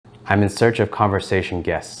I'm in search of conversation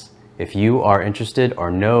guests. If you are interested or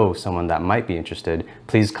know someone that might be interested,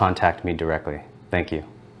 please contact me directly. Thank you.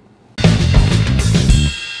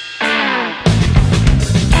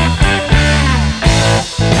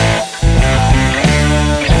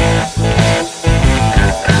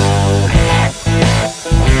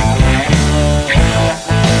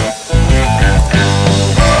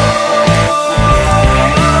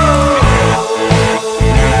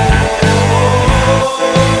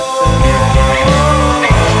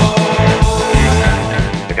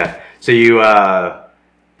 So you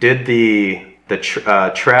did the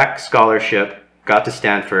track scholarship, got to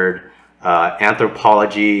Stanford,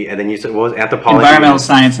 anthropology, and then you said, what was anthropology? Environmental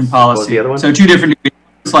science and policy. What was the other one? So two different degrees.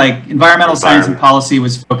 It's like environmental science and policy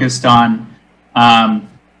was focused on kind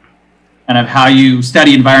of how you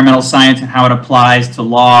study environmental science and how it applies to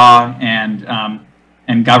law and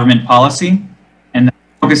government policy, and then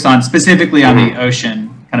focused on specifically on the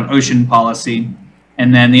ocean, kind of ocean policy.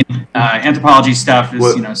 And then the anthropology stuff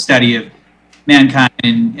is, you know, study of mankind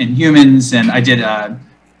and humans. And I did an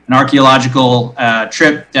archaeological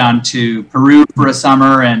trip down to Peru for a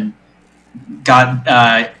summer and got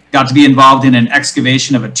to be involved in an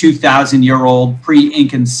excavation of a 2,000-year-old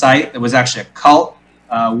pre-Incan site that was actually a cult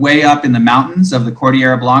way up in the mountains of the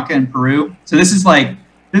Cordillera Blanca in Peru. So this is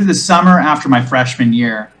the summer after my freshman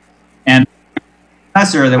year. And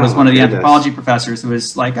professor that was one of the anthropology professors that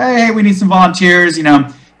was like, hey, we need some volunteers, you know,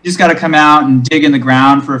 you just got to come out and dig in the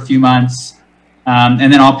ground for a few months, and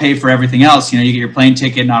then I'll pay for everything else. You know, you get your plane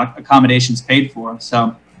ticket and accommodations paid for.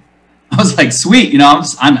 So I was like, sweet, you know,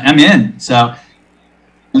 I'm in. So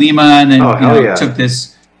Lima, and then took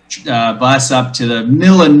this bus up to the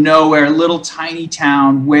middle of nowhere, little tiny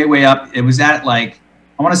town, way up. It was at like,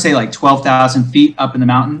 I want to say like 12,000 feet up in the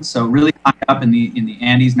mountains, so really high up in the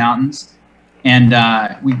Andes Mountains. And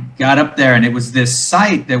we got up there, and it was this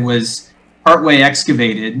site that was partway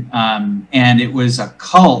excavated, and it was a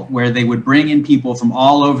cult where they would bring in people from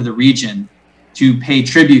all over the region to pay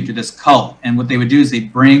tribute to this cult. And what they would do is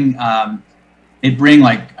they'd bring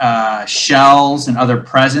like shells and other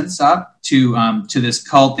presents up to this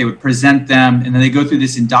cult. They would present them, and then they go through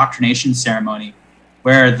this indoctrination ceremony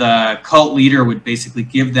where the cult leader would basically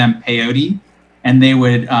give them peyote, and they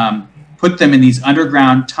would put them in these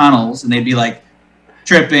underground tunnels, and they'd be like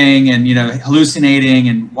tripping and, you know, hallucinating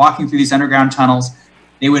and walking through these underground tunnels.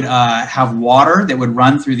 They would have water that would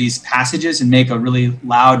run through these passages and make a really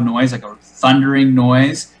loud noise, like a thundering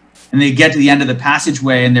noise. And they'd get to the end of the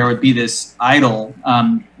passageway, and there would be this idol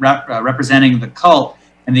representing the cult,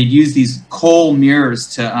 and they'd use these coal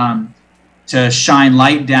mirrors to shine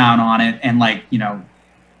light down on it and, like, you know,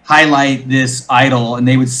 highlight this idol, and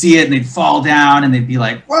they would see it and they'd fall down and they'd be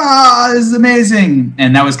like, wow, this is amazing.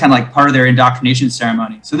 And that was kind of like part of their indoctrination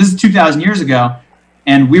ceremony. So this is 2,000 years ago,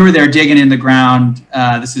 and we were there digging in the ground.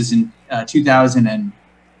 This is in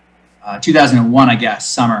 2001, I guess,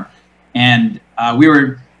 summer. And we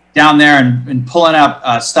were down there and pulling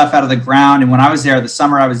up stuff out of the ground. And when I was there, the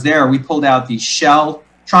summer I was there, we pulled out these shell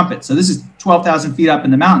trumpets. So this is 12,000 feet up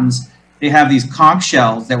in the mountains. They have these conch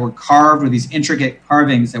shells that were carved with these intricate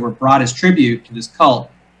carvings that were brought as tribute to this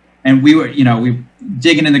cult. And we were, you know, we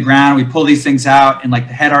digging in the ground, we pull these things out, and like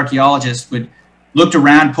the head archaeologist would looked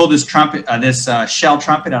around, pulled this trumpet, shell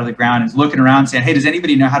trumpet out of the ground, and was looking around saying, hey, does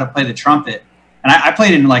anybody know how to play the trumpet? And I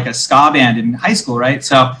played in like a ska band in high school, right?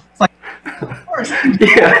 So it's like, of course.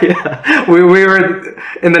 Yeah. We were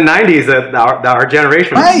in the 90s, our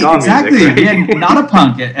generation was ska exactly. music. Right? We had not a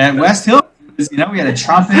punk at West Hill. You know, we had a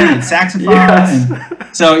trumpet and saxophone. Yes.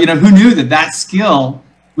 And so, you know, who knew that skill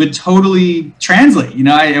would totally translate? You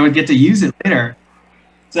know, I would get to use it later.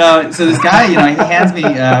 So this guy, you know, he hands me,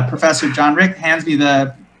 Professor John Rick hands me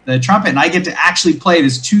the trumpet, and I get to actually play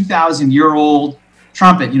this 2,000-year-old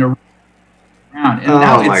trumpet, you know, around. And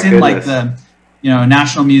now it's in like the, you know,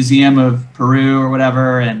 National Museum of Peru or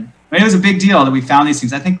whatever. And I mean, it was a big deal that we found these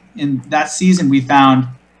things. I think in that season we found,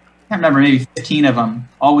 I can't remember, maybe 15 of them,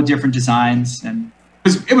 all with different designs, and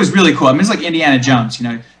it was really cool. I mean, it's like Indiana Jones, you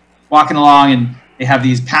know, walking along, and they have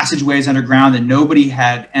these passageways underground that nobody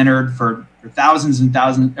had entered for thousands and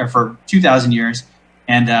thousands, or for 2,000 years,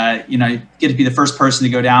 and you know, you get to be the first person to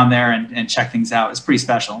go down there and check things out. It's pretty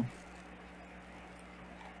special.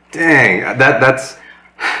 Dang, that's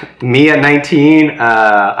me at 19.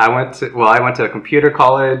 I went to a computer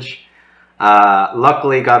college.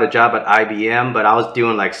 Luckily got a job at IBM, but I was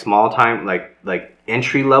doing like small time, like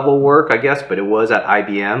entry level work, I guess, but it was at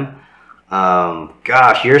IBM.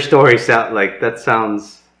 Gosh, your story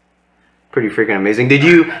sounds pretty freaking amazing.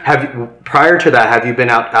 Prior to that, have you been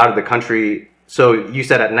out of the country? So you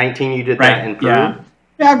said at 19 you did that in Peru?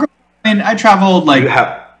 Yeah. I mean, I traveled like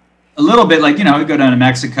a little bit, like, we go down to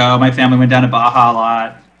Mexico. My family went down to Baja a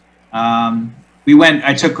lot.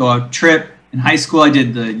 I took a trip in high school. I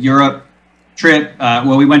did the Europe trip.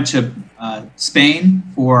 We went to Spain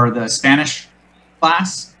for the Spanish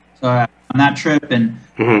class. So on that trip, and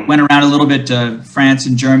went around a little bit to France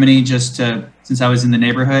and Germany since I was in the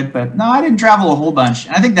neighborhood. But no, I didn't travel a whole bunch.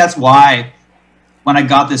 And I think that's why when I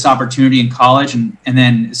got this opportunity in college and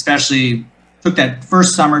then especially took that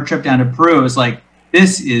first summer trip down to Peru, it was like,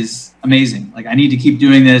 this is amazing. Like, I need to keep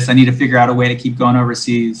doing this. I need to figure out a way to keep going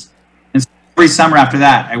overseas. And so every summer after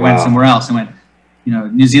that, I went somewhere else. I went,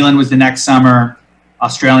 New Zealand was the next summer,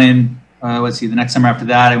 the next summer after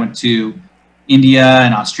that, I went to India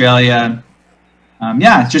and Australia.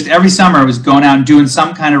 Just every summer I was going out and doing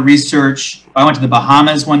some kind of research. I went to the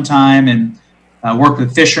Bahamas one time and worked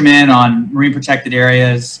with fishermen on marine protected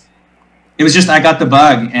areas. It was just, I got the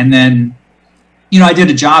bug. And then, I did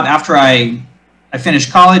a job after I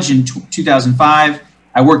finished college in 2005.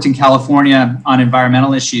 I worked in California on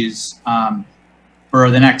environmental issues for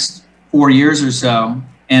the next 4 years or so.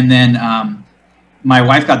 And then my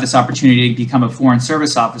wife got this opportunity to become a foreign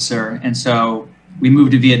service officer. And so we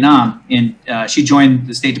moved to Vietnam. She joined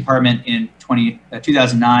the State Department in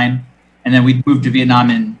 2009. And then we moved to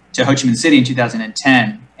Vietnam to Ho Chi Minh City in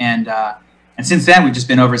 2010. And since then, we've just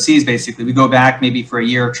been overseas, basically. We go back maybe for a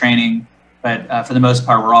year of training. But for the most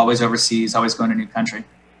part, we're always overseas, always going to a new country.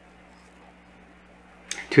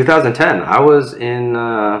 2010, I was in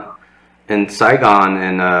Saigon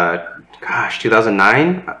in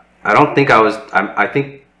 2009. I don't think I was. I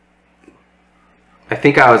think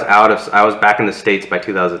I was I was back in the States by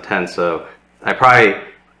 2010. So I probably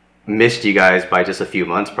missed you guys by just a few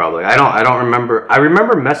months. Probably. I don't remember. I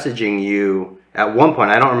remember messaging you at one point.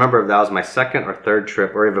 I don't remember if that was my second or third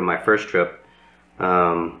trip or even my first trip.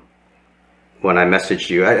 When I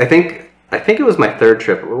messaged you, I think it was my third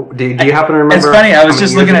trip. Do you happen to remember? It's funny. I was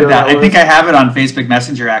just looking at that. I think I have it on Facebook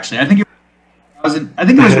Messenger. Actually, I think it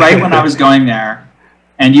was right when I was going there,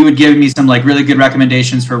 and you would give me some like really good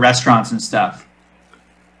recommendations for restaurants and stuff.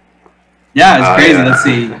 Yeah, it's crazy. Yeah. Let's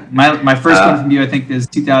see. My first one from you, I think, is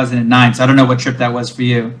 2009. So I don't know what trip that was for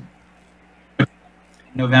you.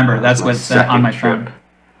 November. That's what's on my phone.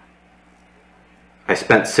 I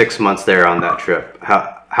spent 6 months there on that trip.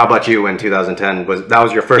 How about you in 2010? That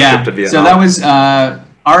was your first trip to Vietnam? So that was,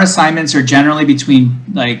 our assignments are generally between,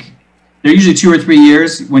 they're usually 2 or 3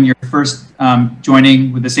 years. When you're first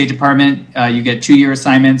joining with the State Department, you get 2-year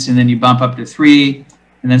assignments, and then you bump up to 3.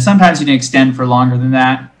 And then sometimes you can extend for longer than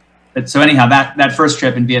that. But so anyhow, that first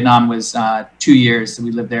trip in Vietnam was 2 years. So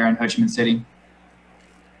we lived there in Ho Chi Minh City.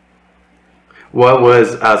 What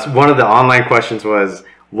was, one of the online questions was,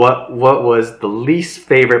 what was the least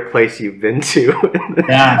favorite place you've been to?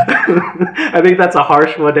 Yeah. I think that's a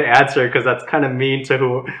harsh one to answer because that's kind of mean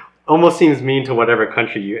to almost seems mean to whatever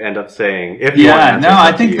country you end up saying.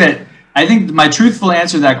 I think my truthful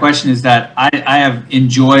answer to that question is that I have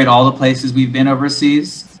enjoyed all the places we've been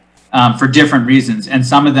overseas for different reasons, and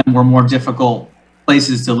some of them were more difficult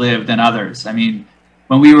places to live than others. I mean,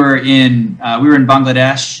 when we were in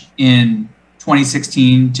Bangladesh in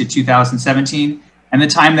 2016 to 2017. And the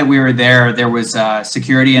time that we were there was a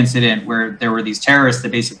security incident where there were these terrorists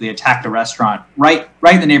that basically attacked a restaurant right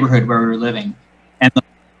in the neighborhood where we were living. And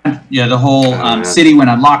the whole city went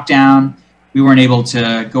on lockdown. We weren't able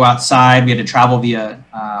to go outside. We had to travel via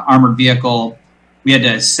armored vehicle. We had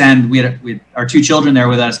to send, we had our 2 children there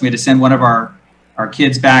with us. We had to send one of our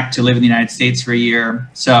kids back to live in the United States for a year.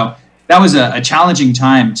 So that was a challenging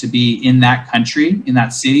time to be in that country, in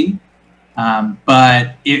that city.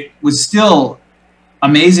 But it was still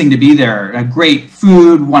amazing to be there. Great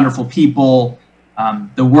food, wonderful people.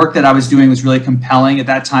 The work that I was doing was really compelling. At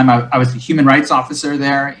that time, I was the human rights officer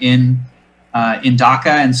there in Dhaka,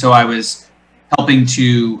 and so I was helping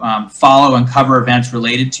to follow and cover events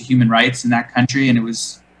related to human rights in that country, and it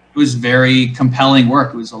was very compelling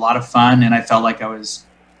work. It was a lot of fun, and I felt like I was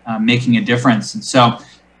making a difference. And so,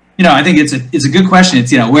 I think it's a good question.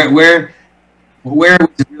 It's where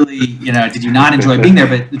was it really, did you not enjoy being there?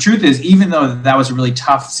 But the truth is, even though that was a really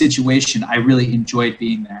tough situation, I really enjoyed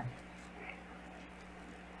being there.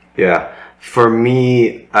 Yeah. For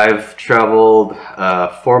me, I've traveled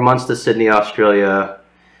 4 months to Sydney, Australia,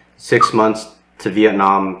 6 months to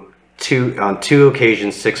Vietnam, on 2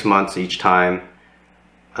 occasions, 6 months each time.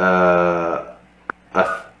 A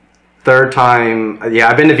third time,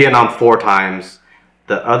 I've been to Vietnam 4 times.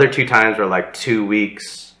 The other 2 times were like 2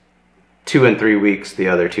 weeks. 2 and 3 weeks the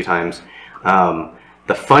other 2 times.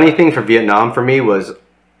 The funny thing for Vietnam for me was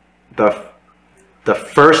the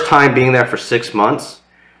first time being there for 6 months,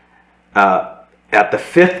 at the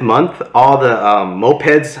 5th month, all the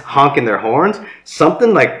mopeds honking their horns.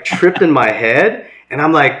 Something like tripped in my head, and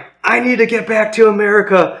I'm like, I need to get back to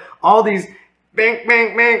America. All these bang,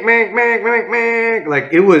 bang, bang, bang, bang, bang, bang. Like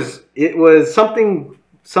it was something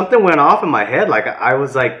went off in my head. Like I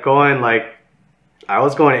was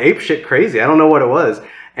going ape shit crazy. I don't know what it was.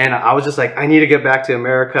 And I was just like, I need to get back to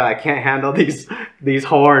America. I can't handle these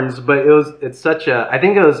horns. But it's such a, I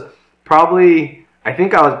think I was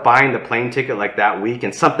buying the plane ticket like that week,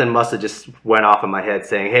 and something must have just went off in my head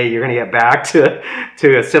saying, hey, you're going to get back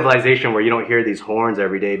to a civilization where you don't hear these horns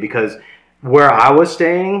every day. Because where I was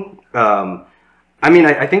staying, I mean,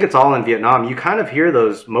 I think it's all in Vietnam. You kind of hear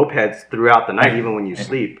those mopeds throughout the night, even when you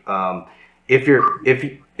sleep. If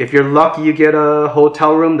you're lucky, you get a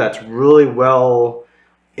hotel room that's really well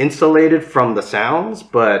insulated from the sounds.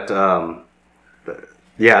 But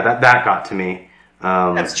yeah, that got to me.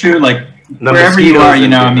 That's true. Like wherever you are, you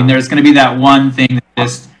know, I mean, there's going to be that one thing that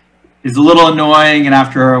just is a little annoying, and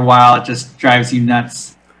after a while, it just drives you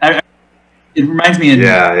nuts. It reminds me of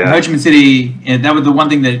Ho Chi Minh City. And that was the one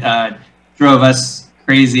thing that drove us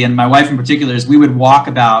crazy, and my wife in particular, is we would walk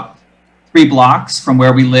about 3 blocks from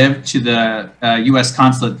where we lived to the U.S.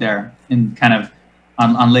 consulate there, in kind of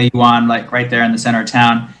on Lei Yuan, like right there in the center of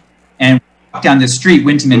town. And walk down this street,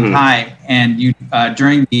 Win Thi Minh Thai, and you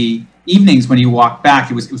during the evenings when you walk back,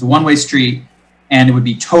 it was a one-way street, and it would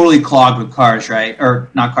be totally clogged with cars, right? Or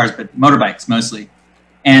not cars, but motorbikes mostly.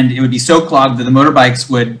 And it would be so clogged that the motorbikes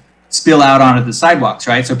would spill out onto the sidewalks,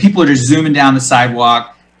 right? So people are just zooming down the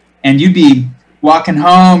sidewalk, and you'd be walking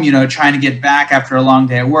home, you know, trying to get back after a long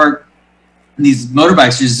day at work, and these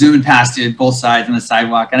motorbikes just zooming past you at both sides on the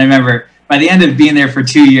sidewalk. And I remember by the end of being there for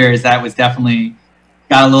 2 years, that was definitely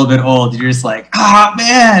got a little bit old. You're just like, ah,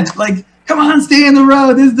 man, like, come on, stay in the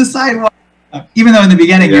road. This is the sidewalk. Even though in the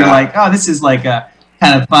beginning you're like, oh, this is like a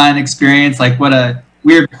kind of fun experience. Like what a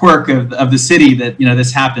weird quirk of the city that, you know,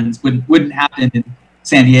 this happens. Wouldn't happen in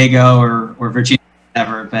San Diego or Virginia or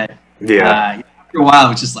whatever. But after a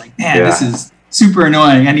while, it's just like, man, this is super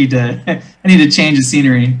annoying. I need to change the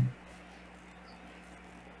scenery.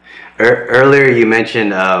 Earlier you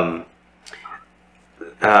mentioned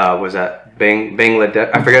was that Bangladesh?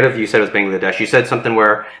 I forget if you said it was Bangladesh. You said something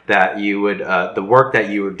where that you would the work that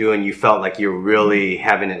you were doing, you felt like you were really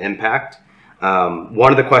having an impact.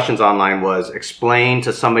 One of the questions online was, explain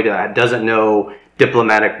to somebody that doesn't know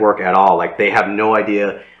diplomatic work at all, like they have no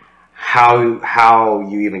idea how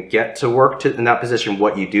you even get to work in that position,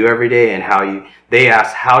 what you do every day, and they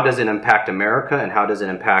ask, how does it impact America, and how does it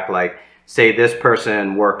impact, like, say this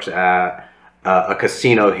person works at a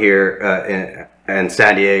casino here in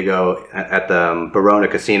San Diego at the Barona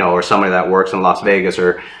Casino, or somebody that works in Las Vegas,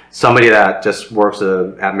 or somebody that just works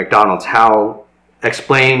at McDonald's.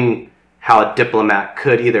 Explain how a diplomat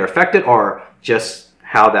could either affect it, or just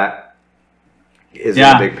how that is in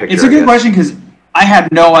the big picture. It's a good question, because I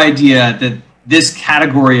had no idea that this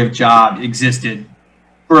category of job existed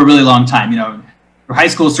for a really long time. You know, for high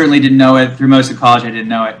school, certainly didn't know it. Through most of college, I didn't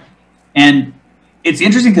know it. And it's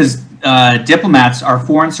interesting because diplomats, our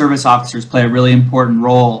foreign service officers, play a really important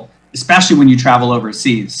role, especially when you travel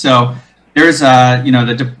overseas. So there's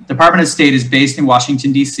the Department of State is based in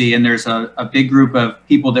Washington, D.C., and there's a big group of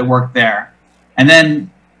people that work there. And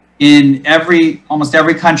then in almost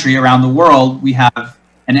every country around the world, we have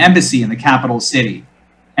an embassy in the capital city.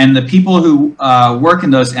 And the people who work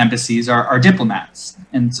in those embassies are diplomats.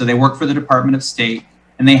 And so they work for the Department of State,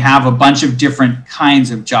 and they have a bunch of different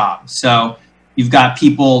kinds of jobs. So you've got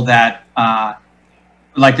people that,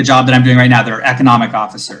 like the job that I'm doing right now, that are economic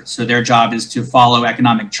officers. So their job is to follow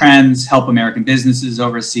economic trends, help American businesses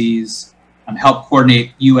overseas, help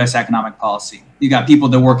coordinate U.S. economic policy. You got people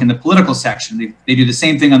that work in the political section. They do the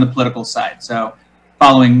same thing on the political side. So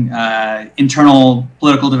following internal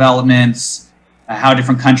political developments, how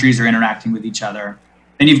different countries are interacting with each other.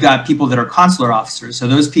 Then you've got people that are consular officers. So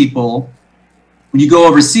those people, when you go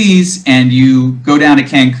overseas and you go down to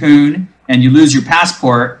Cancun and you lose your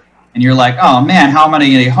passport and you're like, oh man, how am I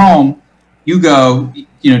going to get home? You go,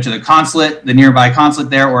 to the consulate, the nearby consulate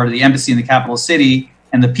there, or the embassy in the capital city,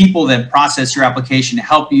 and the people that process your application to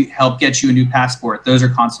help get you a new passport, those are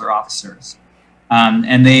consular officers.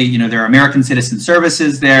 And there are American citizen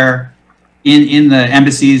services there in the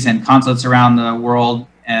embassies and consulates around the world,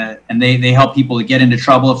 and they help people to get into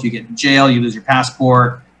trouble. If you get in jail, you lose your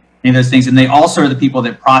passport, any of those things. And they also are the people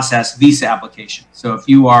that process visa applications. So if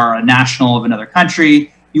you are a national of another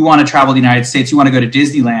country, you want to travel to the United States, you want to go to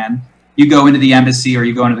Disneyland, you go into the embassy or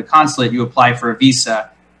you go into the consulate, you apply for a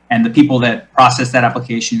visa, and the people that process that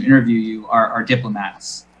application, interview you, are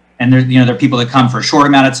diplomats. And there are people that come for a short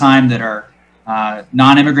amount of time that are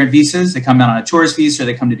non-immigrant visas. They come in on a tourist visa or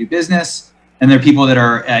they come to do business. And there are people that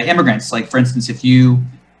are immigrants. Like, for instance, if you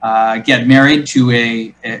get married to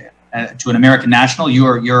an American national,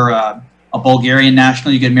 you're a Bulgarian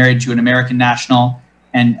national, you get married to an American national,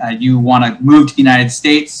 and you want to move to the United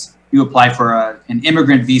States, you apply for an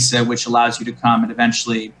immigrant visa, which allows you to come and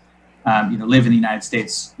eventually live in the United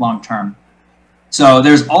States long term. So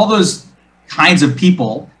there's all those kinds of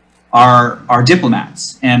people are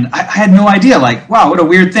diplomats. And I had no idea, like, wow, what a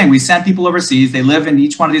weird thing. We sent people overseas, they live in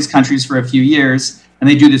each one of these countries for a few years, and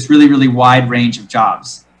they do this really, really wide range of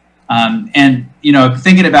jobs. And,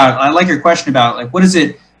 thinking about, I like your question about, like, what does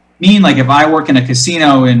it mean? Like, if I work in a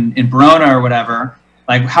casino in Verona or whatever,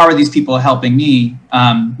 like, how are these people helping me?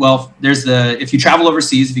 Well, if you travel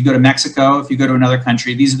overseas, if you go to Mexico, if you go to another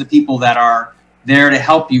country, these are the people that are there to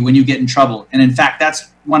help you when you get in trouble. And in fact, that's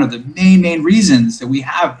one of the main reasons that we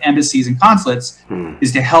have embassies and consulates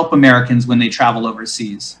is to help Americans when they travel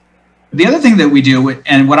overseas. The other thing that we do,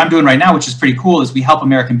 and what I'm doing right now, which is pretty cool, is we help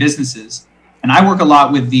American businesses. And I work a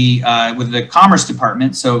lot with the Commerce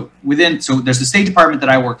Department. So there's the State Department that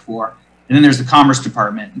I work for, and then there's the Commerce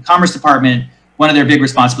Department. And Commerce Department, one of their big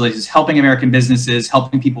responsibilities is helping American businesses,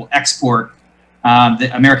 helping people export the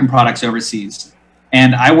American products overseas.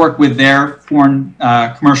 And I work with their foreign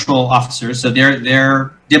commercial officers, so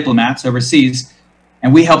they're diplomats overseas,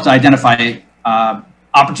 and we help to identify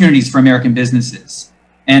opportunities for American businesses.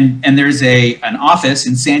 And there's an office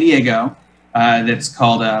in San Diego that's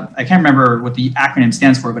called, I can't remember what the acronym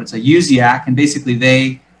stands for, but it's a USIAC, and basically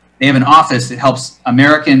they have an office that helps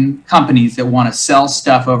American companies that want to sell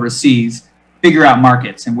stuff overseas figure out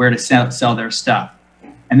markets and where to sell their stuff.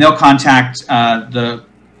 And they'll contact the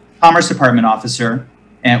Commerce Department officer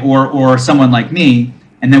or someone like me,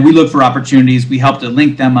 and then we look for opportunities, we help to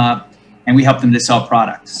link them up, and we help them to sell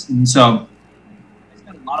products. And so I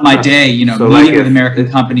spend a lot of my day, meeting with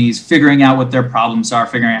American companies, figuring out what their problems are,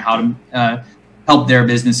 figuring out how to help their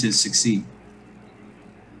businesses succeed.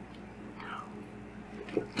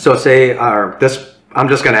 So say, I'm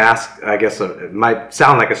just going to ask, I guess it might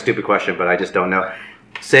sound like a stupid question, but I just don't know.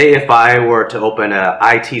 Say if I were to open a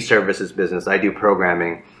IT services business, I do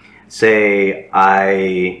programming. Say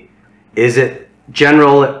is it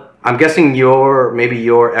general? I'm guessing maybe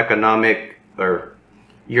your economic or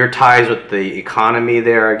your ties with the economy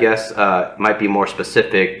there, I guess, might be more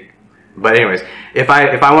specific. But anyways, if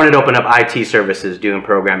I wanted to open up IT services doing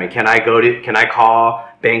programming, can I call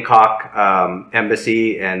Bangkok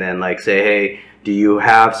embassy and then like say, hey, do you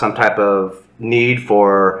have some type of need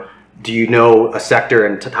for? Do you know a sector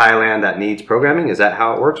in Thailand that needs programming? Is that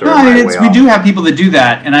how it works? Or no, we do have people that do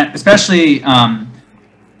that, and especially, we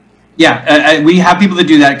have people that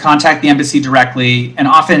do that. Contact the embassy directly, and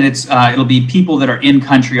often it'll be people that are in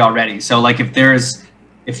country already. So, like if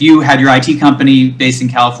you had your IT company based in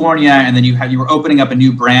California, and then you were opening up a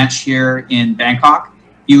new branch here in Bangkok,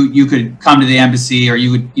 you could come to the embassy, or you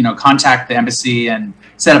would contact the embassy and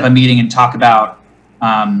set up a meeting and talk about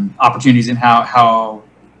opportunities and how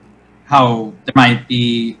there might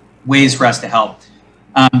be ways for us to help.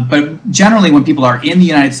 But generally, when people are in the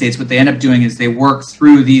United States, what they end up doing is they work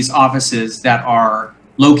through these offices that are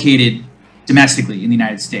located domestically in the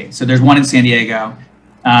United States. So there's one in San Diego,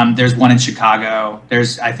 there's one in Chicago,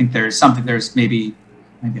 there's maybe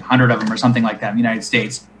 100 of them or something like that in the United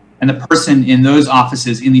States. And the person in those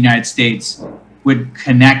offices in the United States would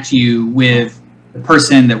connect you with the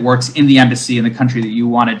person that works in the embassy in the country that you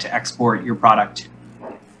wanted to export your product to.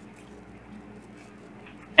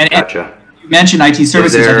 And gotcha. You mentioned IT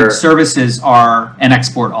services. I think services are an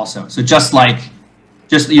export also. So just be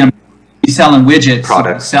selling widgets,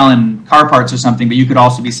 products, selling car parts or something, but you could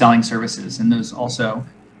also be selling services, and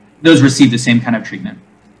those receive the same kind of treatment.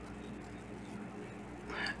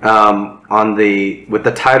 With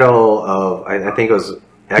the title of I think it was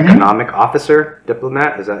economic officer,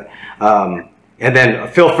 diplomat, is that? And then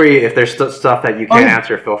feel free, if there's stuff that you can't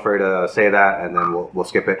answer, feel free to say that, and then we'll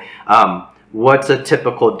skip it. What's a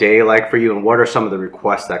typical day like for you, and what are some of the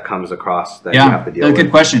requests that comes across that you have to deal with?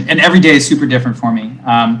 Good question. And every day is super different for me.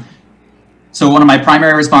 So one of my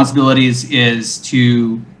primary responsibilities is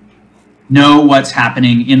to know what's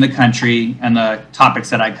happening in the country and the topics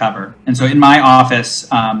that I cover. And so in my office,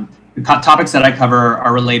 the topics that I cover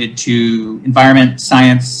are related to environment,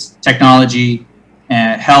 science, technology,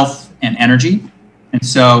 health, and energy. And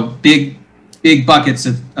so big buckets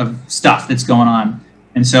of stuff that's going on.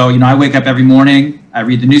 And so, I wake up every morning, I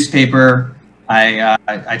read the newspaper, I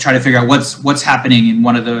try to figure out what's happening in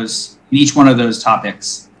each one of those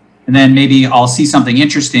topics. And then maybe I'll see something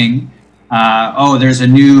interesting. There's a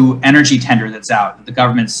new energy tender that's out. The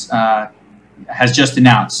government's has just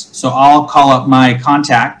announced. So I'll call up my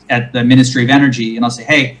contact at the Ministry of Energy and I'll say,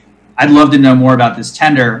 hey, I'd love to know more about this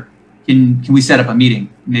tender. Can we set up a meeting?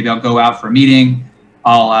 Maybe I'll go out for a meeting.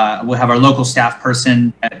 We'll have our local staff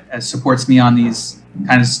person that supports me on these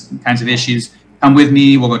kinds of issues come with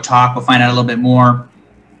me. We'll go talk. We'll find out a little bit more.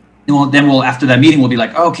 And then after that meeting, we'll be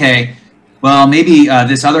like, okay, well, maybe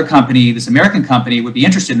this other company, this American company would be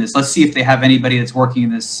interested in this. Let's see if they have anybody that's working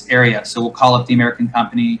in this area. So we'll call up the American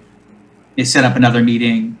company. They set up another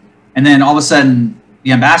meeting. And then all of a sudden,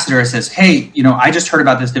 the ambassador says, hey, I just heard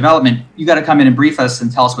about this development. You got to come in and brief us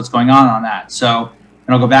and tell us what's going on that. So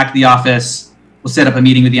and I'll go back to the office. We'll set up a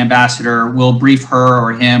meeting with the ambassador. We'll brief her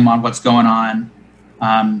or him on what's going on.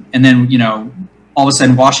 And then, all of a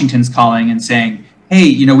sudden, Washington's calling and saying,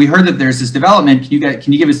 hey, we heard that there's this development. Can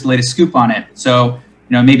you give us the latest scoop on it? So,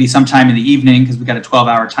 maybe sometime in the evening, because we've got a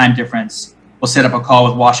 12-hour time difference, we'll set up a call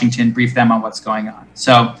with Washington, brief them on what's going on.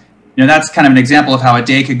 So, that's kind of an example of how a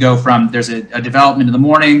day could go from there's a development in the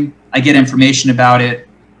morning, I get information about it,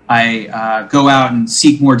 I go out and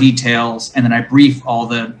seek more details, and then I brief all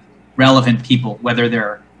the relevant people, whether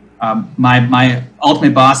they're my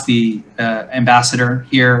ultimate boss, the ambassador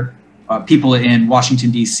here, people in Washington,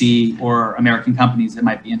 D.C., or American companies that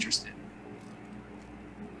might be interested.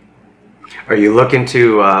 Are you looking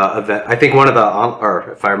to, I think one of the,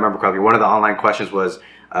 or if I remember correctly, one of the online questions was,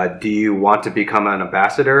 do you want to become an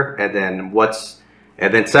ambassador? And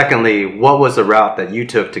then secondly, what was the route that you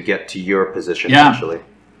took to get to your position eventually?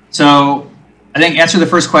 So I think answer the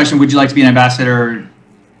first question, would you like to be an ambassador?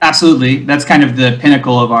 Absolutely. That's kind of the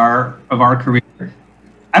pinnacle of our career.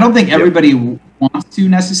 I don't think everybody wants to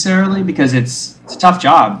necessarily, because it's a tough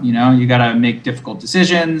job. You got to make difficult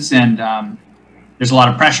decisions, and there's a lot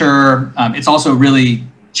of pressure. It's also really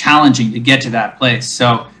challenging to get to that place.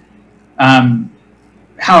 So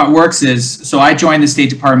how it works is, so I joined the State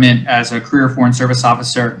Department as a career Foreign Service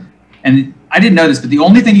officer, and I didn't know this, but the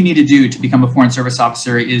only thing you need to do to become a Foreign Service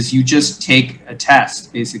officer is you just take a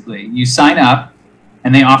test. Basically, you sign up,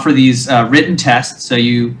 and they offer these written tests. So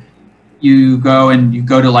you go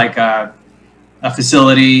to like a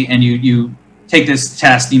facility, and you take this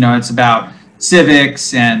test. It's about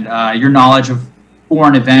civics and your knowledge of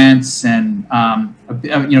foreign events, and kind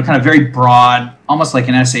of very broad, almost like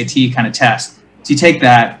an SAT kind of test. So you take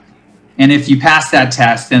that, and if you pass that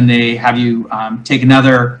test, then they have you take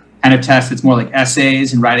another kind of test that's more like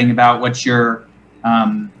essays and writing about what your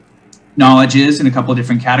knowledge is in a couple of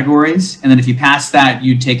different categories. And then if you pass that,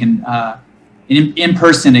 you take an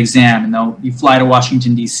in-person exam, and you fly to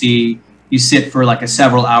Washington, D.C., you sit for like a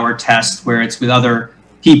several-hour test where it's with other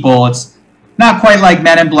people. It's not quite like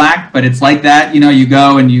Men in Black, but it's like that. You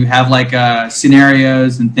go and you have like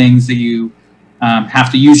scenarios and things that you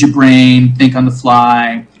have to use your brain, think on the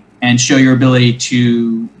fly, and show your ability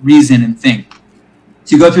to reason and think.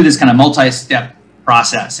 So you go through this kind of multi-step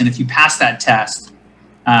process, and if you pass that test,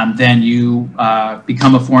 then you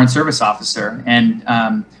become a Foreign Service officer. And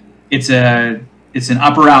it's an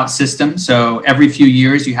upper out system. So every few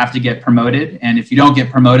years you have to get promoted, and if you don't get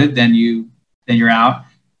promoted, then you're out.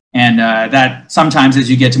 And that sometimes, as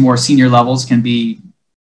you get to more senior levels, can be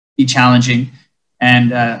challenging.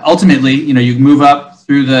 And ultimately, you move up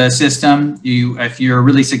through the system. If you're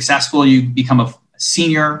really successful, you become a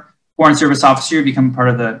senior Foreign Service officer. You become part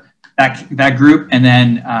of that group, and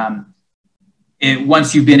then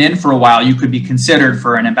once you've been in for a while, you could be considered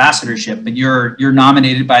for an ambassadorship. But you're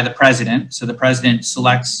nominated by the president. So the president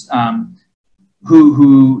selects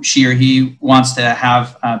who she or he wants to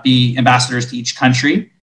have be ambassadors to each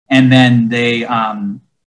country, and then they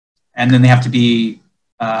have to be.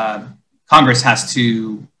 Congress has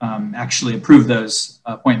to actually approve those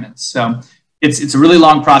appointments. So it's a really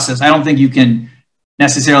long process. I don't think you can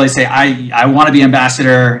necessarily say, I want to be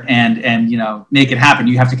ambassador and make it happen.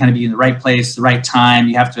 You have to kind of be in the right place, the right time.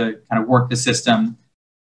 You have to kind of work the system.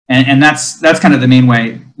 And that's kind of the main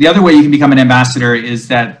way. The other way you can become an ambassador is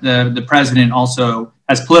that the president also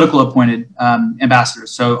has political appointed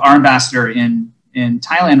ambassadors. So our ambassador in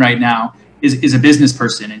Thailand right now is a business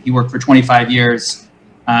person, and he worked for 25 years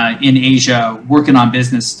in Asia working on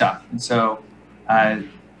business stuff. And so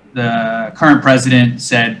the current president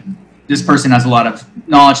said, this person has a lot of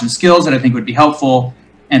knowledge and skills that I think would be helpful,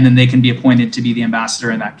 and then they can be appointed to be the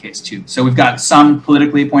ambassador in that case too. So we've got some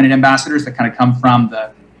politically appointed ambassadors that kind of come from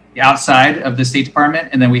the outside of the State Department,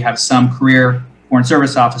 and then we have some career Foreign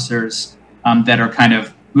Service officers that are kind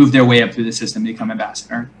of move their way up through the system to become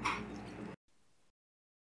ambassador.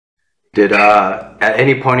 Did at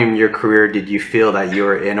any point in your career, did you feel that you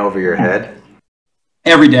were in over your head?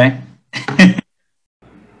 Every day.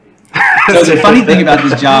 So the funny thing about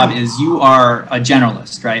this job is you are a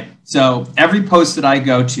generalist, right? So every post that I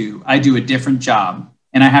go to, I do a different job,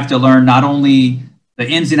 and I have to learn not only the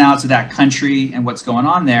ins and outs of that country and what's going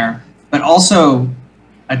on there, but also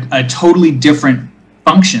a totally different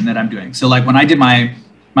function that I'm doing. So like when I did my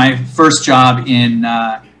first job in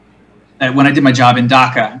when I did my job in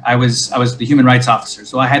Dhaka, I was the human rights officer.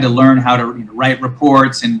 So I had to learn how to write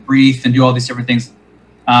reports and brief and do all these different things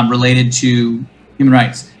related to human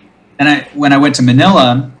rights. And when I went to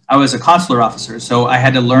Manila, I was a consular officer. So I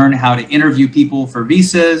had to learn how to interview people for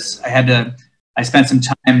visas. I spent some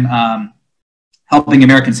time helping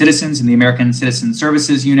American citizens in the American Citizen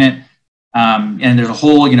Services Unit. And there's a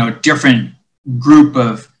whole, different group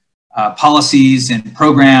of policies and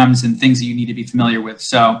programs and things that you need to be familiar with.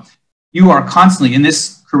 So you are constantly in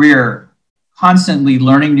this career, constantly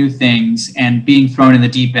learning new things and being thrown in the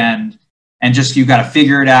deep end, and just, you got to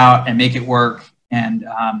figure it out and make it work. And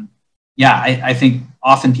I think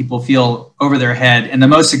often people feel over their head, and the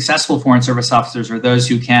most successful Foreign Service officers are those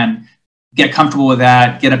who can get comfortable with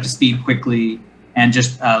that, get up to speed quickly, and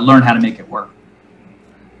just learn how to make it work.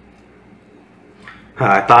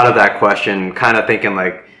 I thought of that question, kind of thinking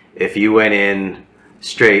like, if you went in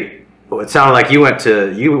straight, it sounded like you went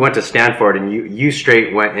to Stanford and you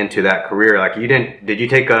straight went into that career. Like did you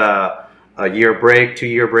take a year break,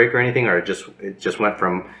 2-year break or anything, or it just went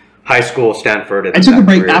from high school, Stanford? I took a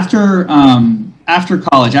break after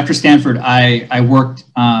college. After Stanford, I worked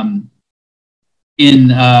in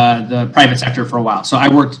the private sector for a while. So I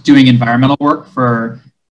worked doing environmental work for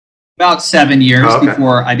about 7 years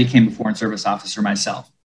before I became a Foreign Service officer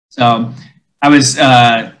myself. So I was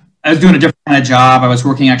doing a different kind of job. I was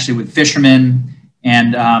working actually with fishermen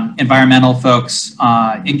and environmental folks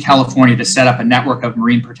in California to set up a network of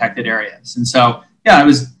marine protected areas. And so, it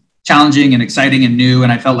was challenging and exciting and new,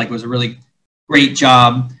 and I felt like it was a really great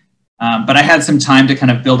job. But I had some time to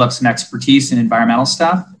kind of build up some expertise in environmental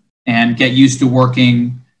stuff and get used to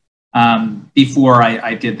working before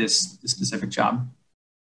I did this specific job.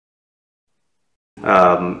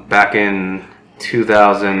 Back in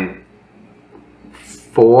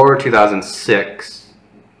 2004, 2006,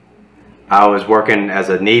 I was working as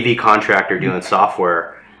a Navy contractor doing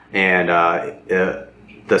software, and the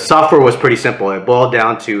software was pretty simple. It boiled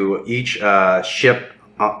down to each ship,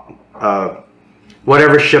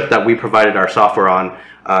 whatever ship that we provided our software on,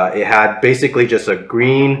 it had basically just a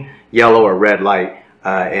green, yellow, or red light,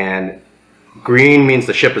 and green means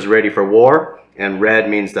the ship is ready for war, and red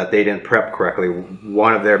means that they didn't prep correctly.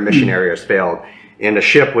 One of their mission areas failed. And the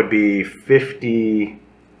ship would be 50,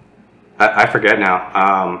 I forget now.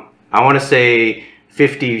 I want to say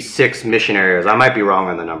 56 mission areas. I might be wrong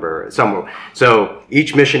on the number somewhere. So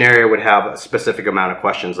each mission area would have a specific amount of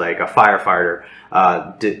questions, like a firefighter.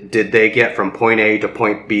 Did they get from point A to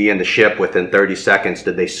point B in the ship within 30 seconds?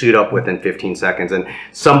 Did they suit up within 15 seconds? And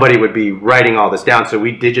somebody would be writing all this down. So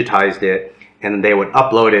we digitized it, and they would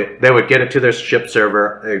upload it. They would get it to their ship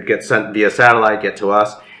server. It would get sent via satellite, get to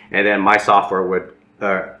us, and then my software would,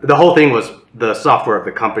 the whole thing was the software of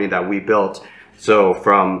the company that we built. So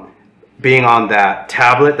from being on that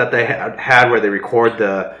tablet that they had where they record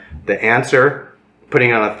the answer,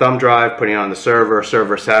 putting it on a thumb drive, putting it on the server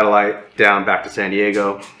satellite, down back to San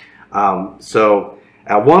Diego. So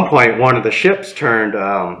at one point, one of the ships turned,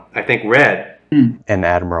 I think, red. An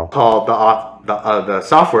admiral. Called the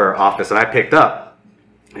software office, and I picked up,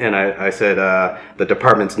 and I said the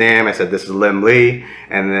department's name. I said, this is Lim Lee,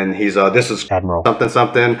 and then he's this is Admiral something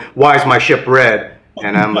something. Why is my ship red?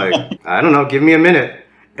 And I'm like, I don't know, give me a minute.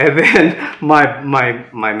 And then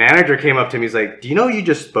my manager came up to me. He's like, do you know who you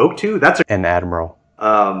just spoke to? That's an admiral.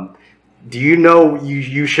 Do you know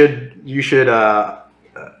you should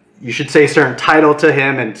say a certain title to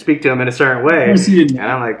him and speak to him in a certain way? And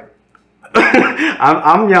I'm like,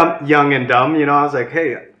 I'm young and dumb, I was like,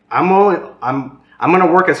 hey, I'm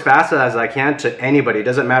gonna work as fast as I can to anybody. It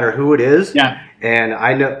doesn't matter who it is. Yeah. And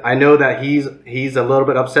I know that he's a little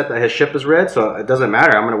bit upset that his ship is red, so it doesn't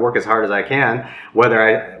matter. I'm gonna work as hard as I can, whether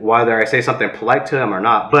I say something polite to him or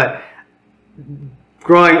not. But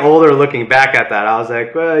growing older, looking back at that, I was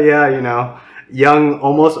like, well, yeah, young,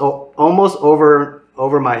 almost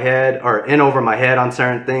over my head, or in over my head on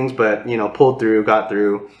certain things, but pulled through, got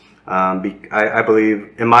through. I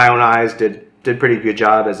believe, in my own eyes, did pretty good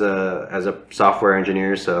job as a software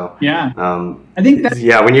engineer. So yeah, I think that's,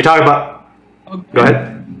 when you talk about, go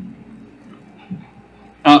ahead.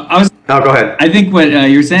 Go ahead. I think what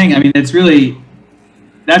you're saying, I mean, that's the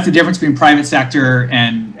difference between private sector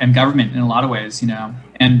and government in a lot of ways,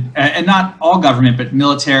 and not all government, but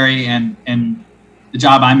military and the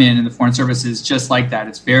job I'm in the Foreign Service is just like that.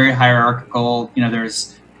 It's very hierarchical.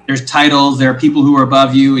 There's there's titles, there are people who are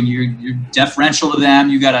above you, and you're deferential to them.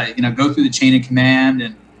 You gotta, go through the chain of command,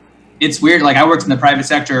 and it's weird. Like, I worked in the private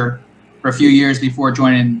sector for a few years before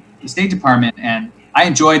joining the State Department, and I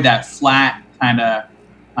enjoyed that flat kind of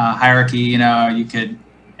hierarchy. You could,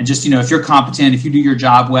 and just, if you're competent, if you do your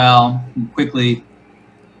job well and quickly,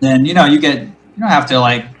 then you don't have to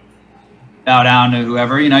like bow down to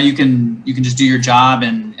whoever. You can just do your job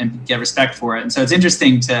and get respect for it. And so it's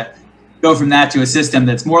interesting to go from that to a system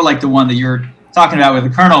that's more like the one that you're talking about with the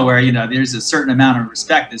colonel, where there's a certain amount of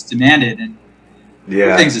respect that's demanded, and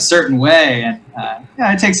things a certain way, and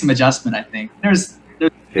it takes some adjustment. I think there's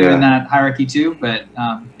in that hierarchy too, but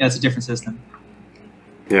it's a different system.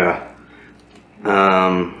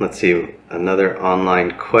 Let's see, another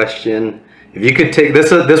online question. If you could take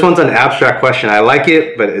this one's an abstract question. I like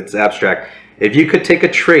it, but it's abstract. If you could take a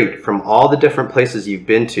trait from all the different places you've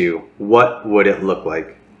been to, what would it look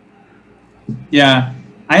like? I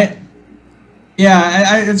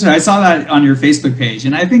saw that on your Facebook page,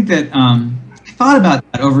 and I think that I thought about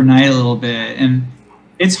that overnight a little bit, and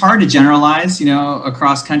it's hard to generalize,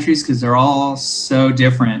 across countries, because they're all so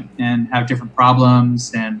different and have different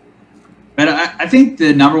problems. But I think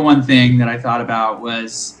the number one thing that I thought about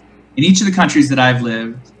was, in each of the countries that I've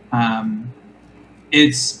lived,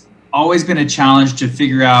 it's always been a challenge to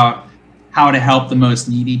figure out how to help the most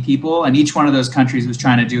needy people, and each one of those countries was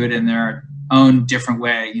trying to do it in their own different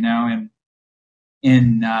way. And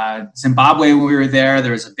in Zimbabwe, when we were there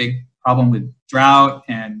was a big problem with drought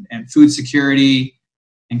and food security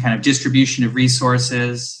and kind of distribution of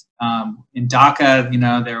resources. In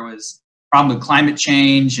Dhaka, there was a problem with climate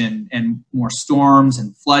change and more storms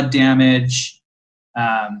and flood damage.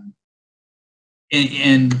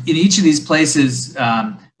 In each of these places,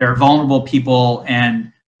 there are vulnerable people,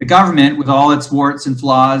 and the government, with all its warts and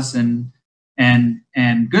flaws and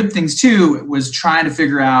good things too, was trying to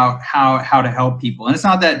figure out how to help people. And it's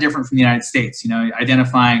not that different from the United States,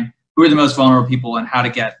 identifying who are the most vulnerable people and how to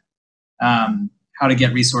get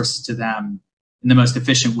resources to them in the most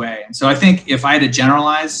efficient way. And so I think if I had to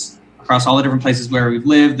generalize across all the different places where we've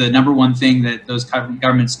lived, the number one thing that those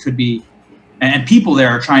governments could be, and people there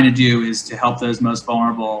are trying to do, is to help those most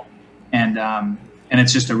vulnerable. And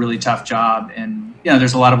it's just a really tough job. And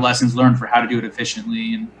there's a lot of lessons learned for how to do it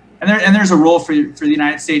efficiently. And there's a role for the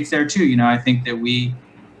United States there too. I think that we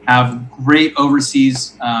have great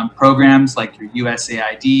overseas programs like your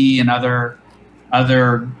USAID and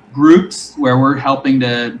other groups where we're helping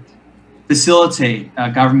to facilitate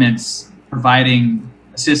governments providing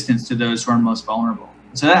assistance to those who are most vulnerable.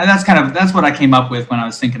 So that's what I came up with when I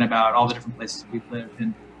was thinking about all the different places we've lived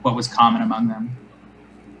and what was common among them.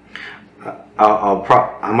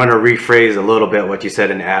 I'm going to rephrase a little bit what you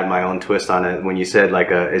said and add my own twist on it. When you said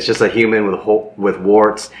it's just a human with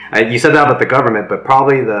warts. You said that about the government, but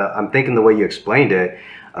probably I'm thinking the way you explained it,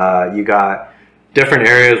 you got different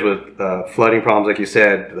areas with flooding problems, like you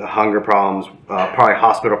said, the hunger problems, probably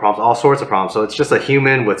hospital problems, all sorts of problems. So it's just a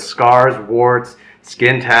human with scars, warts,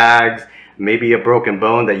 skin tags, maybe a broken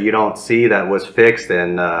bone that you don't see that was fixed.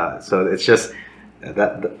 And so it's just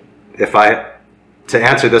that to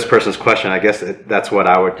answer this person's question, I guess that's what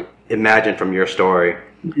I would imagine from your story.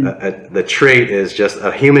 Mm-hmm. The trait is just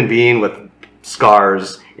a human being with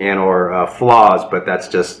scars or flaws, but that's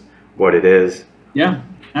just what it is. Yeah,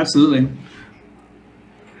 absolutely.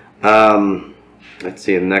 Let's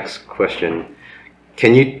see, the next question.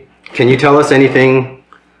 Can you tell us anything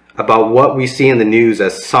about what we see in the news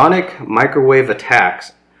as sonic microwave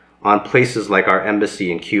attacks on places like our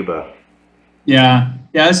embassy in Cuba? Yeah,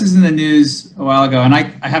 this is in the news a while ago, and I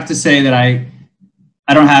have to say that I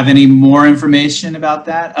don't have any more information about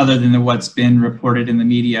that other than what's been reported in the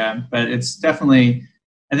media. But it's definitely,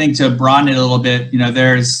 I think, to broaden it a little bit,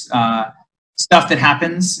 there's stuff that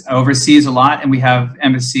happens overseas a lot, and we have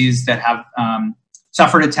embassies that have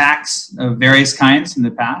suffered attacks of various kinds in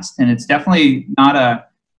the past, and it's definitely not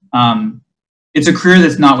it's a career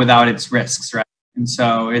that's not without its risks, right? And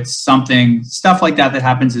so it's stuff like that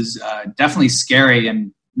happens is definitely scary.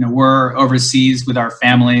 And we're overseas with our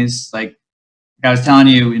families. Like I was telling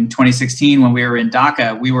you, in 2016 when we were in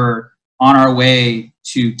Dhaka, we were on our way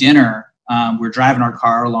to dinner. We were driving our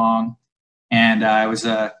car along, and it was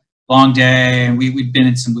a long day, and we'd been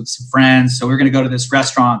with some friends. So we were going to go to this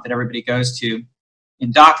restaurant that everybody goes to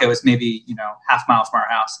in Dhaka. It was maybe half mile from our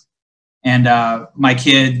house, and my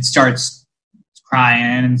kid starts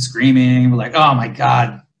crying and screaming. We're like, oh my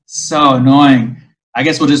God, so annoying. I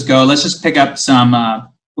guess we'll just go. Let's just pick up some,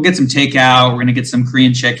 we'll get some takeout. We're going to get some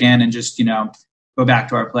Korean chicken and just, go back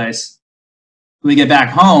to our place. We get back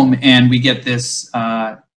home and we get this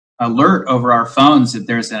alert over our phones that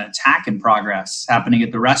there's an attack in progress happening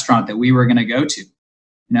at the restaurant that we were going to go to,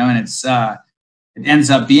 and it ends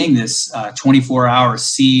up being this 24-hour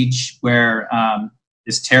siege where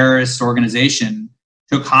this terrorist organization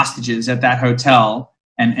took hostages at that hotel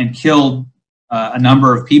and killed a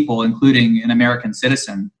number of people, including an American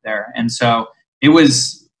citizen there. And so it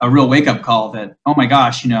was a real wake-up call that, oh my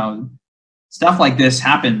gosh, stuff like this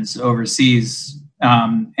happens overseas.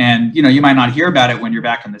 And you might not hear about it when you're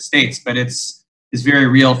back in the States, but it's very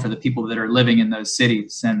real for the people that are living in those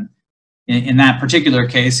cities. And in that particular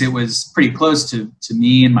case, it was pretty close to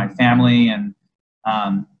me and my family, and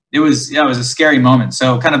it was a scary moment.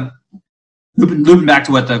 So kind of looping back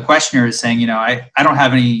to what the questioner is saying, I don't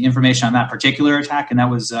have any information on that particular attack, and that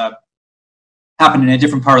was happened in a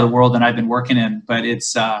different part of the world than I've been working in. But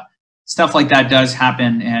it's stuff like that does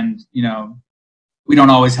happen, and we don't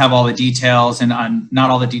always have all the details, and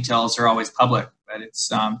not all the details are always public. But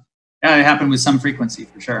it's it happened with some frequency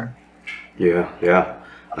for sure. Yeah.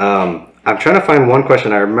 I'm trying to find one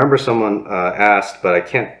question. I remember someone asked, but I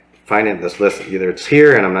can't find it in this list. Either it's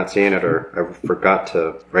here and I'm not seeing it, or I forgot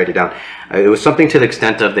to write it down. It was something to the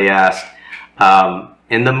extent of, they asked,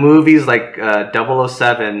 in the movies like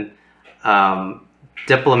 007,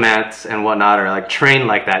 diplomats and whatnot are like trained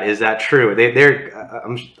like that. Is that true?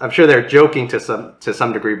 I'm sure they're joking to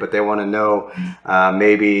some degree, but they want to know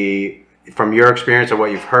maybe from your experience or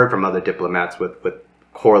what you've heard from other diplomats with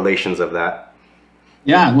correlations of that.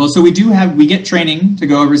 Yeah, well, so we get training to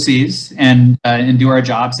go overseas and do our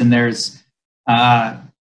jobs, and there's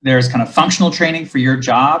kind of functional training for your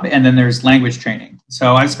job, and then there's language training.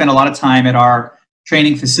 So I've spent a lot of time at our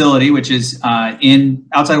training facility, which is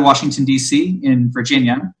outside of Washington, D.C. in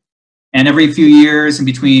Virginia. And every few years in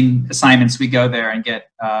between assignments, we go there and get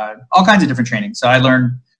all kinds of different training. So I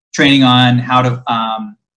learned training on how to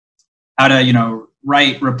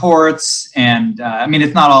write reports, and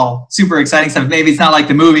it's not all super exciting stuff. Maybe it's not like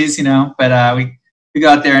the movies, but we go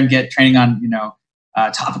out there and get training on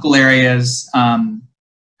topical areas,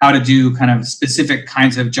 how to do kind of specific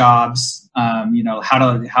kinds of jobs, how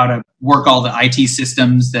to work all the IT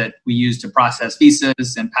systems that we use to process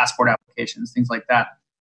visas and passport applications, things like that.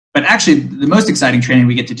 But actually, the most exciting training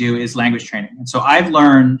we get to do is language training. And so I've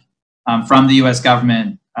learned from the U.S.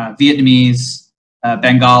 government Vietnamese,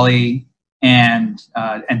 Bengali, and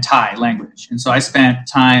Thai language. And so I spent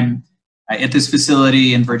time at this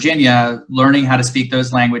facility in Virginia learning how to speak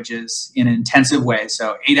those languages in an intensive way.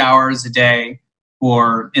 So 8 hours a day,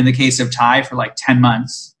 or in the case of Thai, for like 10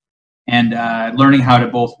 months, and learning how to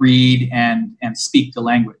both read and speak the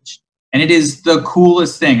language. And it is the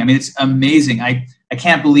coolest thing. It's amazing. I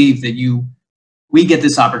can't believe that we get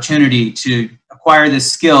this opportunity to acquire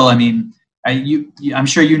this skill. I'm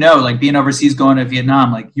sure like being overseas, going to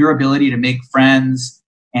Vietnam, like your ability to make friends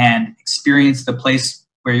and experience the place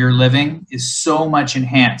where you're living is so much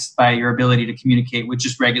enhanced by your ability to communicate with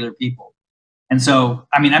just regular people. And so,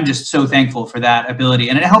 I'm just so thankful for that ability,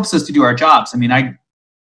 and it helps us to do our jobs.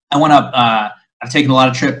 I went up, I've taken a lot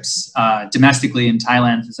of trips domestically in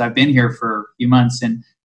Thailand since I've been here for a few months, and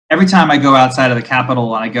every time I go outside of the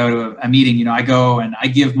capital and I go to a meeting, I go and I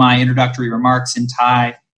give my introductory remarks in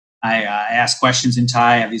Thai. I ask questions in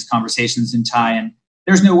Thai, I have these conversations in Thai, and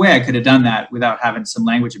there's no way I could have done that without having some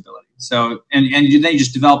language ability. So, and then you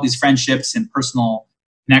just develop these friendships and personal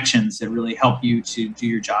connections that really help you to do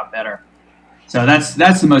your job better. So that's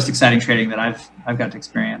the most exciting training that I've got to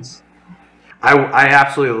experience. I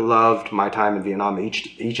absolutely loved my time in Vietnam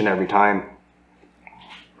each and every time.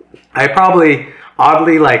 I probably,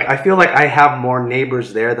 oddly, I feel like I have more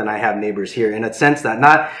neighbors there than I have neighbors here, in a sense that,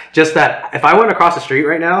 not just that if I went across the street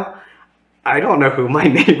right now, I don't know who my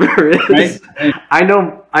neighbor is. Right. I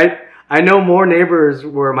know more neighbors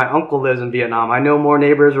where my uncle lives in Vietnam. I know more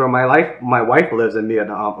neighbors where my wife lives in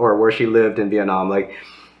Vietnam, or where she lived in Vietnam.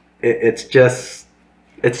 It's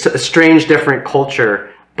a strange, different culture.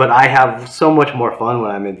 But I have so much more fun when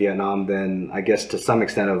I'm in Vietnam than, I guess, to some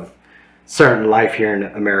extent, of certain life here in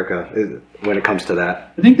America when it comes to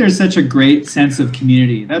that. I think there's such a great sense of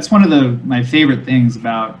community. That's one of my favorite things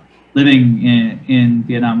about living in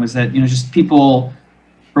Vietnam, was that, just people,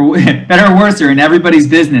 for better or worse, are in everybody's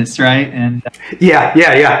business, right? And yeah.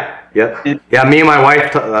 Me and my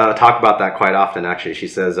wife talk about that quite often. Actually, she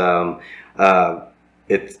says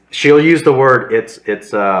she'll use the word it's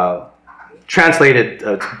translated,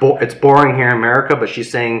 it's boring here in America, but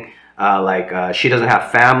she's saying she doesn't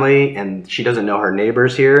have family and she doesn't know her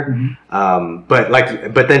neighbors here.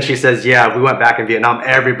 Mm-hmm. But then she says, yeah, if we went back in Vietnam,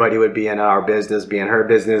 everybody would be in our business, be in her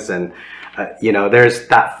business, and there's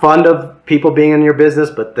that fun of people being in your business,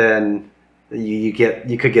 but then you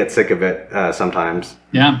could get sick of it sometimes.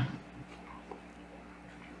 Yeah.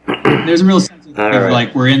 There's a real sense of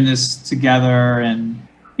like we're in this together, and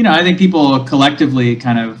I think people collectively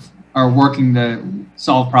kind of are working to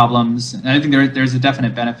solve problems, and I think there's a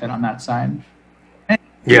definite benefit on that side.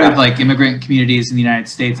 Yeah. With like immigrant communities in the United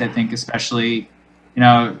States, I think especially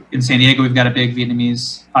in San Diego we've got a big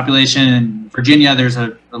Vietnamese population. In Virginia there's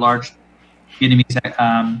a large Vietnamese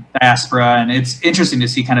diaspora, and it's interesting to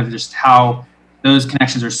see kind of just how those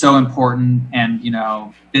connections are so important, and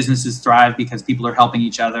businesses thrive because people are helping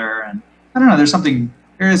each other, and I don't know, there is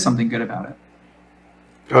something good about it.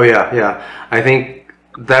 Oh yeah. I think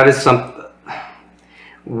that is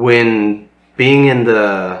when being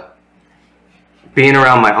around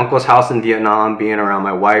my uncle's house in Vietnam, being around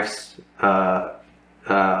my wife's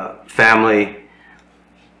family,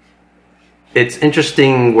 it's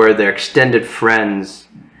interesting where they're extended friends.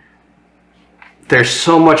 There's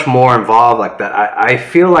so much more involved like that. I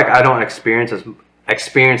feel like I don't experience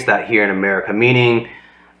that here in America, meaning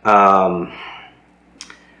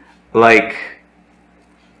like,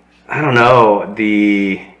 I don't know,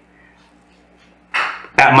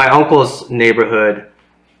 at my uncle's neighborhood,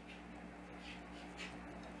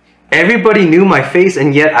 everybody knew my face,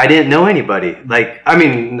 and yet I didn't know anybody. Like, I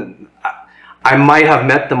mean, I might have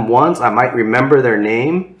met them once, I might remember their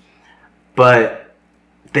name, but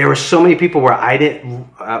there were so many people where I didn't.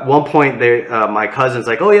 At one point, my cousin's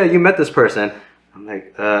like, "Oh yeah, you met this person." I'm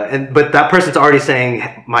like, but that person's already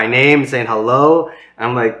saying my name, saying hello.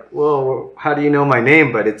 I'm like, "Well, how do you know my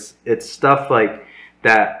name?" But it's stuff like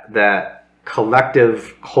that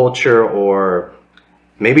collective culture, or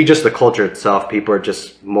maybe just the culture itself. People are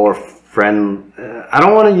just more I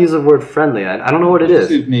don't want to use the word friendly. I don't know what it is.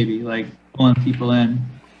 Maybe like pulling people in.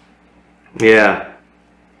 Yeah.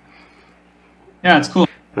 Yeah, it's cool.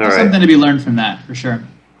 There's something to be learned from that, for sure.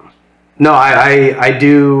 No, I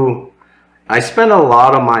do. I spend a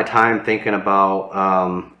lot of my time thinking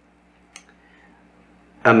about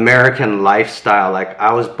American lifestyle. Like,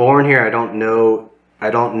 I was born here. I don't know.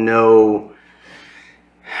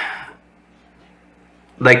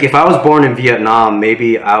 Like, if I was born in Vietnam,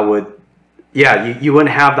 maybe I would. Yeah, you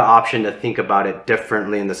wouldn't have the option to think about it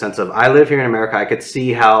differently, in the sense of, I live here in America. I could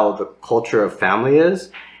see how the culture of family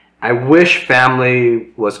is. I wish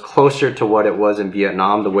family was closer to what it was in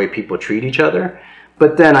Vietnam, the way people treat each other.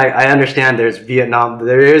 But then I understand there is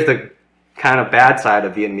the kind of bad side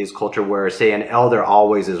of Vietnamese culture where, say, an elder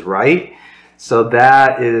always is right. So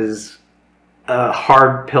that is a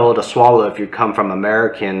hard pill to swallow if you come from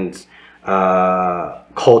American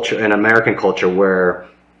culture, where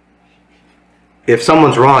if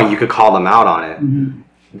someone's wrong, you could call them out on it. Mm-hmm.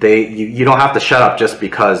 You don't have to shut up just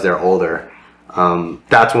because they're older.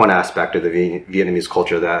 That's one aspect of the Vietnamese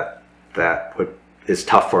culture that is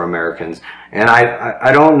tough for Americans, and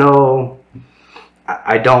I don't know.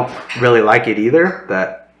 I don't really like it either,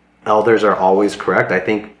 that elders are always correct. I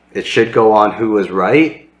think it should go on who is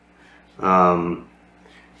right. Yeah.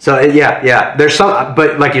 There's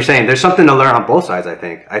but like you're saying, there's something to learn on both sides. I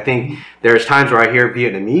think there's times where I hear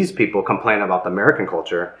Vietnamese people complain about the American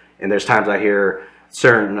culture, and there's times I hear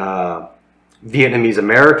certain Vietnamese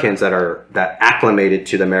Americans that acclimated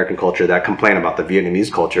to the American culture that complain about the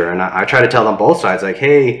Vietnamese culture. And I try to tell them both sides, like,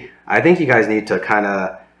 hey, I think you guys need to kind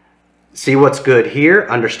of see what's good here,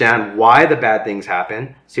 understand why the bad things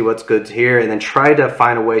happen, see what's good here, and then try to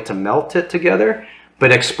find a way to melt it together,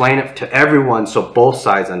 but explain it to everyone so both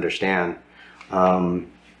sides understand.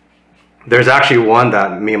 There's actually one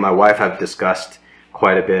that me and my wife have discussed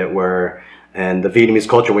quite a bit, where in the Vietnamese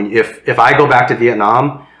culture, if I go back to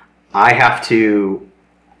Vietnam, I have to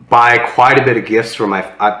buy quite a bit of gifts for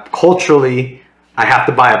culturally, I have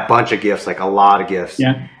to buy a bunch of gifts, like a lot of gifts.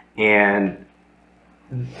 Yeah. And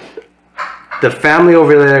the family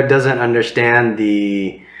over there doesn't understand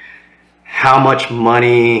how much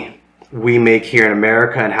money we make here in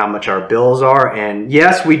America and how much our bills are. And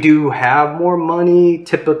yes, we do have more money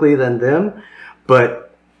typically than them,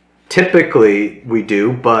 but typically we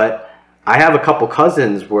do. But I have a couple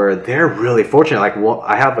cousins where they're really fortunate. Like,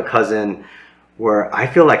 I have a cousin where I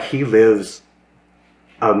feel like he lives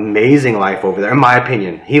an amazing life over there. In my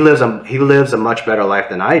opinion, he lives a much better life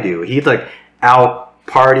than I do. He's like out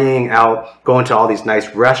partying, out going to all these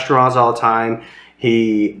nice restaurants all the time.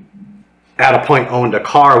 He, at a point, owned a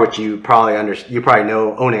car, which you probably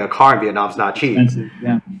know owning a car in Vietnam is not cheap. Expensive,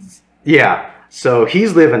 yeah. Yeah. So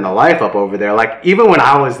he's living the life up over there. Like, even when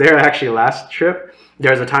I was there, actually last trip,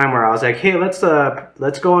 there's a time where I was like, hey, let's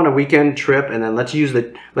go on a weekend trip, and then let's use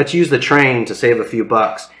the train to save a few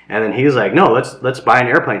bucks. And then he was like, no, let's buy an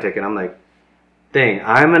airplane ticket. I'm like, thing.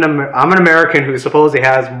 I'm an American who supposedly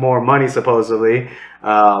has more money, supposedly,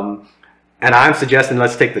 and I'm suggesting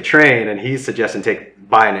let's take the train, and he's suggesting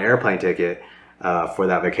buying an airplane ticket for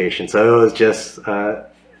that vacation. So it was just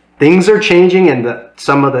things are changing, and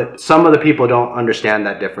some of the people don't understand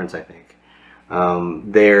that difference. I think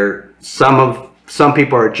some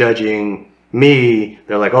people are judging me.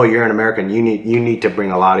 They're like, "Oh, you're an American. You need to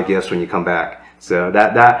bring a lot of gifts when you come back." So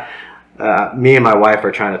me and my wife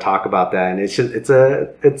are trying to talk about that, and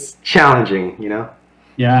it's challenging, you know.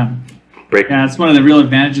 Yeah. Yeah, it's one of the real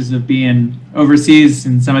advantages of being overseas.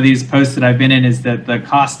 And some of these posts that I've been in is that the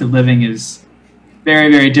cost of living is very,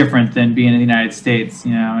 very different than being in the United States,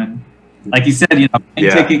 you know. And like you said, you know, a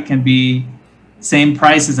plane ticket can be same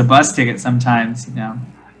price as a bus ticket sometimes, you know.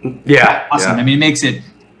 Yeah. Awesome. Yeah. I mean, it makes it,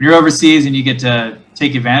 when you're overseas and you get to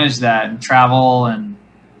take advantage of that and travel and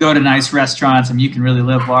go to nice restaurants, and you can really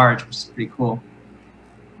live large, which is pretty cool.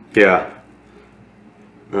 Yeah.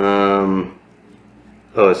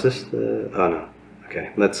 Oh, is this the... Oh, no.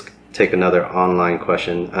 Okay, let's take another online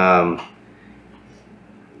question.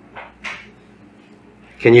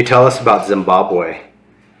 Can you tell us about Zimbabwe?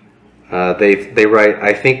 They write,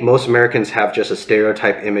 I think most Americans have just a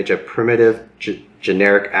stereotype image of primitive,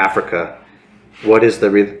 generic Africa. What is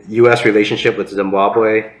the U.S. relationship with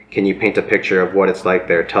Zimbabwe? Can you paint a picture of what it's like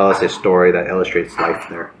there? Tell us a story that illustrates life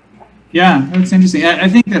there. Yeah, that's interesting. I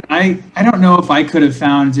think that I don't know if I could have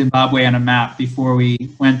found Zimbabwe on a map before we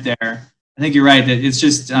went there. I think you're right that it's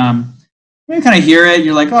just, you kind of hear it,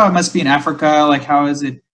 you're like, oh, it must be in Africa. Like, how is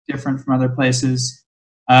it different from other places?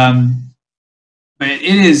 But it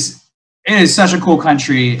is such a cool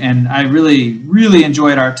country, and I really, really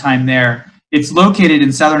enjoyed our time there. It's located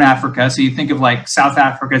in southern Africa, so you think of like South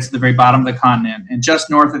Africa, it's at the very bottom of the continent, and just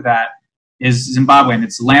north of that is Zimbabwe, and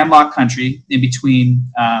it's a landlocked country in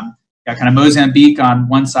between. Got kind of Mozambique on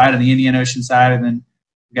one side, on the Indian Ocean side, and then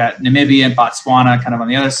we got Namibia and Botswana kind of on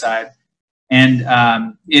the other side. And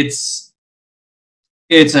it's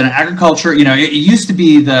an agriculture. You know, it used to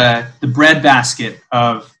be the breadbasket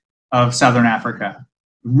of southern Africa.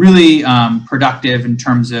 Really productive in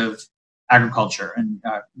terms of agriculture and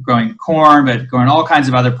growing corn, but growing all kinds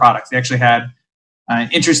of other products. They actually had an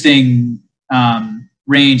interesting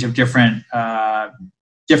range of different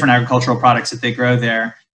agricultural products that they grow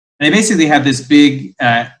there. And they basically had this big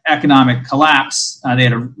economic collapse. They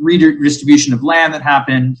had a redistribution of land that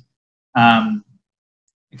happened, kind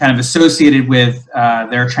of associated with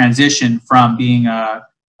their transition from being a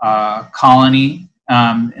colony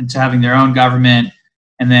into having their own government,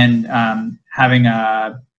 and then having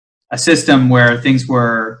a system where things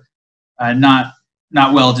were not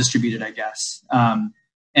well distributed, I guess.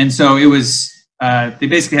 And so it was, they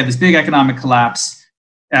basically had this big economic collapse.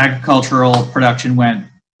 Agricultural production went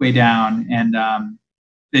way down, and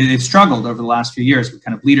they've struggled over the last few years with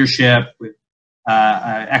kind of leadership, with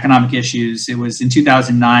economic issues. It was in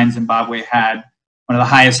 2009, Zimbabwe had one of the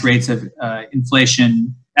highest rates of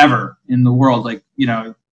inflation ever in the world. Like, you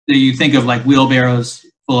know, you think of like wheelbarrows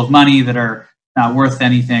full of money that are not worth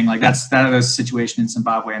anything. Like that was a situation in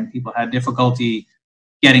Zimbabwe, and people had difficulty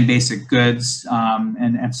getting basic goods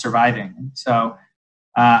and surviving. So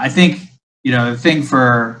I think, you know, the thing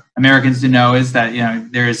for Americans to know is that, you know,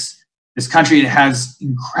 there's this country that has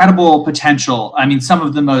incredible potential. I mean, some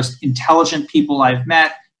of the most intelligent people I've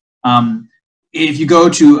met. If you go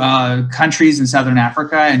to countries in Southern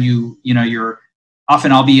Africa, and you're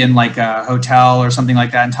often, I'll be in like a hotel or something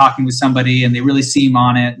like that and talking with somebody, and they really seem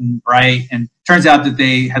on it and bright. And it turns out that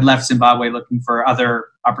they had left Zimbabwe looking for other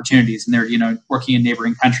opportunities, and they're, you know, working in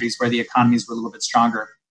neighboring countries where the economies were a little bit stronger.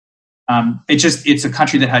 It's a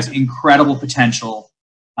country that has incredible potential,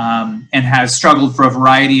 and has struggled for a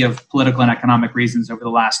variety of political and economic reasons over the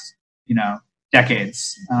last, you know,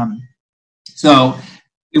 decades. So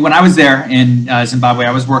when I was there in Zimbabwe,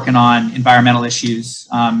 I was working on environmental issues,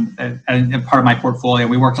 and part of my portfolio.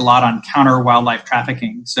 We worked a lot on counter wildlife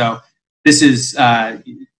trafficking. So this is,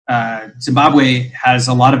 Zimbabwe has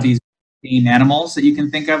a lot of these game animals that you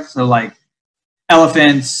can think of. So like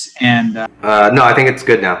elephants and... no, I think it's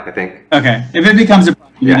good now, I think. Okay. If it becomes a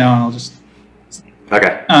problem, you know, I'll just...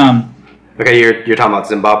 Okay. Okay, you're talking about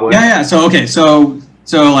Zimbabwe? Yeah, yeah. So, okay. So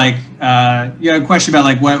like, you had a question about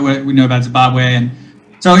like what we know about Zimbabwe. And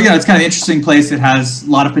so, you know, it's kind of an interesting place that has a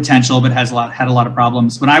lot of potential, but had a lot of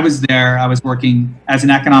problems. When I was there, I was working as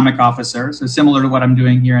an economic officer. So similar to what I'm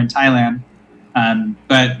doing here in Thailand.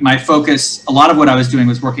 But my focus, a lot of what I was doing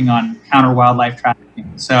was working on counter wildlife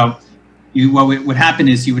trafficking. So what would happen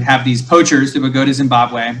is you would have these poachers that would go to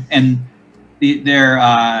Zimbabwe, and they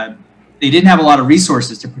didn't have a lot of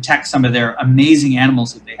resources to protect some of their amazing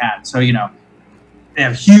animals that they had. So, you know, they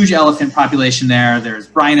have huge elephant population there. There's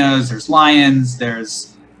rhinos, there's lions,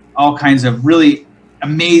 there's all kinds of really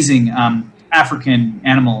amazing African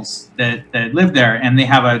animals that live there. And they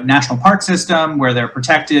have a national park system where they're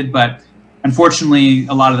protected, but unfortunately,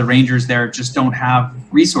 a lot of the rangers there just don't have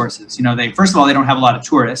resources. You know, first of all, they don't have a lot of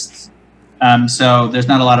tourists. So there's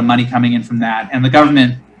not a lot of money coming in from that. And the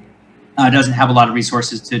government doesn't have a lot of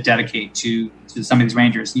resources to dedicate to some of these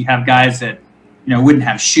rangers. You have guys that, you know, wouldn't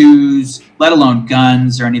have shoes, let alone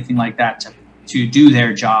guns or anything like that to do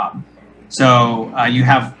their job. So you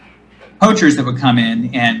have poachers that would come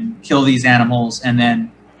in and kill these animals, and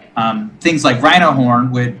then things like rhino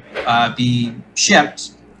horn would be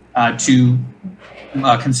shipped to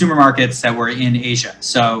consumer markets that were in Asia.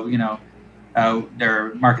 So, you know, there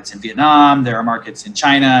are markets in Vietnam, there are markets in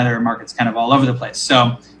China, there are markets kind of all over the place.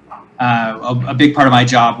 So a big part of my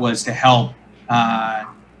job was to help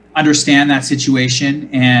understand that situation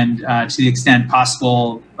and to the extent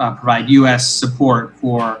possible provide U.S. support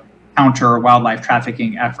for counter wildlife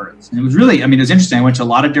trafficking efforts. And it was really, I mean, it was interesting. I went to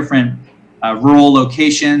a lot of different rural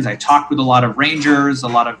locations. I talked with a lot of rangers, a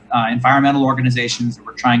lot of environmental organizations that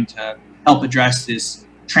were trying to help address this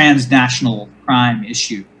transnational crime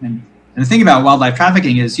issue. And the thing about wildlife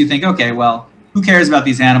trafficking is you think, okay, well, who cares about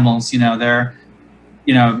these animals? You know, they're,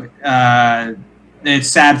 you know, it's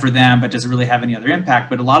sad for them, but does it really have any other impact?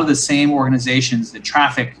 But a lot of the same organizations that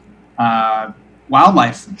traffic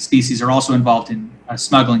wildlife species are also involved in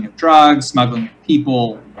smuggling of drugs, smuggling of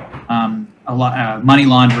people, money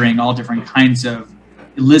laundering, all different kinds of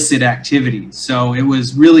illicit activities. So it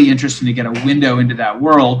was really interesting to get a window into that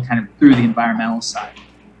world kind of through the environmental side.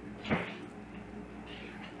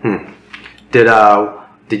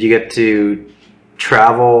 Did you get to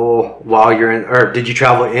travel while you're in, or did you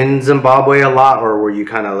travel in Zimbabwe a lot, or were you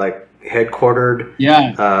kind of like headquartered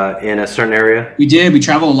in a certain area? We did. We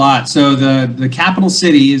traveled a lot. So the capital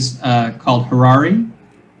city is called Harare.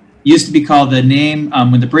 It used to be called, the name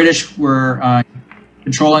when the British were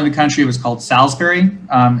controlling the country, it was called Salisbury.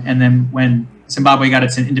 And then when Zimbabwe got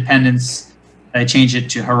its independence, they changed it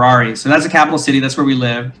to Harare. So that's the capital city. That's where we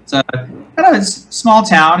lived. It's a kind of a small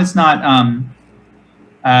town. It's not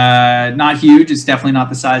huge. It's definitely not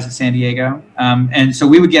the size of San Diego. And so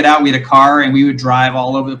we would get out, we had a car, and we would drive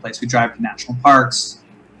all over the place. We'd drive to national parks,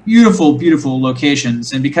 beautiful, beautiful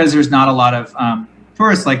locations. And because there's not a lot of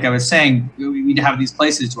tourists, like I was saying, we'd have these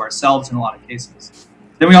places to ourselves in a lot of cases.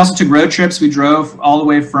 Then we also took road trips. We drove all the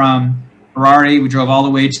way from Harare. We drove all the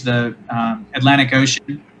way to the Atlantic Ocean,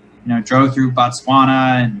 you know, drove through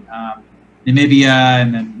Botswana and Namibia.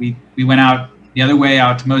 And then we went out the other way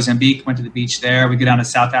out to Mozambique, went to the beach there. We go down to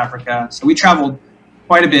South Africa. So we traveled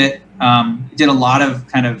quite a bit. Did a lot of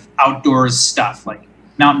kind of outdoors stuff like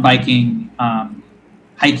mountain biking,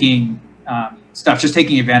 hiking, stuff, just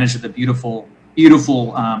taking advantage of the beautiful,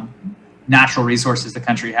 beautiful natural resources the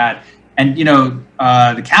country had. And, you know,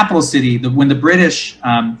 the capital city, when the British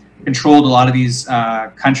controlled a lot of these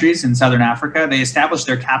countries in Southern Africa, they established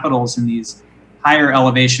their capitals in these higher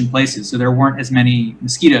elevation places, so there weren't as many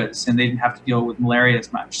mosquitoes and they didn't have to deal with malaria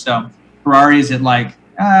as much. So Harare is at like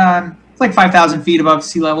it's like 5,000 feet above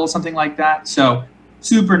sea level, something like that. So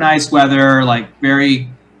super nice weather, like very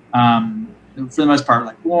for the most part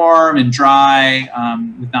like warm and dry,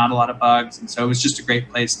 with not a lot of bugs. And so it was just a great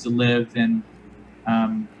place to live. And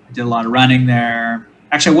I did a lot of running there.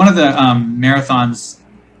 Actually, one of the marathons,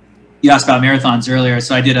 you asked about marathons earlier,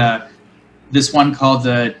 so I did this one called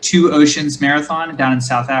the Two Oceans Marathon down in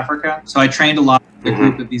South Africa. So I trained a lot of the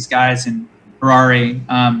group of these guys in Harare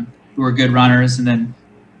who were good runners, and then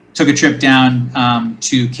took a trip down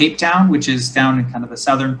to Cape Town, which is down in kind of the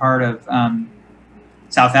southern part of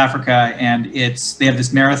South Africa. And they have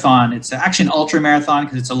this marathon. It's actually an ultra marathon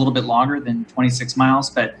because it's a little bit longer than 26 miles,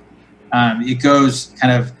 but it goes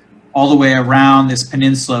kind of all the way around this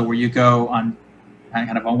peninsula where you go on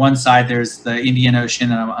kind of on one side there's the Indian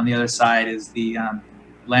Ocean, and on the other side is the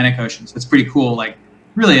Atlantic Ocean. So it's pretty cool, like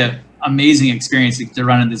really an amazing experience to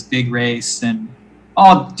run in this big race, and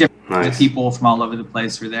all different people from all over the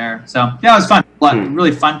place were there. So yeah, it was fun.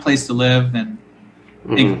 Really fun place to live, and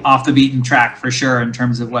I think off the beaten track for sure in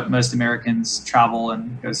terms of what most Americans travel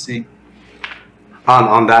and go see.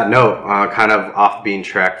 On that note, kind of off the beaten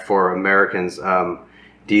track for Americans,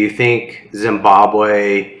 do you think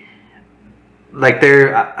Zimbabwe, like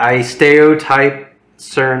I stereotype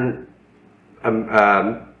certain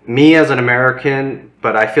me as an American,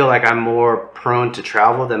 but I feel like I'm more prone to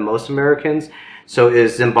travel than most Americans. So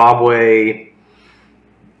is Zimbabwe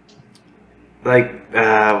like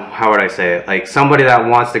how would I say it? Like somebody that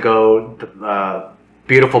wants to go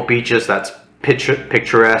beautiful beaches that's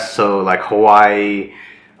picturesque, so like Hawaii,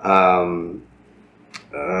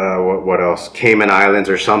 what else? Cayman Islands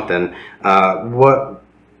or something. What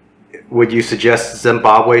would you suggest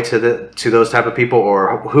Zimbabwe to those type of people,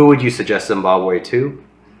 or who would you suggest Zimbabwe to?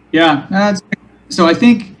 Yeah, so I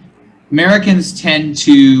think Americans tend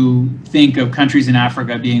to think of countries in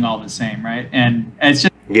Africa being all the same, right? And it's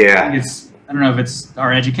just I don't know if it's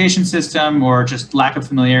our education system or just lack of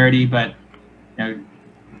familiarity, but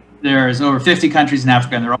there's over 50 countries in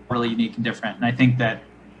Africa, and they're all really unique and different. And I think that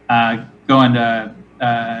going to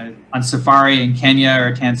on safari in Kenya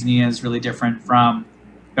or Tanzania is really different from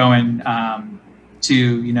going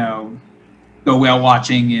to go whale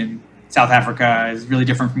watching in South Africa is really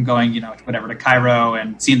different from going to Cairo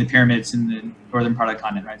and seeing the pyramids in the northern part of the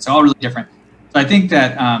continent, right? So all really different. So I think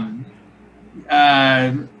that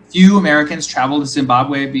few Americans travel to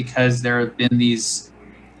Zimbabwe because there's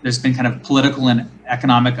been kind of political and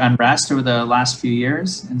economic unrest over the last few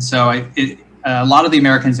years, and so a lot of the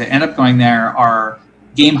Americans that end up going there are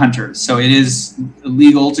game hunters. So it is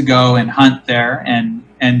illegal to go and hunt there, and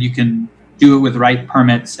you can do it with right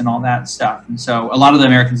permits and all that stuff. And so a lot of the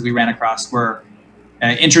Americans we ran across were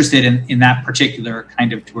interested in that particular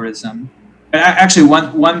kind of tourism. But actually,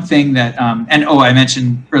 one thing that I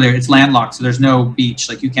mentioned earlier, it's landlocked, so there's no beach.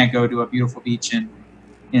 Like, you can't go to a beautiful beach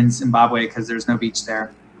in Zimbabwe because there's no beach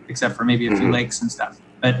there, except for maybe a few lakes and stuff.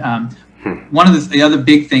 But one of the other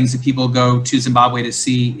big things that people go to Zimbabwe to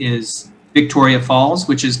see is Victoria Falls,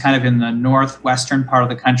 which is kind of in the northwestern part of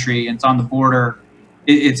the country. It's on the border.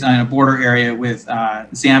 It's in a border area with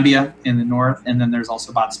Zambia in the north, and then there's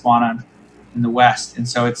also Botswana in the west. And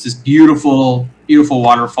so it's this beautiful, beautiful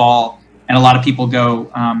waterfall, and a lot of people go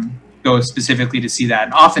specifically to see that.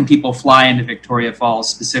 And often people fly into Victoria Falls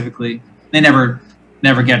specifically. They never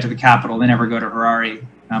get to the capital. They never go to Harare,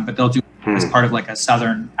 but they'll do it as part of like a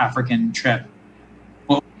southern African trip.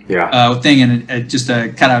 Thing, and just a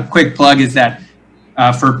kind of quick plug is that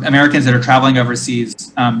for Americans that are traveling overseas,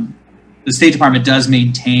 the State Department does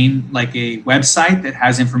maintain like a website that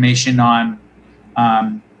has information on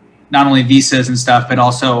not only visas and stuff, but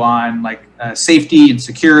also on like safety and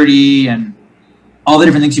security and all the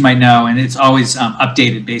different things you might know. And it's always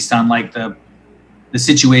updated based on like the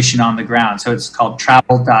situation on the ground. So it's called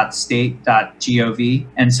travel.state.gov.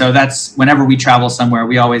 And so that's whenever we travel somewhere,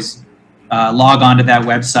 we always log on to that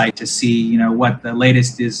website to see, what the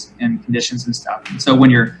latest is in conditions and stuff. And so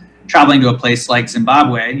when you're traveling to a place like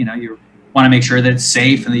Zimbabwe, you want to make sure that it's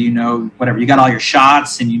safe and that you got all your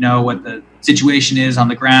shots and what the situation is on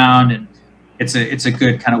the ground, and it's a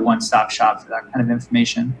good kind of one-stop shop for that kind of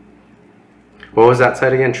information. What was that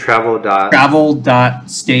site again?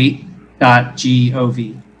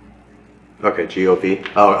 Travel.state.gov. Okay, G-O-V.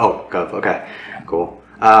 Oh, gov. Okay, cool.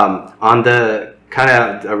 On the kind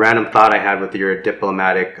of a random thought I had with your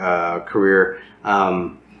diplomatic career,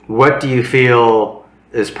 what do you feel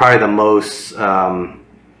is probably the most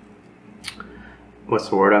what's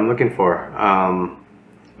the word I'm looking for?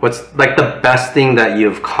 What's like the best thing that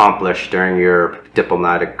you've accomplished during your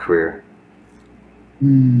diplomatic career?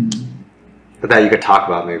 That you could talk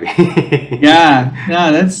about, maybe. Yeah,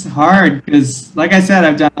 that's hard because, like I said,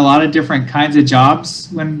 I've done a lot of different kinds of jobs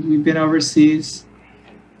when we've been overseas.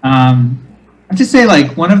 I have to say,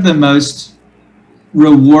 like, one of the most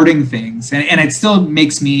rewarding things, and it still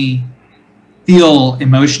makes me feel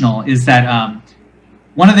emotional, is that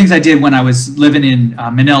one of the things I did when I was living in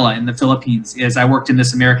Manila in the Philippines is I worked in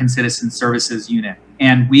this American Citizen Services unit.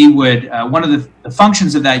 And we would, one of the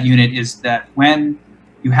functions of that unit is that when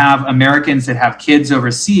you have Americans that have kids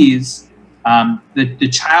overseas, the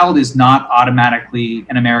child is not automatically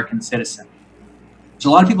an American citizen. Which a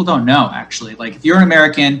lot of people don't know, actually. Like, if you're an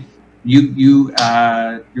American,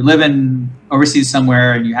 you're living overseas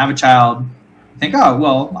somewhere and you have a child, you think, oh,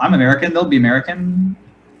 well, I'm American, they'll be American.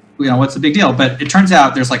 What's the big deal? But it turns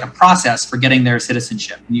out there's like a process for getting their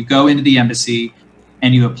citizenship. And you go into the embassy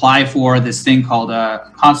and you apply for this thing called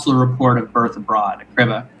a consular report of birth abroad, a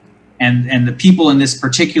CRIBA. And the people in this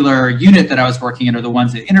particular unit that I was working in are the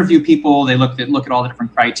ones that interview people. They look at all the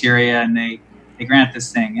different criteria, and they grant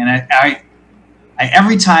this thing. And I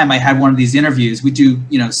every time I had one of these interviews, we do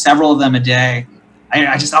several of them a day.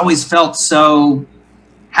 I just always felt so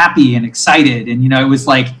happy and excited, and it was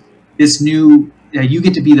like this new. You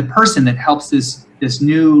get to be the person that helps this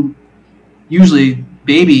new, usually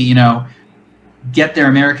baby, get their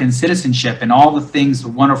American citizenship and all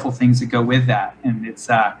the wonderful things that go with that. And it's,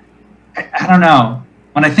 I don't know.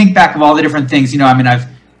 When I think back of all the different things,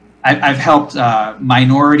 I've helped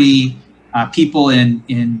minority people in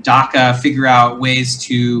Dhaka figure out ways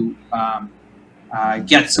to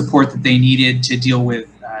get support that they needed to deal with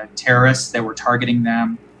terrorists that were targeting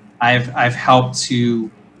them. I've helped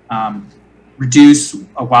to reduce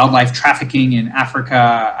wildlife trafficking in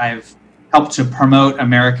Africa. I've helped to promote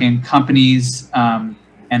American companies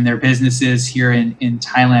and their businesses here in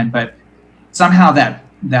Thailand. But somehow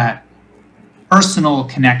that personal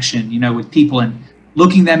connection, with people and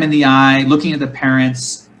looking them in the eye, looking at the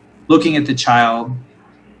parents, looking at the child,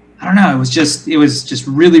 I don't know, it was just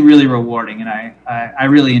really, really rewarding. And I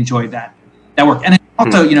really enjoyed that work. And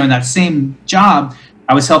also, in that same job,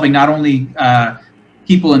 I was helping not only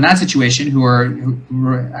people in that situation who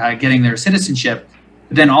were getting their citizenship,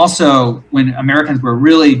 but then also when Americans were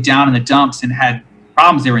really down in the dumps and had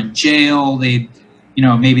problems, they were in jail,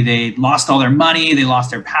 maybe they lost all their money, they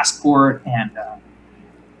lost their passport, and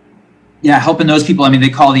helping those people. I mean, they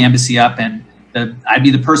call the embassy up, and I'd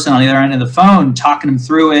be the person on the other end of the phone talking them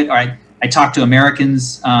through it. Or I talked to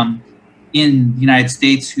Americans in the United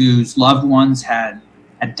States whose loved ones had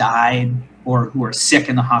died or who are sick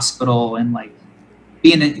in the hospital, and like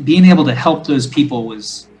being able to help those people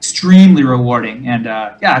was extremely rewarding. And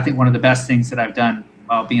I think one of the best things that I've done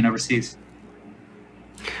while being overseas.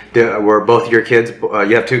 Were both your kids?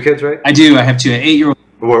 You have 2 kids, right? I do. I have 2, an 8-year-old.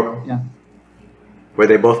 Were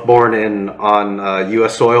they both born on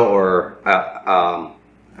U.S. soil or on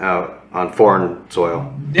foreign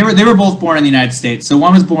soil? They were both born in the United States. So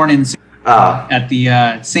one was born in at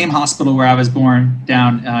the same hospital where I was born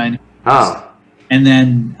down in. And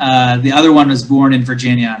then the other one was born in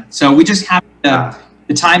Virginia. So we just happened to,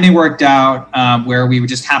 the timing worked out where we would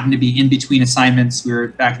just happen to be in between assignments. We were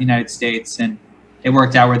back in the United States, and it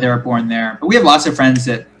worked out where they were born there. But we have lots of friends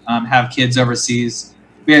that have kids overseas.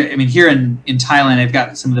 Here in Thailand, they've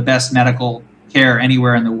got some of the best medical care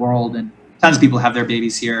anywhere in the world, and tons of people have their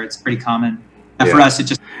babies here. It's pretty common. And for us, it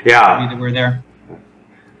just that we're there.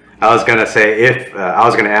 I was gonna say, I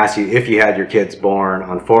was gonna ask you if you had your kids born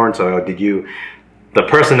on foreign soil, the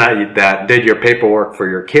person that did your paperwork for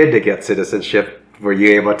your kid to get citizenship, were you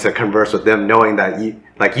able to converse with them, knowing that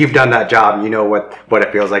you've done that job, what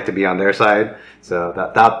it feels like to be on their side? So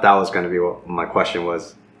that was going to be what my question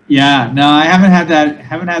was. Yeah, no, I haven't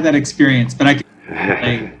had that experience, but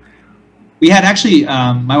we had actually,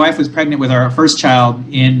 my wife was pregnant with our first child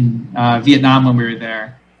in Vietnam when we were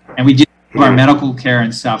there, and we did our medical care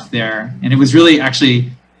and stuff there. And it was really,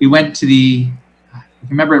 actually, we went to the, if I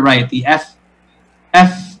remember it right, the F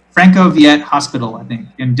Franco-Viet Hospital, I think,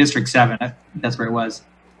 in District 7. I think that's where it was.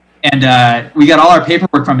 And we got all our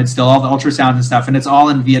paperwork from it still, all the ultrasounds and stuff, and it's all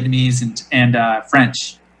in Vietnamese and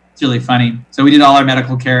French. It's really funny. So we did all our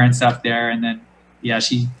medical care and stuff there, and then,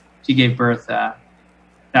 she gave birth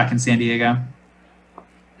back in San Diego.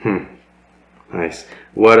 Nice.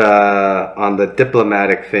 What, on the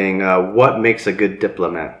diplomatic thing, what makes a good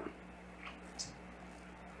diplomat?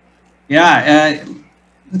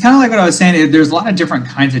 Kind of like what I was saying, there's a lot of different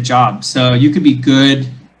kinds of jobs. So you could be good.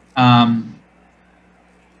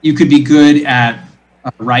 You could be good at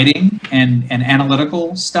writing and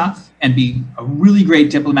analytical stuff, and be a really great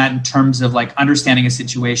diplomat in terms of like understanding a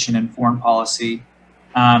situation and foreign policy.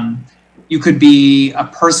 You could be a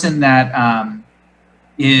person that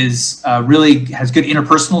is really has good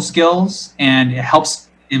interpersonal skills, and it's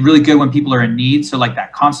really good when people are in need. So like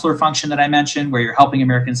that consular function that I mentioned, where you're helping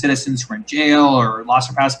American citizens who are in jail or lost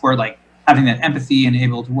their passport, like having that empathy and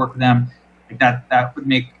able to work with them, like that would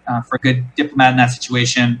make for a good diplomat in that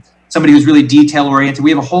situation. Somebody who's really detail oriented.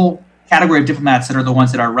 We have a whole category of diplomats that are the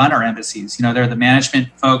ones that run our embassies. They're the management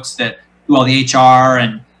folks that do all the HR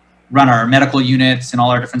and run our medical units and all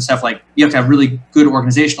our different stuff. Like, you have to have really good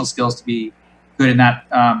organizational skills to be good in that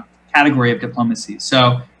category of diplomacy.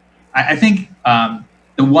 So I think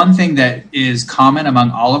the one thing that is common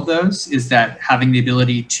among all of those is that having the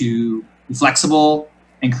ability to be flexible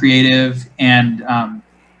and creative and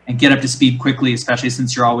get up to speed quickly, especially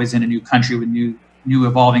since you're always in a new country with new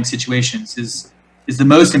evolving situations, is the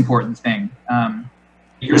most important thing.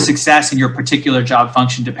 Your success in your particular job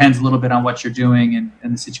function depends a little bit on what you're doing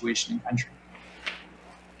and the situation in country.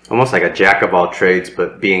 Almost like a jack of all trades,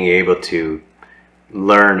 but being able to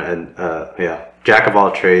learn jack of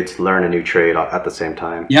all trades, learn a new trade at the same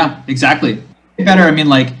time. Yeah, exactly. Better.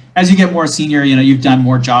 As you get more senior, you've done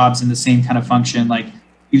more jobs in the same kind of function. Like,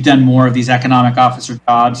 you've done more of these economic officer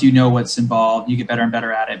jobs. You know what's involved. You get better and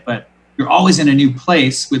better at it. But you're always in a new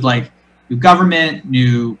place with new government,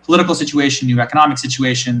 new political situation, new economic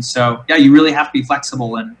situation. So you really have to be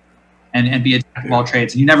flexible and be a jack of all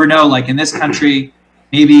trades. And you never know. Like in this country,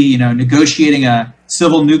 maybe negotiating a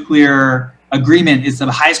civil nuclear agreement is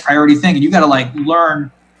the highest priority thing, and you got to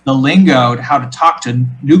learn the lingo to how to talk to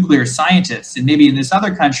nuclear scientists. And maybe in this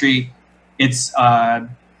other country, it's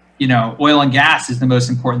oil and gas is the most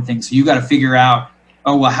important thing. So you got to figure out,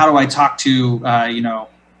 how do I talk to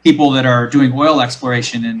people that are doing oil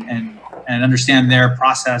exploration and understand their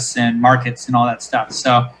process and markets and all that stuff.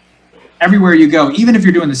 So everywhere you go, even if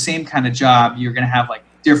you're doing the same kind of job, you're going to have like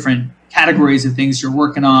different categories of things you're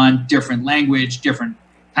working on, different language, different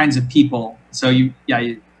kinds of people. So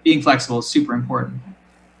being flexible is super important.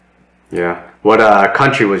 Yeah. What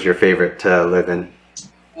country was your favorite to live in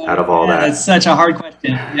out of all that? That's such a hard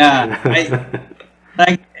question. Yeah.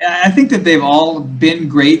 I think that they've all been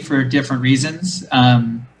great for different reasons.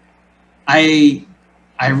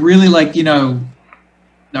 I really like, you know,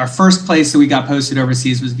 our first place that we got posted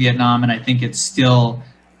overseas was Vietnam, and I think it still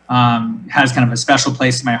has kind of a special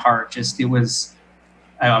place in my heart. I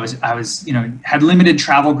was, you know, had limited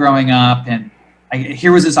travel growing up, and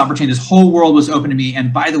here was this opportunity. This whole world was open to me,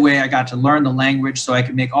 and by the way, I got to learn the language so I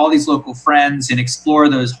could make all these local friends and explore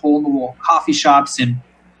those hole-in-the-wall coffee shops. And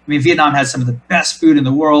I mean, Vietnam has some of the best food in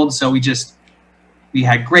the world, so we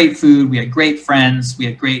had great food, we had great friends, we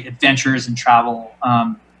had great adventures and travel.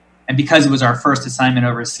 And because it was our first assignment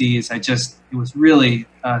overseas, it was really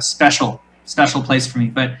a special place for me.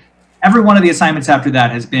 But every one of the assignments after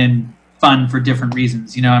that has been fun for different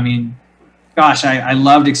reasons. You know, I mean, gosh, I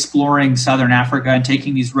loved exploring Southern Africa and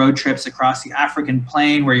taking these road trips across the African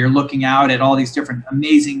plain where you're looking out at all these different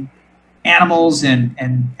amazing animals, and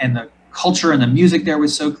the culture and the music there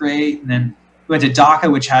was so great. And then we went to Dhaka,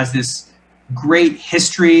 which has this great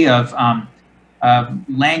history of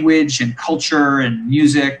language and culture and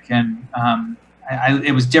music, and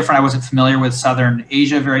it was different. I wasn't familiar with Southern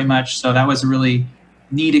Asia very much, so that was a really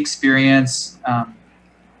neat experience.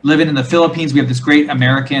 Living in the Philippines, we have this great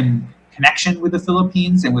American connection with the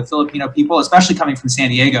Philippines and with Filipino people, especially coming from San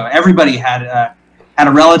Diego. Everybody had a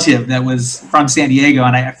relative that was from San Diego,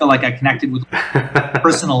 and I feel like I connected with a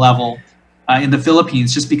personal level in the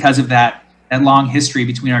Philippines just because of that long history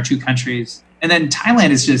between our two countries. And then Thailand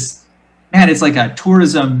is just, man, it's like a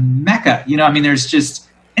tourism mecca. You know, I mean, there's just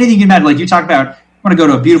anything you can imagine. Like you talk about, you want to go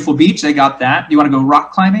to a beautiful beach, they got that. You want to go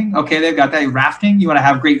rock climbing? Okay, they've got that. Rafting? You want to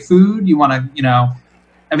have great food? You want to, you know,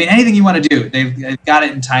 I mean, anything you want to do, they've got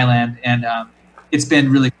it in Thailand, and it's been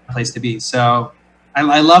really a place to be. So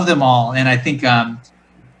I love them all, and I think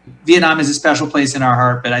Vietnam is a special place in our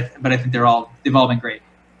heart, but I think they've all been great.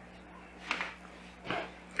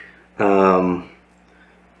 Oh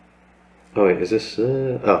wait, is this?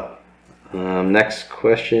 Next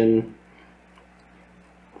question.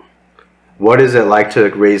 What is it like to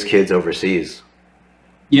raise kids overseas?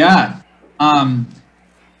 Yeah,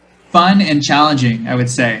 fun and challenging, I would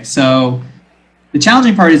say. So the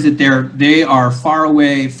challenging part is that they are far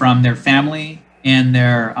away from their family and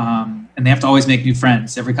and they have to always make new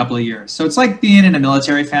friends every couple of years. So it's like being in a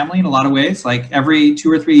military family in a lot of ways. Like every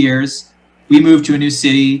 2 or 3 years, we move to a new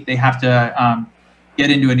city. They have to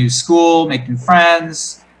get into a new school, make new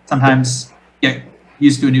friends, sometimes get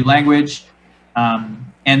used to a new language.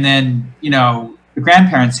 And then, you know, the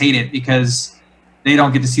grandparents hate it because they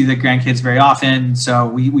don't get to see the grandkids very often. So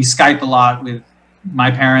we Skype a lot with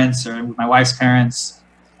my parents or with my wife's parents.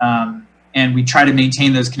 And we try to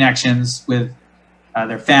maintain those connections with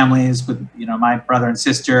their families, with, you know, my brother and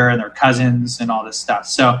sister and their cousins and all this stuff.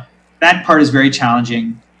 So that part is very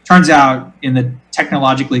challenging. Turns out in the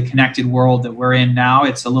technologically connected world that we're in now,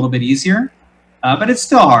 it's a little bit easier, but it's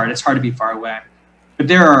still hard. It's hard to be far away. But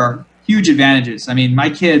there are huge advantages. I mean, my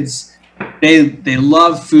kids, they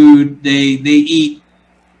love food. They eat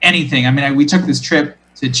anything. I mean, we took this trip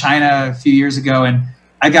to China a few years ago, and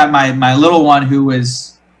I got my little one who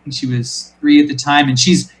was, I think she was 3 at the time, and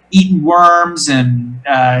she's eating worms and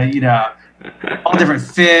you know, all different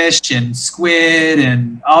fish and squid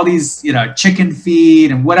and all these, you know, chicken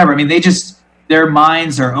feed and whatever. I mean, their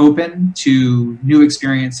minds are open to new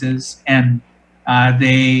experiences, and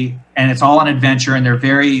it's all an adventure, and they're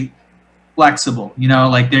very flexible, you know,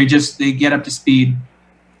 like they get up to speed.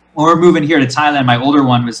 When we're moving here to Thailand, my older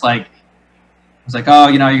one was like, oh,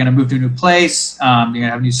 you know, you're going to move to a new place. You're going to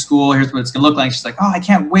have a new school. Here's what it's going to look like. She's like, oh, I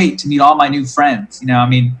can't wait to meet all my new friends. You know, I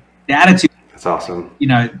mean, the attitude. That's awesome. You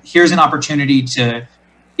know, here's an opportunity to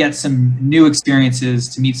get some new experiences,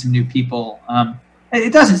 to meet some new people.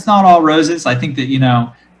 It's not all roses. I think that, you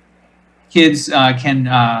know, kids can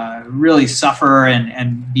really suffer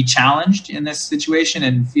and be challenged in this situation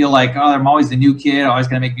and feel like, oh, I'm always the new kid, always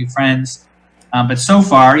going to make new friends. But so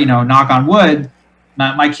far, you know, knock on wood,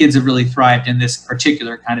 my kids have really thrived in this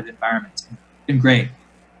particular kind of environment. It's been great.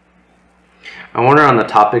 I wonder, on the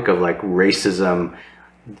topic of like racism,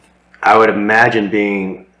 I would imagine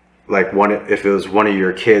being like if it was one of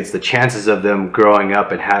your kids, the chances of them growing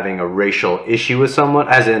up and having a racial issue with someone,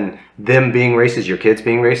 as in them being racist, your kids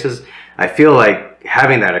being racist, I feel like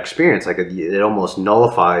having that experience, like it almost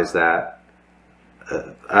nullifies that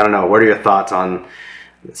I don't know. What are your thoughts on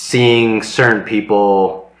seeing certain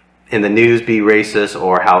people in the news be racist,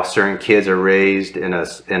 or how certain kids are raised in a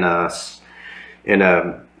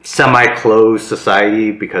semi-closed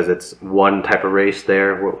society because it's one type of race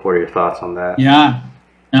there? What are your thoughts on that? Yeah,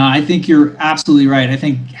 no, I think you're absolutely right. I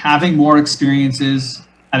think having more experiences,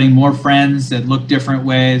 having more friends that look different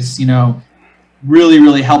ways, you know,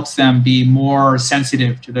 really helps them be more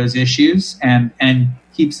sensitive to those issues and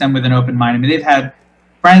keeps them with an open mind. I mean, they've had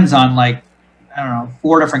friends on, like, I don't know,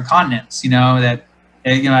 4 different continents, you know, that,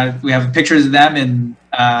 you know, we have pictures of them in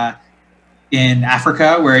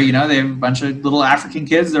Africa where, you know, they have a bunch of little African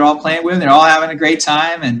kids they're all playing with. They're all having a great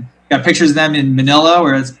time. And got pictures of them in Manila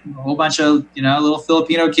where it's a whole bunch of, you know, little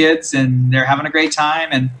Filipino kids and they're having a great time.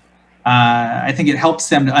 And I think it helps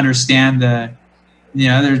them to understand you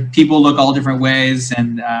know, there's people look all different ways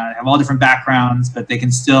and have all different backgrounds, but they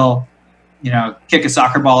can still, you know, kick a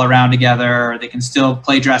soccer ball around together, or they can still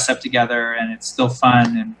play dress up together, and it's still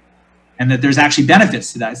fun, and that there's actually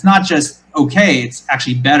benefits to that. It's not just okay, it's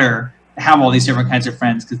actually better to have all these different kinds of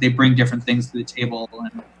friends because they bring different things to the table.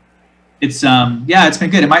 And it's yeah, it's been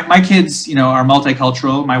good. And my kids, you know, are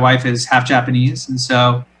multicultural. My wife is half Japanese, and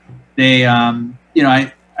so they you know,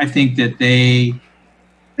 I think that they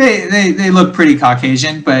look pretty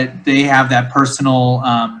Caucasian, but they have that personal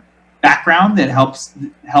background that helps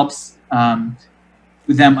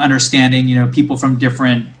with them understanding, you know, people from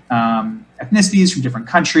different ethnicities, from different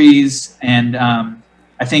countries. And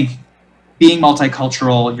I think being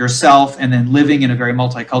multicultural yourself and then living in a very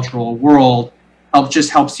multicultural world just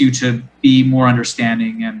helps you to be more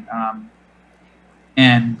understanding and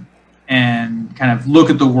kind of look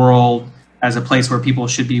at the world as a place where people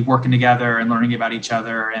should be working together and learning about each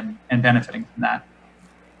other and benefiting from that.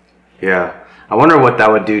 Yeah. I wonder what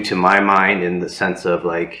that would do to my mind in the sense of,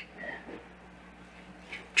 like,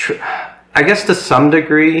 I guess to some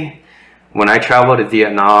degree, when I traveled to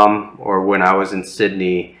Vietnam or when I was in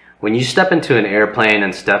Sydney, when you step into an airplane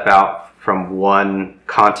and step out from one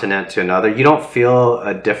continent to another, you don't feel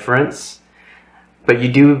a difference. But you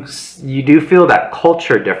do feel that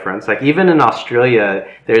culture difference. Like even in Australia,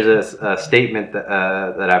 there's a statement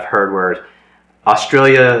that I've heard where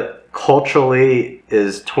Australia culturally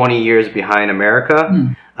is 20 years behind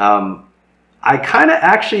America. I kind of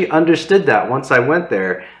actually understood that once I went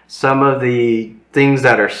there. Some of the things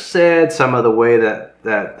that are said, some of the way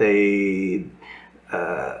that they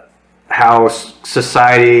how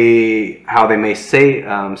society, how they may say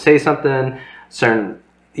something, certain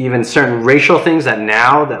racial things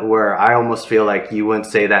that where I almost feel like you wouldn't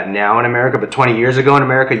say that now in America, but 20 years ago in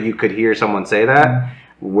America, you could hear someone say that,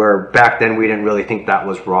 where back then we didn't really think that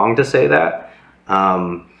was wrong to say that.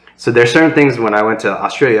 So there's certain things when I went to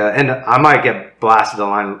Australia, and I might get blasted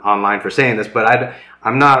online for saying this, but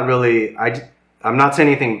I'm not saying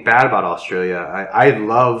anything bad about Australia. I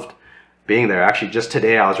loved being there. Actually, just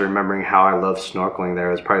today I was remembering how I loved snorkeling there.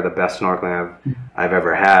 It was probably the best snorkeling I've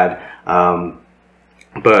ever had.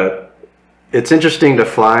 But it's interesting to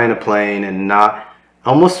fly in a plane and not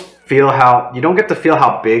almost feel how you don't get to feel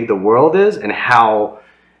how big the world is and how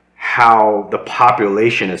the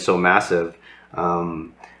population is so massive.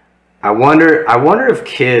 I wonder if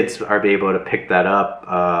kids are able to pick that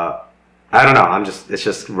up. I don't know. It's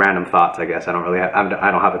just random thoughts, I guess. I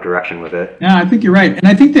don't have a direction with it. Yeah, I think you're right. And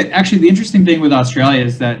I think that actually the interesting thing with Australia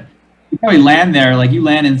is that you probably land there, like you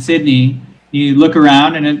land in Sydney, you look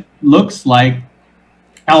around and it looks like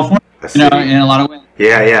California, you know, in a lot of ways.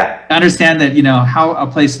 Yeah. I understand that, you know, how a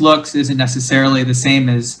place looks isn't necessarily the same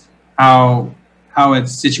as how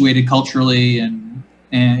it's situated culturally and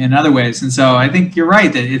in other ways. And so I think you're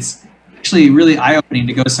right that it's actually really eye-opening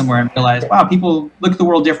to go somewhere and realize, wow, people look at the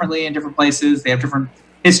world differently in different places. They have different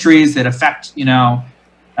histories that affect, you know,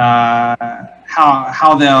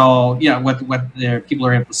 how they'll, you know, what their people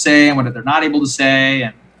are able to say and what they're not able to say.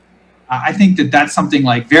 And I think that that's something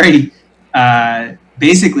like very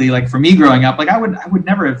basically, like for me growing up, like I would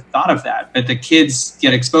never have thought of that, but the kids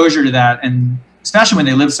get exposure to that, and especially when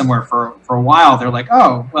they live somewhere for a while, they're like,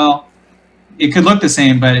 oh, well, it could look the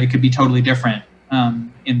same, but it could be totally different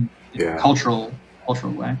in a cultural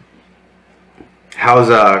way. How's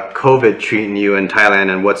COVID treating you in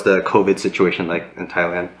Thailand, and what's the COVID situation like in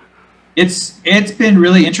Thailand? It's been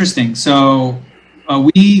really interesting. So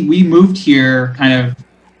we moved here kind of,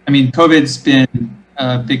 I mean, COVID's been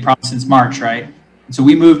a big problem since March, right? So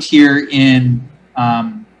we moved here in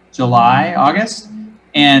July, August.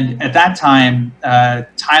 And at that time,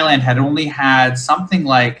 Thailand had only had something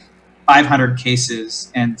like 500 cases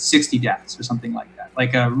and 60 deaths or something like that.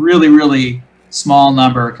 Like a really, really small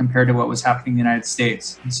number compared to what was happening in the United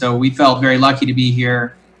States. And so we felt very lucky to be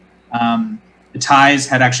here. The Thais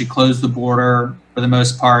had actually closed the border for the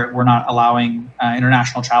most part. We're not allowing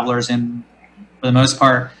international travelers in for the most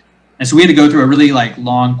part. And so we had to go through a really like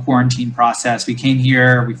long quarantine process. We came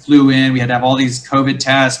here, we flew in, we had to have all these COVID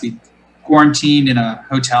tests. We quarantined in a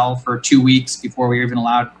hotel for 2 weeks before we were even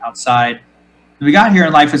allowed outside. And we got here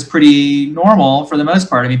and life was pretty normal for the most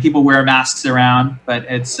part. I mean, people wear masks around, but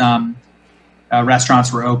it's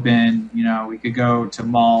restaurants were open. You know, we could go to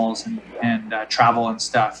malls and travel and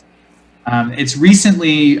stuff. It's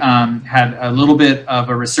recently had a little bit of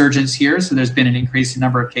a resurgence here. So there's been an increase in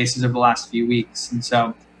number of cases over the last few weeks. And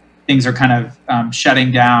so things are kind of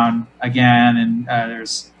shutting down again. And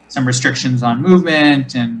there's some restrictions on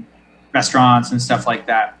movement and restaurants and stuff like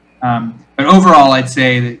that. But overall, I'd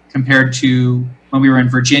say that compared to when we were in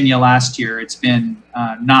Virginia last year, it's been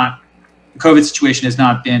the COVID situation has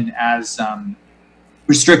not been as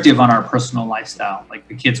restrictive on our personal lifestyle. Like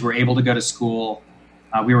the kids were able to go to school.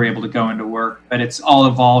 We were able to go into work, but it's all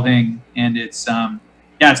evolving, and it's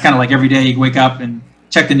it's kind of like every day you wake up and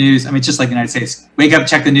check the news. I mean, it's just like the United States. Wake up,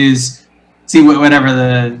 check the news, see whatever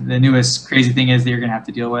the newest crazy thing is that you're going to have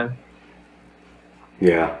to deal with.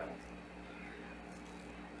 Yeah.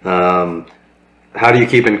 How do you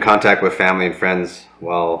keep in contact with family and friends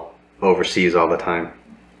while overseas all the time?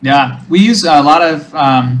 Yeah, we use a lot of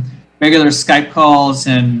regular Skype calls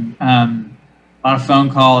and a lot of phone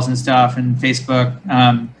calls and stuff, and Facebook.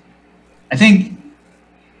 I think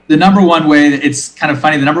the number one way that it's kind of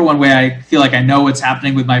funny, the number one way I feel like I know what's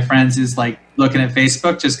happening with my friends is like looking at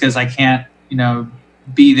Facebook, just because I can't,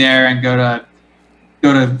 be there and go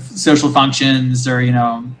to social functions or,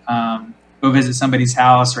 go visit somebody's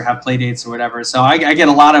house or have play dates or whatever. So I get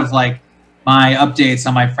a lot of like my updates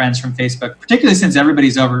on my friends from Facebook, particularly since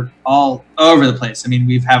everybody's all over the place. I mean,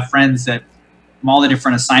 we've have friends that from all the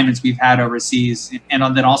different assignments we've had overseas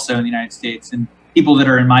and then also in the United States, and people that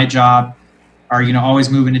are in my job are, always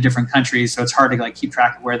moving to different countries. So it's hard to like keep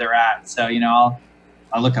track of where they're at. So,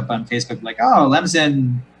 I'll look up on Facebook like, oh, Lem's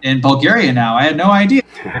in Bulgaria now. I had no idea,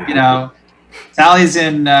 Sally's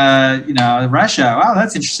in, Russia. Wow,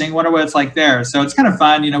 that's interesting. Wonder what it's like there. So it's kind of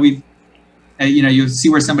fun. You see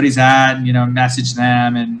where somebody's at and, message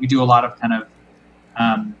them. And we do a lot of kind of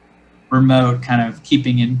remote kind of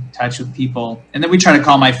keeping in touch with people. And then we try to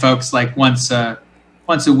call my folks like once a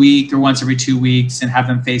week or once every 2 weeks and have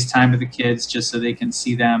them FaceTime with the kids just so they can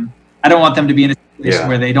see them. I don't want them to be in a situation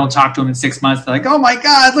where they don't talk to them in 6 months. They're like, oh my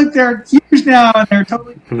God, look, they're huge now and they're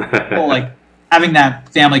totally cool. Like having that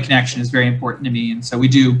family connection is very important to me. And so we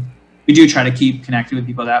do try to keep connected with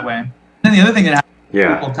people that way. And then the other thing that happens,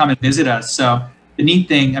 people come and visit us. So the neat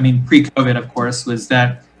thing, pre-COVID, of course, was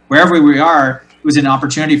that wherever we are, it was an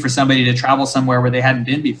opportunity for somebody to travel somewhere where they hadn't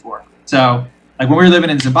been before. So like when we were living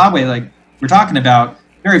in Zimbabwe, like we're talking about,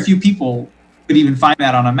 very few people could even find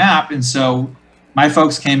that on a map. And so my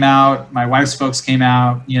folks came out, my wife's folks came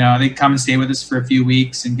out, they come and stay with us for a few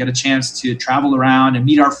weeks and get a chance to travel around and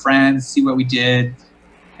meet our friends, see what we did.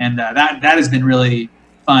 And that has been really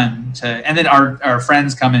fun and then our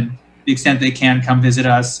friends come and to the extent they can come visit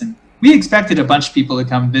us. And we expected a bunch of people to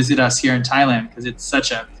come visit us here in Thailand because it's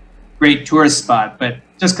such a great tourist spot, but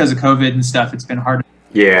just because of COVID and stuff, it's been hard.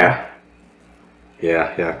 Yeah.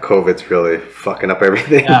 COVID's really fucking up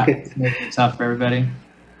everything. Yeah, it's tough for everybody.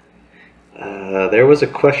 There was a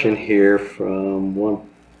question here from one.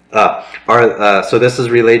 So this is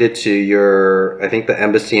related to I think the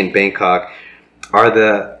embassy in Bangkok. Are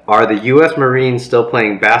the U.S. Marines still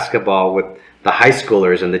playing basketball with the high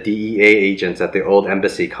schoolers and the DEA agents at the old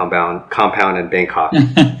embassy compound in Bangkok?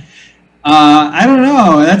 I don't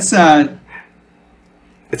know. That's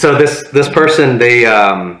So this person, they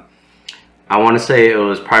I want to say it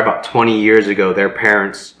was probably about 20 years ago. Their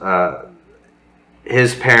parents,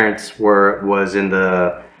 his parents was in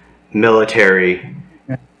the military,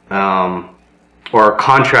 or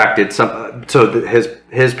contracted some. So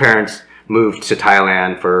his parents moved to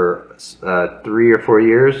Thailand for 3 or 4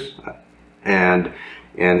 years, and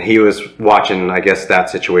he was watching, I guess, that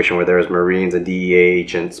situation where there was Marines and DEA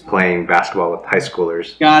agents playing basketball with high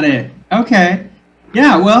schoolers. Got it. Okay.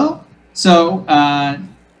 Yeah. Well, so.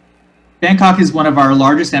 Bangkok is one of our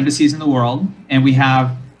largest embassies in the world, and we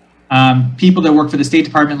have people that work for the State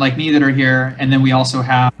Department like me that are here, and then we also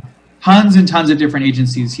have tons and tons of different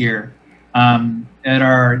agencies here that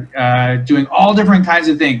are doing all different kinds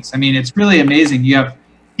of things. It's really amazing. You have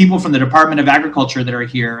people from the Department of Agriculture that are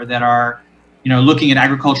here that are, looking at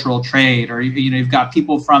agricultural trade, or you've got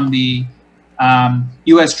people from the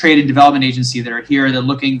U.S. Trade and Development Agency that are here that are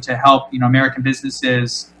looking to help American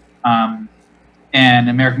businesses. And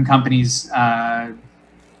American companies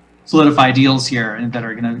solidify deals here and that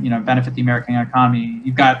are going to benefit the American economy.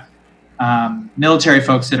 You've got military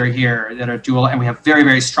folks that are here that are dual, and we have very,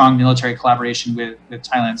 very strong military collaboration with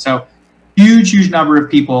Thailand. So huge number of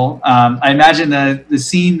people. I imagine the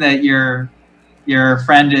scene that your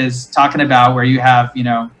friend is talking about, where you have, you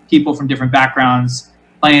know, people from different backgrounds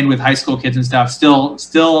playing with high school kids and stuff,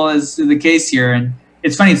 still is the case here. And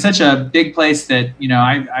it's funny, it's such a big place that, you know,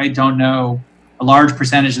 I don't know a large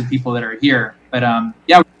percentage of the people that are here, but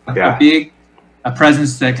yeah, we have a big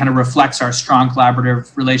presence that kind of reflects our strong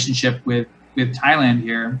collaborative relationship with Thailand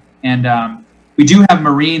here. And we do have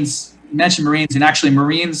Marines. You mentioned Marines, and actually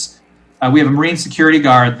Marines, we have a Marine security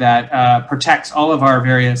guard that protects all of our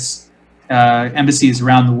various embassies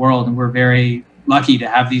around the world, and we're very lucky to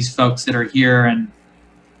have these folks that are here. And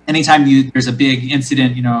anytime there's a big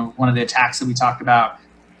incident, you know, one of the attacks that we talked about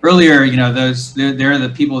earlier, you know, they're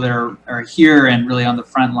the people that are here and really on the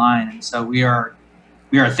front line. And so we are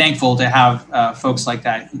thankful to have folks like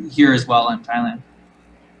that here as well in Thailand.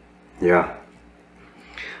 Yeah.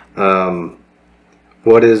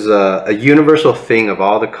 What is a universal thing of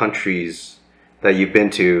all the countries that you've been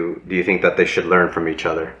to, do you think that they should learn from each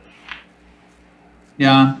other?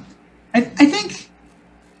 Yeah, I think,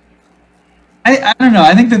 I don't know.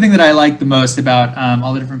 I think the thing that I like the most about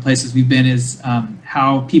all the different places we've been is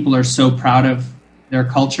how people are so proud of their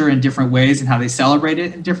culture in different ways and how they celebrate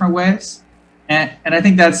it in different ways. And I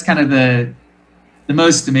think that's kind of the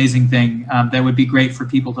most amazing thing that would be great for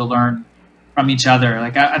people to learn from each other.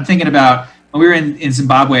 Like I'm thinking about when we were in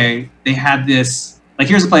Zimbabwe, they had this, like,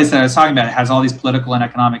 here's a place that I was talking about. It has all these political and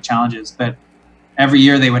economic challenges, but every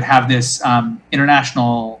year they would have this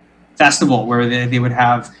international festival where they would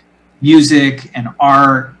have music and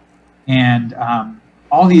art, and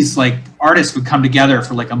all these like artists would come together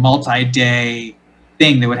for like a multi-day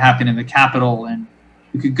thing that would happen in the capital. And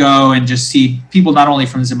you could go and just see people not only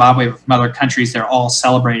from Zimbabwe but from other countries. They're all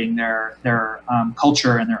celebrating their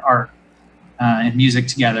culture and their art and music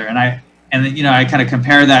together. And you know, I kind of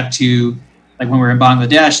compare that to like when we're in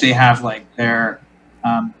Bangladesh, they have like their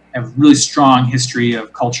have a really strong history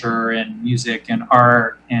of culture and music and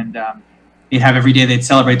art, and they'd have every day they'd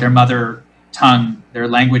celebrate their mother tongue, their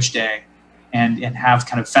language day, and have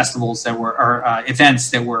kind of festivals that were, or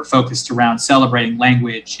events that were focused around celebrating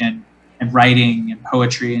language and writing and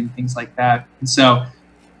poetry and things like that. And so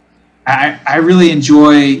I really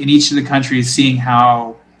enjoy in each of the countries seeing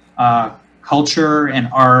how culture and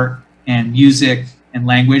art and music and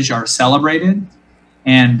language are celebrated.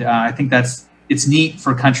 And I think it's neat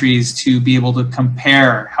for countries to be able to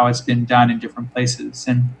compare how it's been done in different places.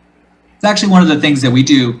 And it's actually one of the things that we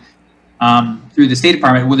do through the State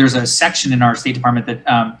Department. Well, there's a section in our State Department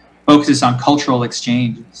that focuses on cultural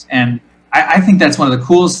exchanges. And I think that's one of the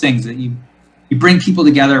coolest things, that you bring people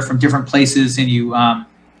together from different places, and you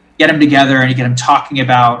get them together and you get them talking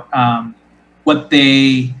about what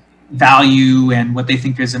they value and what they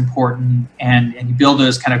think is important, and you build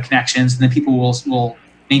those kind of connections, and then people will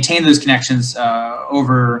maintain those connections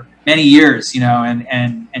over many years, you know,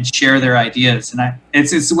 and share their ideas. And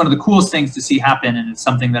it's one of the coolest things to see happen, and it's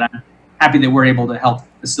something that I'm happy that we're able to help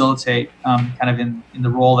facilitate kind of in the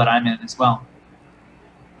role that I'm in as well.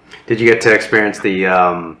 Did you get to experience the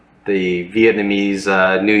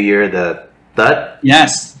Vietnamese New Year, the Tet?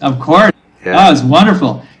 Yes, of course. Yeah. Oh, it was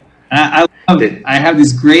wonderful. I have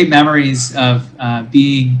these great memories of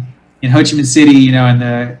being in Ho Chi Minh City, you know,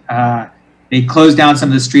 and they closed down some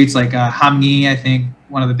of the streets, like Ham Nhi, I think,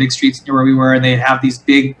 one of the big streets near where we were, and they'd have these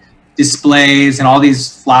big displays and all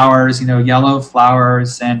these flowers, you know, yellow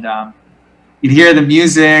flowers, and you'd hear the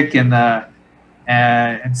music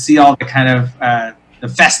and see all the kind of the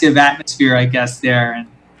festive atmosphere, I guess, there. And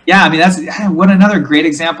yeah, I mean, that's what another great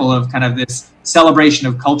example of kind of this celebration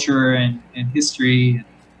of culture and history.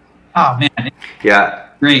 Oh man, yeah,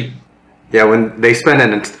 great. Yeah, when they spend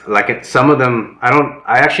like some of them, I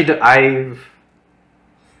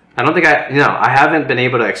haven't been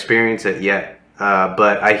able to experience it yet,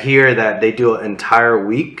 but I hear that they do an entire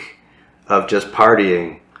week of just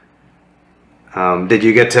partying. Did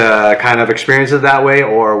you get to kind of experience it that way,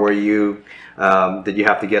 or were you did you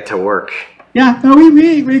have to get to work? Yeah, no,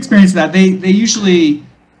 we experienced that. They usually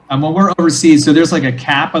when we're overseas, so there's like a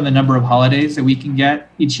cap on the number of holidays that we can get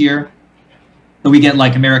each year. So we get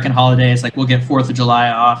like American holidays, like we'll get 4th of July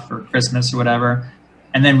off or Christmas or whatever.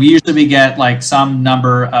 And then we get like some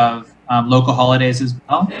number of local holidays as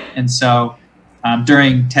well. And so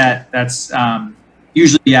during Tet, that's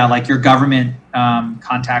usually, yeah, like your government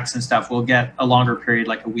contacts and stuff will get a longer period,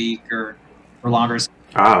 like a week or longer.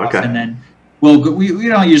 Oh, okay. And then we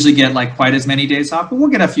don't usually get like quite as many days off, but we'll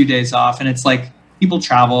get a few days off. And it's like people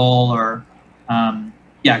travel or,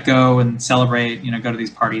 go and celebrate, you know, go to these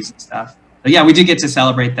parties and stuff. but yeah, we did get to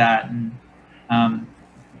celebrate that. And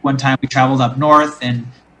one time we traveled up north and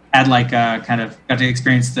had like kind of got to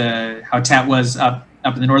experience how Tet was up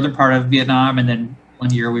in the northern part of Vietnam, and then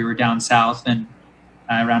one year we were down south and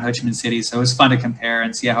around Ho Chi Minh City. So it was fun to compare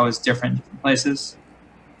and see how it was different in different places.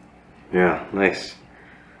 Yeah, nice.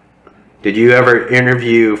 Did you ever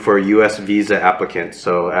interview for U.S. visa applicants?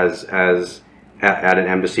 So as at an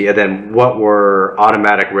embassy, and then what were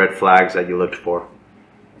automatic red flags that you looked for?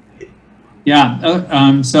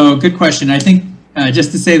 Yeah, so good question. I think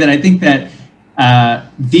just to say that I think that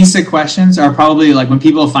visa questions are probably like when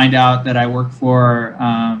people find out that I work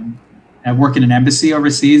I work in an embassy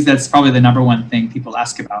overseas, that's probably the #1 thing people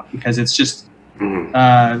ask about, because it's just,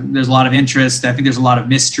 there's a lot of interest. I think there's a lot of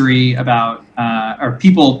mystery about, or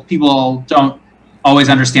people don't always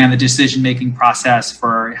understand the decision-making process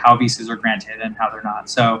for how visas are granted and how they're not.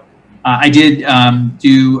 So I did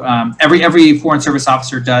do, every Foreign Service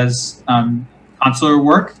officer does consular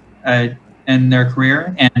work in their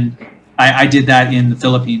career, and I did that in the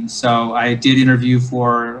Philippines. So I did interview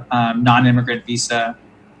for non-immigrant visa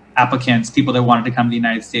applicants, people that wanted to come to the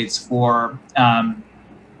United States for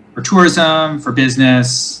tourism, for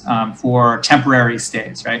business, for temporary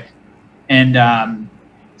stays, right? And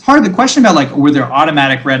it's hard, the question about like, were there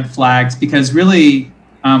automatic red flags? Because really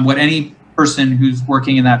what any person who's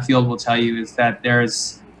working in that field will tell you is that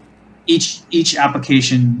there's each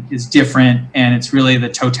application is different, and it's really the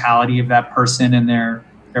totality of that person and their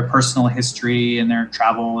personal history and their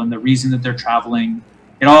travel and the reason that they're traveling.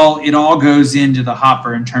 It all goes into the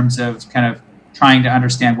hopper in terms of kind of trying to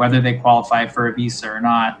understand whether they qualify for a visa or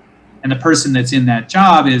not. And the person that's in that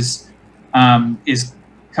job is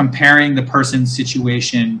comparing the person's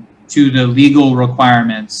situation to the legal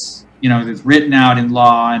requirements, that's written out in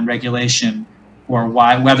law and regulation, or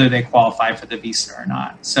whether they qualify for the visa or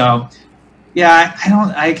not. So, yeah,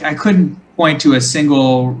 I couldn't point to a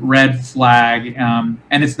single red flag,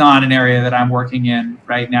 and it's not an area that I'm working in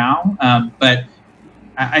right now. But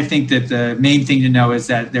I think that the main thing to know is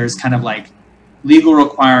that there's kind of like legal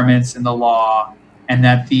requirements in the law, and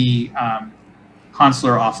that the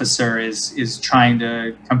consular officer is trying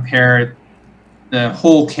to compare the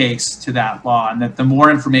whole case to that law, and that the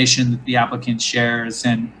more information that the applicant shares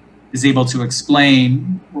and is able to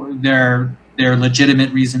explain their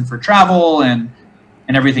legitimate reason for travel and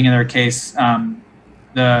everything in their case,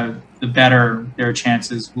 the better their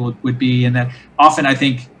chances would be. And that often I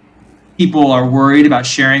think people are worried about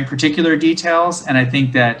sharing particular details, and I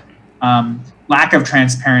think that lack of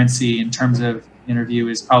transparency in terms of interview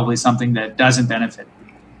is probably something that doesn't benefit.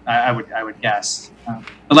 I would guess.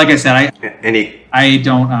 But like I said, I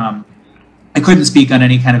couldn't speak on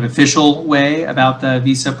any kind of official way about the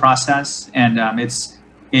visa process, and it's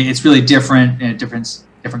really different in different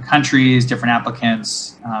countries, different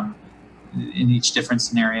applicants, in each different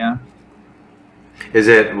scenario. Is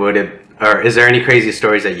there any crazy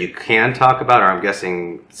stories that you can talk about? Or I'm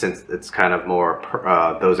guessing since it's kind of more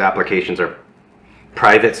those applications are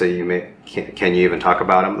private, so can you even talk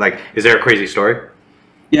about them? Like, is there a crazy story?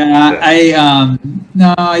 Yeah,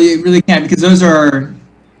 no, I really can't, because those are,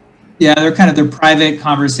 they're private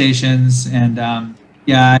conversations, and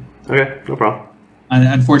yeah. Okay, no problem.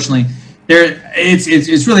 Unfortunately,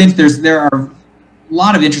 it's really, there are a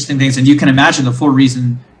lot of interesting things, and you can imagine the full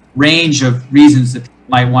range of reasons that people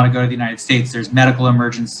might want to go to the United States. There's medical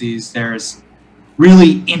emergencies, there's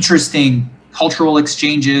really interesting cultural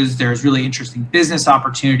exchanges, there's really interesting business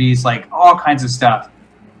opportunities, like all kinds of stuff.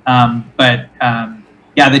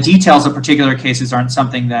 Yeah, the details of particular cases aren't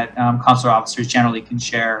something that consular officers generally can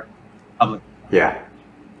share publicly. Yeah.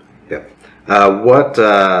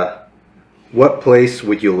 What place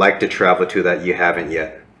would you like to travel to that you haven't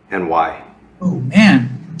yet, and why? Oh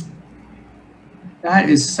man, that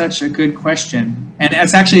is such a good question. And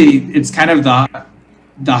it's kind of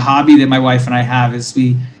the hobby that my wife and I have, is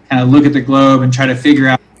we kind of look at the globe and try to figure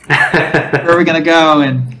out where we're going to go.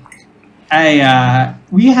 And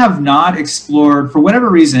we have not explored, for whatever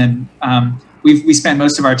reason. We spent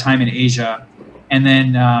most of our time in Asia, and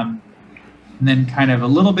then kind of a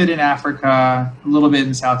little bit in Africa, a little bit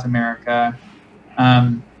in South America.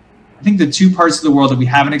 I think the two parts of the world that we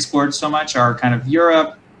haven't explored so much are kind of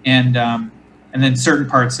Europe and then certain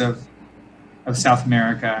parts of South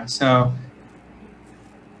America. So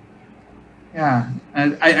yeah,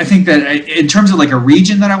 I think that in terms of like a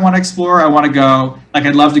region that I want to explore, I want to go, like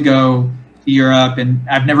I'd love to go to Europe, and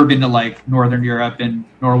I've never been to like Northern Europe and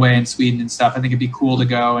Norway and Sweden and stuff. I think it'd be cool to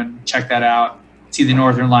go and check that out, see the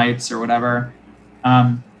Northern Lights or whatever.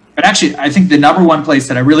 But actually, I think the #1 place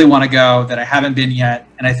that I really want to go that I haven't been yet,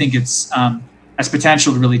 and I think it's has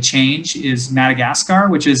potential to really change is Madagascar,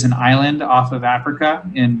 which is an island off of Africa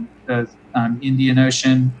in the Indian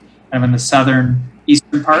Ocean, kind of in the southern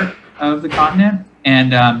eastern part of the continent.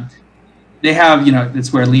 And they have,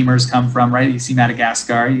 that's where lemurs come from, right? You see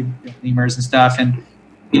Madagascar, you have lemurs and stuff, and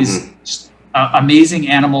these just, amazing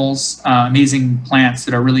animals, amazing plants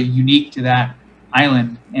that are really unique to that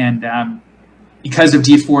island. And because of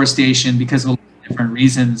deforestation, because of different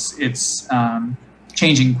reasons, it's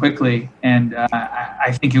changing quickly. And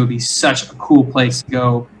I think it would be such a cool place to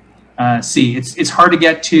go see. It's hard to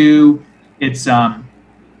get to. It's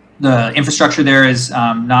the infrastructure there is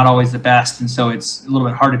not always the best, and so it's a little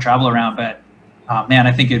bit hard to travel around. But man,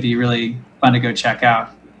 I think it'd be really fun to go check out.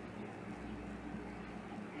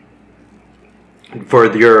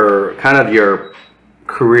 For your kind of your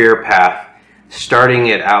career path, starting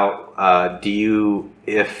it out,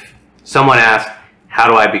 if someone asked, how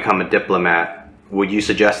do I become a diplomat, would you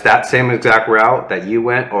suggest that same exact route that you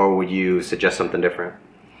went, or would you suggest something different?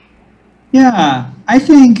 Yeah, I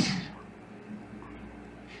think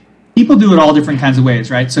people do it all different kinds of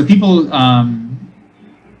ways, right? So people,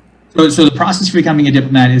 so the process for becoming a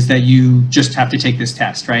diplomat is that you just have to take this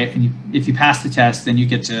test, right? And if you pass the test, then you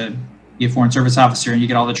get to be a foreign service officer and you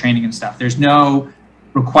get all the training and stuff. There's no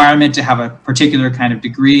requirement to have a particular kind of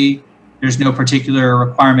degree. There's no particular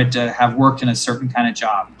requirement to have worked in a certain kind of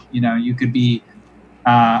job. You could be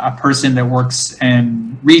a person that works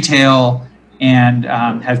in retail and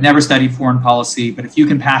has never studied foreign policy, but if you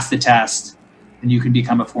can pass the test, then you can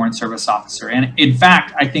become a foreign service officer. And in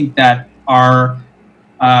fact, I think that our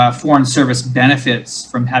foreign service benefits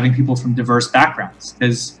from having people from diverse backgrounds,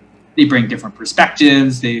 because they bring different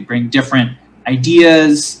perspectives, they bring different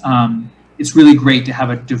ideas. It's really great to have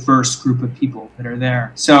a diverse group of people that are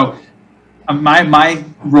there. So my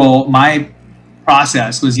role, my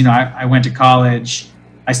process was, I went to college,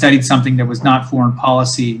 I studied something that was not foreign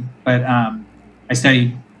policy, but I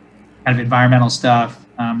studied kind of environmental stuff,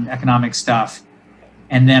 economic stuff.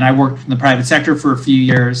 And then I worked in the private sector for a few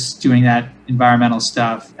years doing that environmental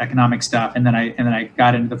stuff, economic stuff. And then I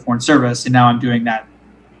got into the foreign service, and now I'm doing that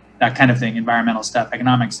kind of thing, environmental stuff,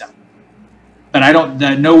 economic stuff.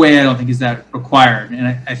 But no way I don't think is that required. And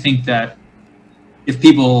I think that if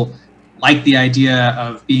people like the idea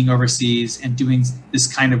of being overseas and doing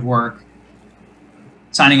this kind of work,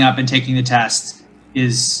 signing up and taking the test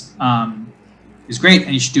is great,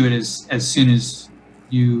 and you should do it as soon as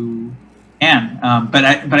you can. But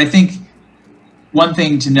I think one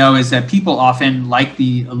thing to know is that people often like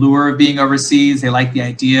the allure of being overseas. They like the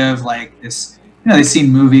idea of like this, they've seen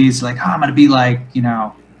movies like, oh, I'm going to be like,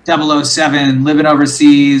 007, living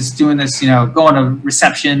overseas, doing this, going to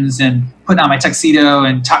receptions and putting on my tuxedo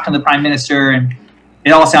and talking to the prime minister. And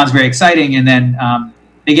it all sounds very exciting. And then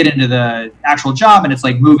they get into the actual job, and it's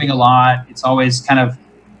like moving a lot. It's always kind of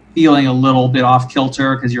feeling a little bit off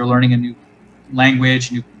kilter because you're learning a new language,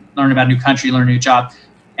 and you learn about a new country, learn a new job.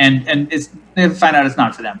 And they find out it's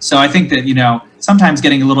not for them. So I think that, sometimes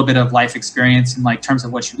getting a little bit of life experience in like terms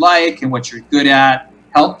of what you like and what you're good at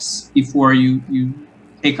helps before you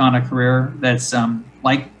take on a career that's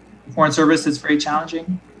like foreign service that's very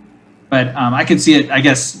challenging. But I could see it, I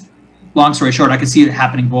guess, long story short, I could see it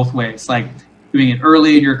happening both ways. Like doing it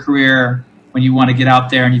early in your career when you want to get out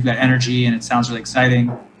there and you've got energy and it sounds really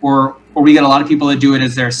exciting. Or we get a lot of people that do it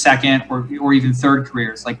as their second or even third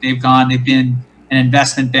careers. Like they've been an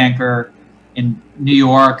investment banker in New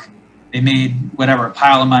York. They made a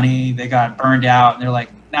pile of money. They got burned out, and they're like,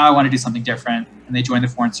 now I want to do something different. And they join the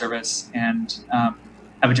foreign service and have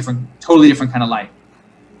a totally different kind of life.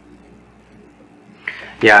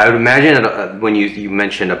 Yeah, I would imagine when you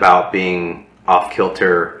mentioned about being off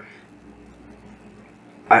kilter,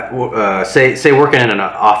 say working in an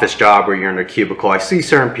office job where you're in a cubicle, I see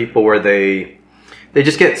certain people where they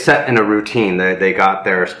just get set in a routine. They got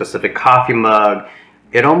their specific coffee mug.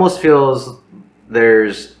 It almost feels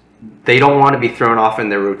they don't want to be thrown off in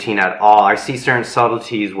their routine at all. I see certain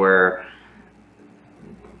subtleties where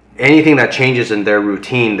anything that changes in their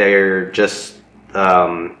routine, they're just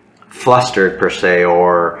flustered per se,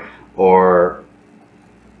 or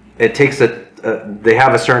it takes they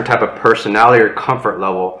have a certain type of personality or comfort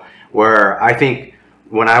level. Where I think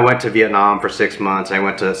when I went to Vietnam for 6 months, I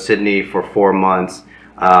went to Sydney for 4 months.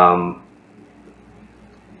 I'm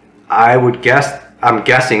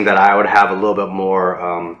guessing that I would have a little bit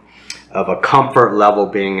more of a comfort level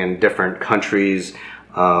being in different countries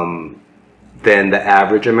than the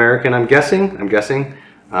average American. I'm guessing.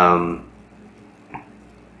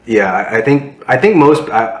 Yeah, I think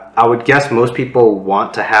I would guess most people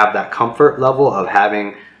want to have that comfort level of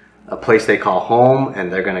having a place they call home,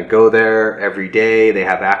 and they're going to go there every day. They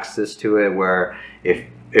have access to it, where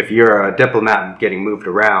if you're a diplomat getting moved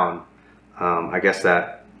around, I guess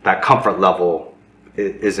that comfort level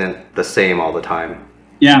isn't the same all the time.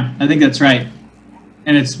 Yeah, I think that's right.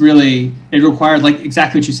 And it requires, like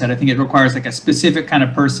exactly what you said. I think it requires like a specific kind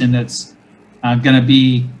of person that's going to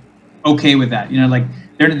be okay with that. You know, like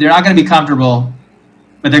they're not going to be comfortable,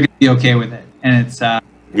 but they're going to be okay with it. And it's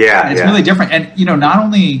really different. And, you know, not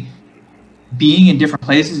only being in different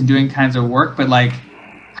places and doing kinds of work, but like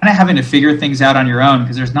kind of having to figure things out on your own,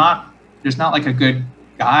 because there's not like a good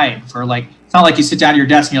guide for, like, it's not like you sit down at your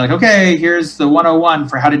desk and you're like, okay, here's the 101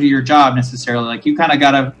 for how to do your job necessarily. Like, you kind of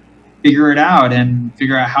got to figure it out and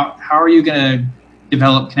figure out how are you going to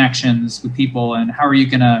develop connections with people, and how are you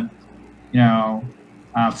going to, you know,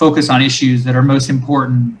 focus on issues that are most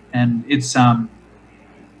important. And it's fun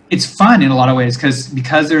in a lot of ways,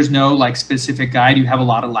 because there's no like specific guide. You have a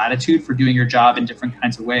lot of latitude for doing your job in different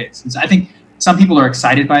kinds of ways. And so I think some people are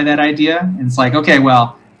excited by that idea. And it's like, okay,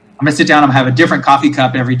 well, I'm gonna sit down, I'm gonna have a different coffee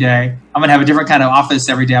cup every day. I'm gonna have a different kind of office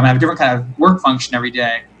every day. I'm gonna have a different kind of work function every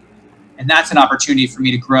day. And that's an opportunity for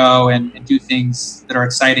me to grow and do things that are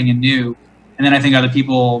exciting and new. And then I think other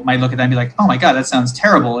people might look at that and be like, oh my God, that sounds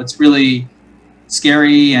terrible. It's really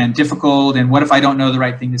scary and difficult. And what if I don't know the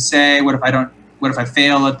right thing to say? What if I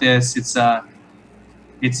fail at this? It's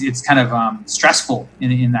kind of stressful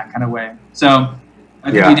in that kind of way. So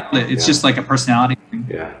I think we nailed it. It's just like a personality thing.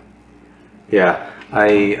 Yeah.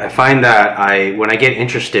 I find that when I get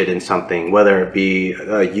interested in something, whether it be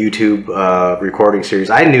a YouTube recording series,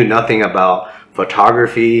 I knew nothing about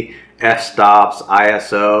photography, f-stops,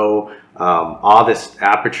 ISO, all this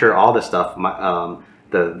aperture, all this stuff,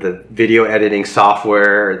 the video editing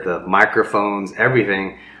software, the microphones,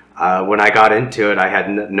 everything. When I got into it, I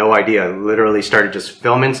had no idea. I literally started just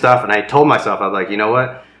filming stuff, and I told myself, I was like, you know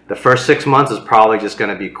what? The first 6 months is probably just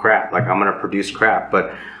going to be crap. Like, I'm going to produce crap,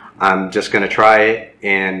 but I'm just going to try it,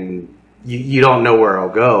 and you don't know where it'll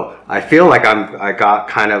go. I feel like I got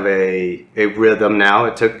kind of a rhythm now.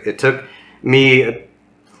 It took me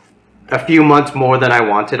a few months more than I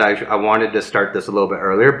wanted. I wanted to start this a little bit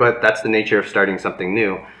earlier, but that's the nature of starting something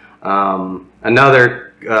new.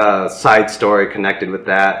 Another side story connected with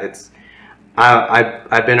that.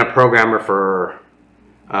 I've been a programmer for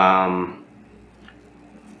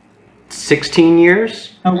 16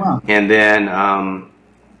 years. Oh wow! And then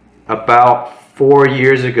about 4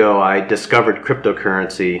 years ago, I discovered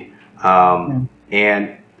cryptocurrency, and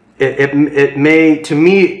it made to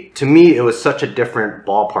me it was such a different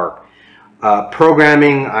ballpark.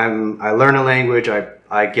 Programming, I learn a language,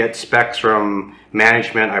 I get specs from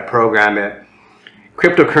management, I program it.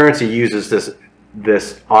 Cryptocurrency uses this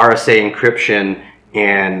RSA encryption,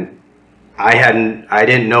 and I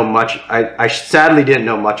didn't know much. I sadly didn't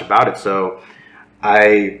know much about it, so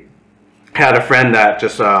I had a friend that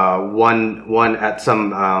just won at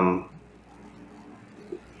some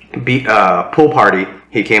pool party.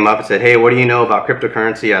 He came up and said, "Hey, what do you know about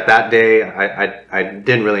cryptocurrency?" At that day, I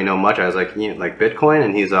didn't really know much. I was like, you know, like Bitcoin,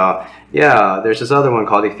 and he's yeah, there's this other one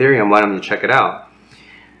called Ethereum. Why don't you check it out?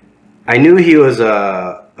 I knew he was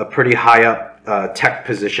a pretty high up tech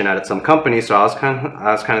position at some company, so I was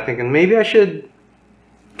kind of thinking maybe I should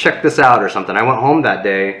check this out or something. I went home that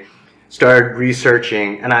day, started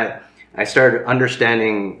researching, and I started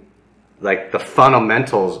understanding like the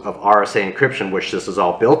fundamentals of RSA encryption, which this is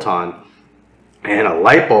all built on. And a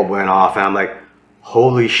light bulb went off, and I'm like,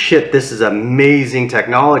 holy shit, this is amazing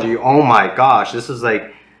technology. Oh my gosh, this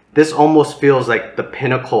almost feels like the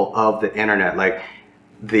pinnacle of the internet. Like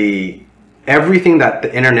everything that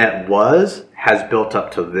the internet has built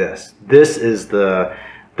up to this. This is the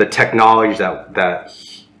technology that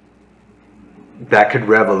could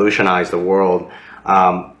revolutionize the world.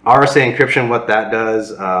 RSA encryption, what that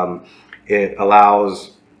does, it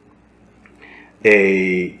allows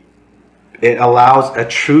a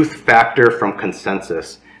truth factor from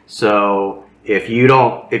consensus. So if you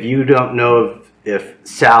don't know if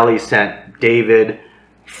Sally sent David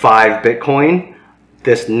 5 Bitcoin,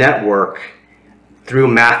 this network through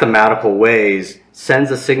mathematical ways sends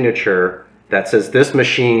a signature that says this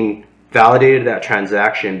machine validated that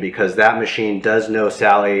transaction because that machine does know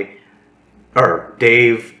Sally or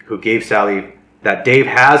Dave, who gave Sally, that Dave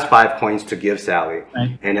has 5 coins to give Sally.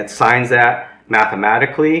 Right. And it signs that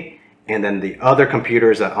mathematically, and then the other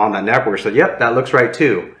computers on that network said, yep, that looks right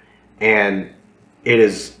too. And it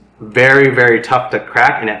is very, very tough to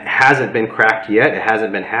crack, and it hasn't been cracked yet. It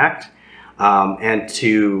hasn't been hacked. And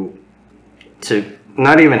to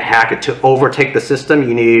not even hack it, to overtake the system,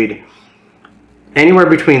 you need anywhere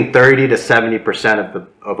between 30 to 70%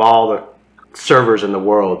 of all the servers in the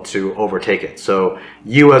world to overtake it. So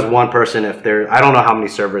you as one person, if there, I don't know how many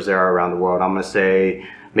servers there are around the world, I'm going to say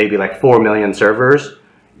maybe like 4 million servers.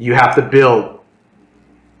 You have to build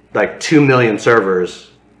like 2 million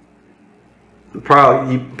servers,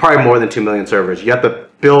 probably more than 2 million servers. You have to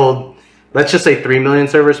build, let's just say 3 million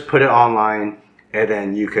servers, put it online, and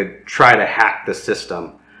then you could try to hack the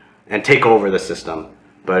system and take over the system.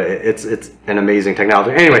 But it's an amazing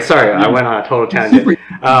technology. Anyway, sorry, I went on a total tangent.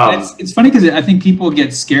 It's funny because I think people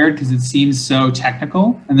get scared because it seems so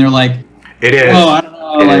technical, and they're like, "It is." Oh, I don't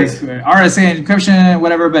know, like RSA encryption,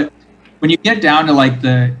 whatever. But when you get down to like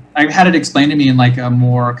I've had it explained to me in like a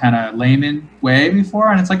more kind of layman way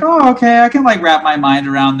before, and it's like, oh, okay, I can like wrap my mind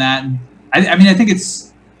around that. And I mean, I think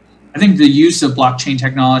the use of blockchain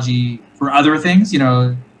technology for other things, you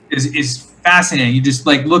know, is fascinating. You just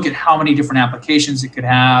like look at how many different applications it could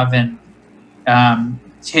have, and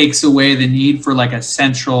takes away the need for like a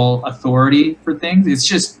central authority for things. It's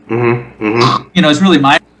just, you know, it's really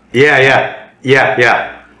mind. Yeah.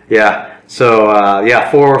 So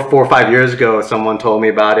four or 5 years ago, someone told me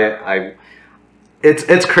about it.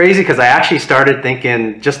 It's crazy because I actually started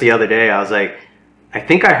thinking just the other day. I was like, I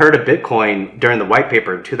think I heard of Bitcoin during the white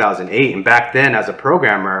paper in 2008, and back then, as a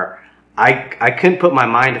programmer, I couldn't put my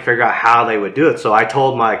mind to figure out how they would do it. So I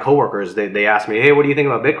told my coworkers, they asked me, hey, what do you think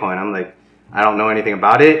about Bitcoin? I'm like, I don't know anything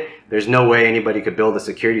about it. There's no way anybody could build a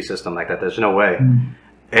security system like that. There's no way.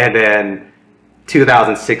 And then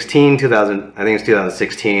 2016,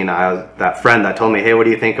 that friend that told me, hey, what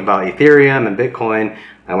do you think about Ethereum and Bitcoin?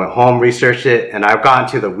 I went home, researched it, and I've gotten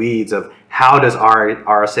to the weeds of how does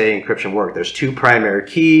RSA encryption work? There's 2 primary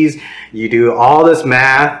keys. You do all this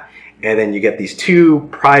math, and then you get these 2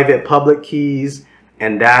 private public keys,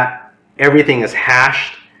 and that everything is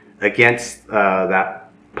hashed against that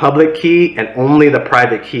public key, and only the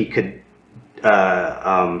private key could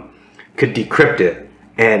decrypt it.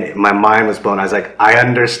 And my mind was blown. I was like, I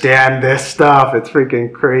understand this stuff. It's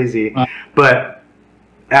freaking crazy. But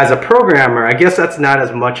as a programmer, I guess that's not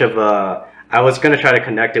as much of a, I was going to try to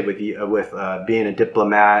connect it with being a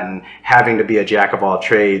diplomat and having to be a jack of all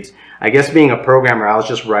trades. I guess being a programmer, I was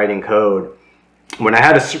just writing code. When I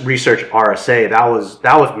had to research RSA,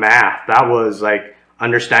 that was math. That was like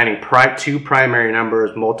understanding 2 primary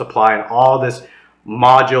numbers, multiplying all this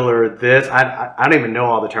modular this. I don't even know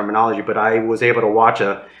all the terminology, but I was able to watch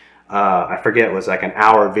I forget, it was like an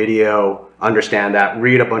hour video, understand that,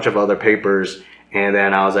 read a bunch of other papers, and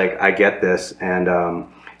then I was like, I get this. And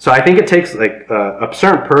so I think it takes like a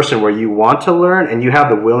certain person where you want to learn and you have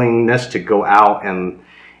the willingness to go out and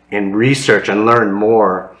research and learn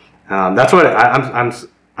more. That's what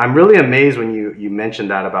I'm really amazed when you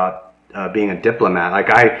mentioned that about being a diplomat. Like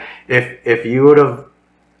if you would have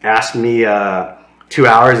asked me 2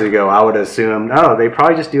 hours ago, I would assume, oh, they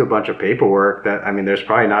probably just do a bunch of paperwork. That, I mean, there's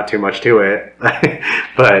probably not too much to it.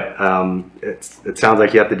 But it sounds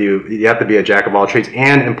like you have to be a jack of all trades,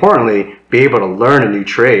 and importantly, be able to learn a new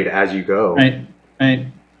trade as you go. Right.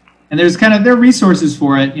 And there are resources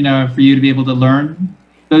for it, you know, for you to be able to learn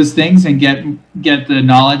those things and get the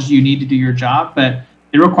knowledge you need to do your job. But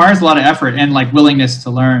it requires a lot of effort and like willingness to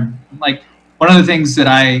learn. Like one of the things that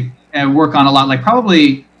I work on a lot, like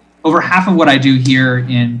probably over half of what I do here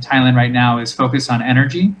in Thailand right now is focused on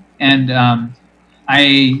energy. And I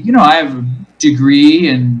have a degree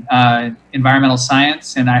in environmental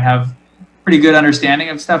science, and I have pretty good understanding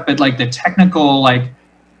of stuff, but like the technical like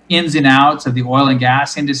ins and outs of the oil and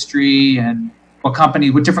gas industry and what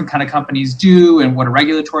different kind of companies do and what a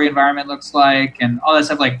regulatory environment looks like and all that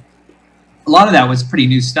stuff, like a lot of that was pretty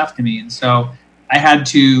new stuff to me. And so I had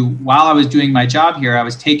to, while I was doing my job here, I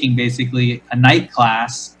was taking basically a night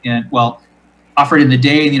class, offered in the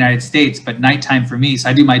day in the United States, but nighttime for me. So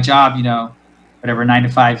I do my job, 9 to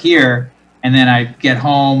 5 here, and then I'd get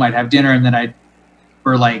home, I'd have dinner, and then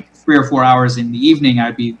for like 3 or 4 hours in the evening,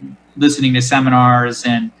 I'd be listening to seminars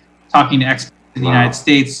and talking to experts in the United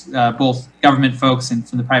States, both government folks and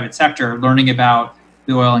from the private sector, learning about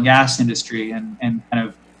the oil and gas industry and kind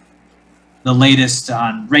of the latest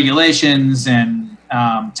on regulations and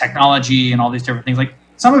technology and all these different things. Like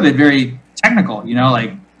some of it very technical,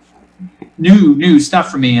 like new stuff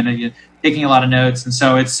for me, and taking a lot of notes. And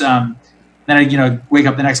so it's then I wake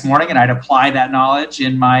up the next morning and I'd apply that knowledge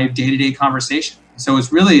in my day-to-day conversation. So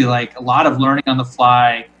it's really like a lot of learning on the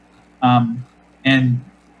fly, and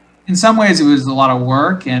in some ways it was a lot of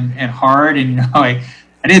work and hard, and I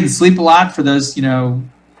didn't sleep a lot for those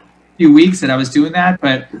few weeks that I was doing that,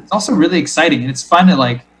 but it's also really exciting and it's fun to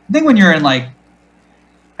I think when you're in like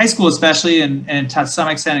high school especially, and to some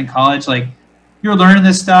extent in college, like you're learning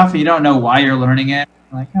this stuff and you don't know why you're learning it,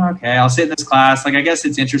 I'm like, oh, okay, I'll sit in this class. Like, I guess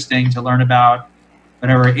it's interesting to learn about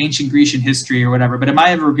whatever ancient Grecian history or whatever, but am I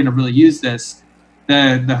ever going to really use this?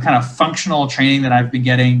 The kind of functional training that I've been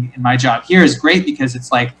getting in my job here is great, because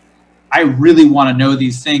it's like, I really want to know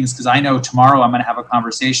these things because I know tomorrow I'm going to have a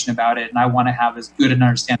conversation about it, and I want to have as good an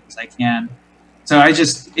understanding as I can. So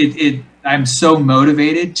I'm so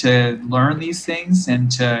motivated to learn these things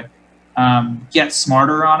and to get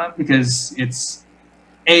smarter on them, because it's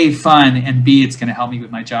A, fun, and B, it's going to help me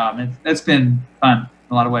with my job. And that's been fun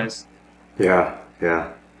in a lot of ways. Yeah,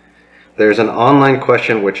 yeah. There's an online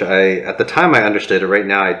question which at the time I understood it. Right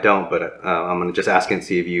now I don't, but I'm going to just ask and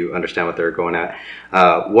see if you understand what they're going at.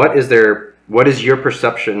 What is your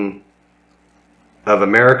perception of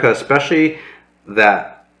America, especially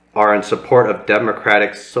that are in support of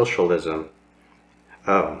democratic socialism,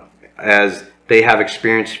 as they have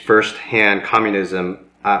experienced firsthand communism,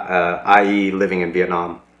 i.e. living in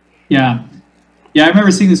Vietnam? Yeah, I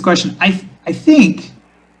remember seeing this question. I think,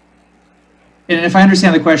 and if I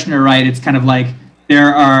understand the questioner right, it's kind of like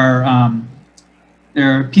there are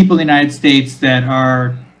people in the United States that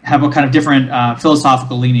have a kind of different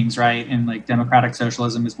philosophical leanings, right? And like democratic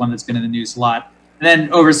socialism is one that's been in the news a lot. And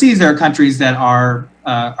then overseas, there are countries that are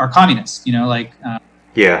communist. Like.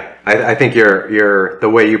 Yeah, I think the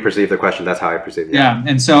way you perceive the question, that's how I perceive it. Yeah,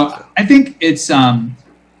 and so I think it's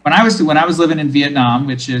when I was living in Vietnam,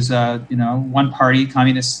 which is one party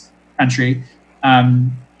communist country.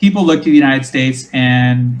 People looked at the United States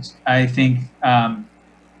and I think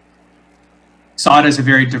saw it as a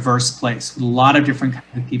very diverse place with a lot of different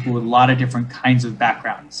kinds of people with a lot of different kinds of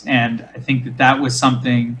backgrounds. And I think that was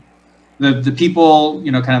something, the people,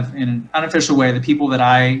 kind of in an unofficial way, the people that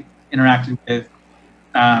I interacted with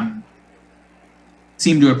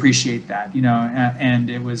seemed to appreciate that, and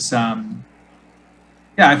it was,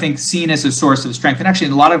 I think seen as a source of strength. And actually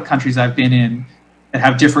in a lot of countries I've been in that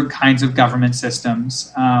have different kinds of government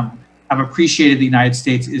systems, have appreciated the United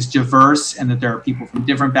States is diverse, and that there are people from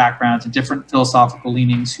different backgrounds and different philosophical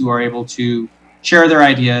leanings who are able to share their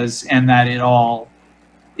ideas, and that it all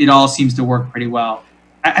seems to work pretty well.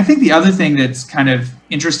 I think the other thing that's kind of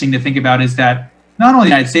interesting to think about is that not only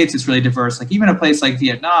the United States is really diverse, like even a place like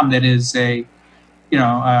Vietnam that is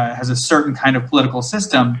has a certain kind of political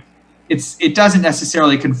system, it doesn't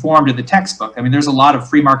necessarily conform to the textbook. I mean, there's a lot of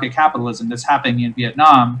free market capitalism that's happening in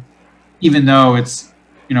Vietnam, even though it's,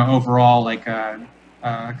 overall like a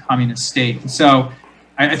communist state. So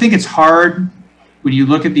I think it's hard when you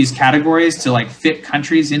look at these categories to like fit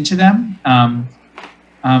countries into them.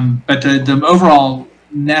 But the overall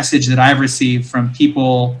message that I've received from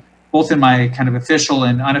people, both in my kind of official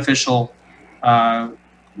and unofficial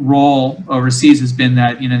role overseas, has been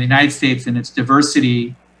that, the United States and its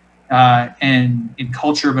diversity and in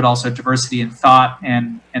culture, but also diversity in thought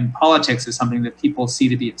and politics is something that people see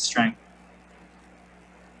to be its strength.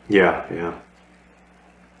 Yeah,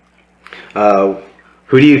 yeah.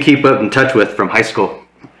 Who do you keep up in touch with from high school?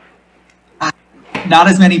 Not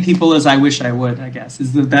as many people as I wish I would, I guess,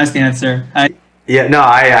 is the best answer. I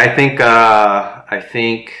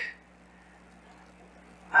think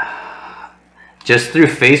just through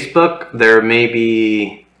Facebook, there may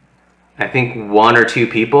be, I think, 1 or 2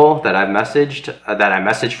 people that I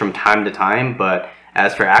messaged from time to time. But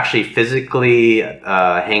as for actually physically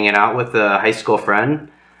hanging out with a high school friend,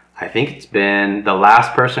 I think it's been, the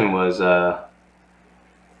last person was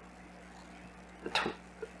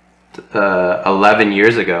 11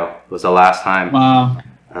 years ago was the last time. Wow.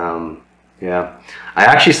 Yeah. I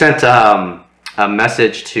actually sent a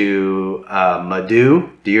message to Madhu.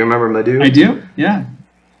 Do you remember Madhu? I do, yeah.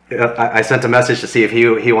 I sent a message to see if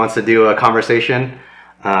he wants to do a conversation.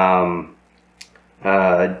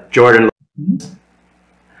 Jordan.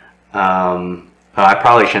 I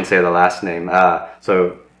probably shouldn't say the last name.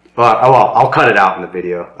 I'll cut it out in the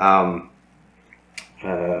video.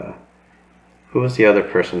 Who was the other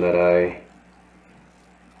person that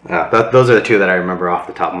those are the 2 that I remember off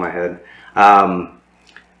the top of my head.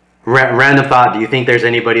 Random thought. Do you think there's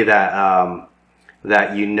anybody that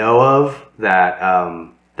that you know of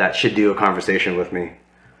that should do a conversation with me?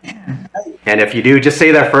 And if you do, just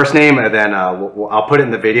say their first name, and then I'll put it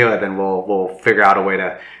in the video, and then we'll figure out a way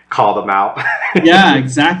to call them out. Yeah,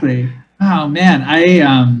 exactly. Oh man, I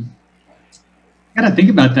gotta think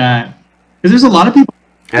about that, because there's a lot of people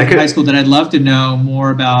in high school that I'd love to know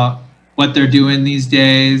more about what they're doing these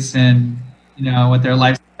days, and what their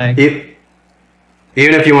life's like.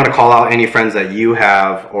 Even if you want to call out any friends that you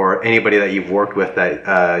have or anybody that you've worked with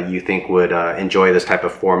that you think would enjoy this type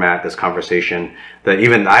of format, this conversation, that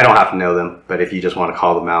even I don't have to know them, but if you just want to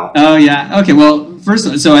call them out. Oh yeah, okay. Well,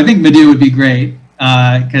 first, so I think Madhu would be great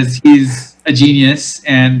because he's a genius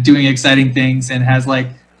and doing exciting things and has like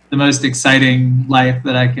the most exciting life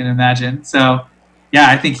that I can imagine. So yeah,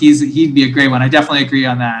 I think he'd be a great one. I definitely agree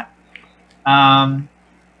on that. Trying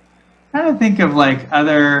to think of like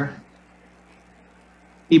other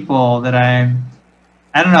people that I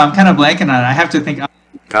don't know. I'm kind of blanking on it. I have to think.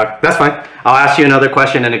 That's fine. I'll ask you another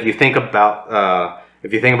question, and if you think about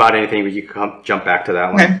anything, you can jump back to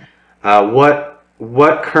that one. Okay.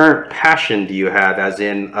 What current passion do you have, as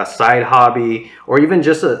in a side hobby, or even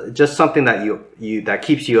just something that that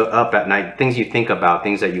keeps you up at night? Things you think about,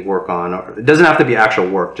 things that you work on, or it doesn't have to be actual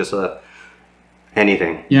work, just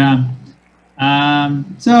anything. Yeah.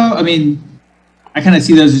 So I mean, I kind of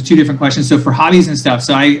see those as two different questions. So for hobbies and stuff,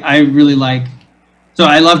 so I really like. So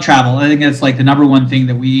I love travel. I think that's like the number one thing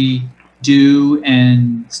that we do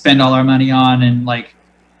and spend all our money on, and like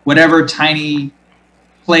whatever tiny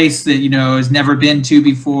place that, you know, has never been to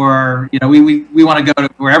before, you know, we want to go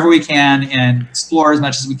to wherever we can and explore as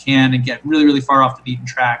much as we can and get really, really far off the beaten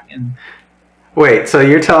track. And wait, so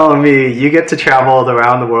you're telling me you get to travel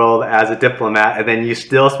around the world as a diplomat and then you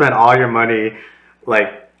still spend all your money,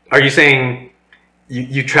 like, are you saying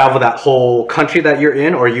you travel that whole country that you're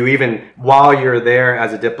in, or you even, while you're there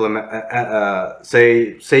as a diplomat,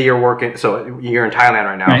 say you're working, so you're in Thailand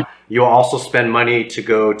right now, right, you also spend money to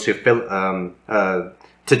go to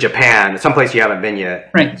Japan, someplace you haven't been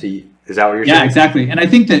yet. Right. So is that what you're saying? Yeah, exactly. And I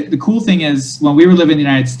think that the cool thing is, when we were living in the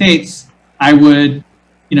United States, I would,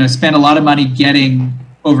 you know, spend a lot of money getting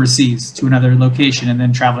overseas to another location and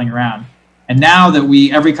then traveling around. And now that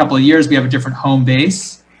every couple of years, we have a different home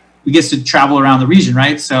base, we get to travel around the region,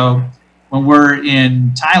 right? So when we're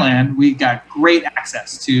in Thailand, we got great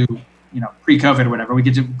access to, you know, pre-COVID or whatever, we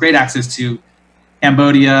get to great access to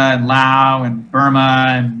Cambodia and Laos and Burma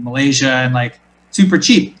and Malaysia, and like super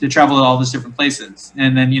cheap to travel to all those different places.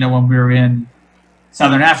 And then, you know, when we were in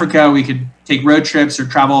Southern Africa, we could take road trips or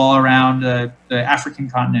travel all around the African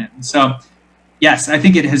continent. And so, yes, I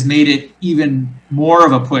think it has made it even more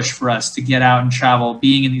of a push for us to get out and travel,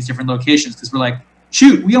 being in these different locations, because we're like,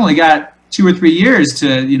 shoot, we only got 2 or 3 years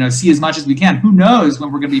to, you know, see as much as we can. Who knows when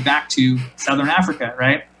we're going to be back to Southern Africa,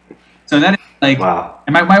 right? So that is like, wow.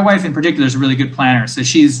 And my wife in particular is a really good planner. So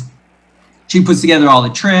she puts together all the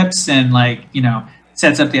trips and, like, you know,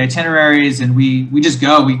 sets up the itineraries, and we just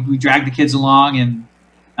go. We drag the kids along,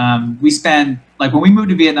 and we spend, like, when we moved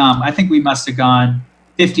to Vietnam, I think we must have gone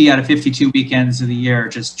 50 out of 52 weekends of the year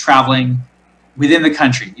just traveling within the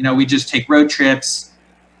country. You know, we just take road trips.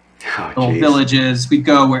 Little villages. We'd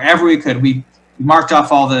go wherever we could. We marked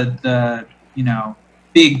off all the you know,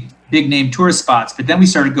 big name tourist spots, but then we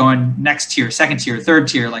started going next tier, second tier, third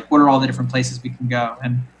tier. Like, what are all the different places we can go?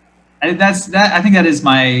 And I think that is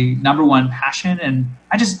my number one passion. And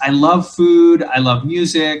I love food. I love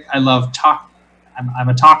music. I love talk. I'm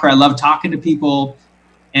a talker. I love talking to people.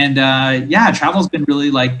 And yeah, travel's been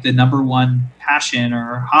really like the number one passion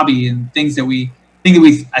or hobby, and things that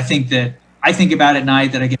I think about at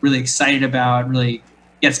night, that I get really excited about, really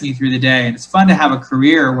gets me through the day. And it's fun to have a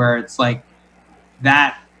career where it's like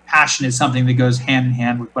that passion is something that goes hand in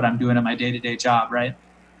hand with what I'm doing in my day-to-day job, right?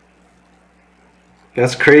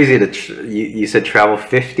 That's crazy that you said travel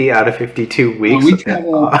 50 out of 52 weeks. Well, we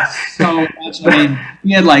travel so much. I mean,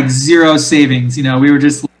 we had like zero savings. You know, we were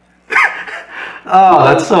just. Oh,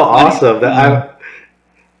 that's so awesome!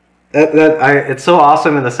 It's so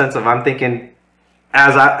awesome in the sense of, I'm thinking,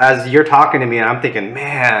 as you're talking to me, and I'm thinking,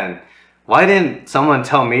 man, why didn't someone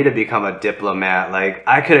tell me to become a diplomat? Like,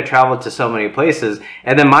 I could have traveled to so many places.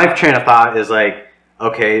 And then my train of thought is like,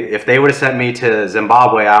 okay, if they would have sent me to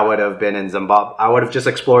Zimbabwe, I would have been in Zimbabwe. I would have just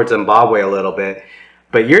explored Zimbabwe a little bit.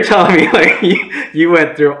 But you're telling me, like, you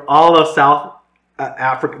went through all of South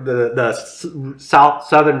Africa, the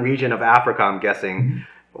southern region of Africa, I'm guessing,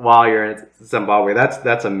 while you're in Zimbabwe.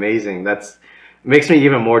 That's amazing. Makes me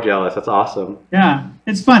even more jealous. That's awesome. Yeah,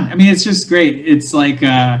 it's fun. I mean, it's just great. It's like,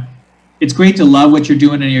 it's great to love what you're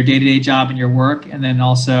doing in your day-to-day job and your work, and then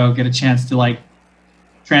also get a chance to, like,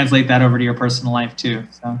 translate that over to your personal life too.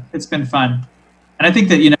 So it's been fun. And I think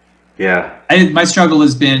that, you know, yeah, my struggle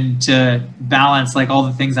has been to balance, like, all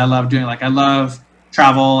the things I love doing. Like, I love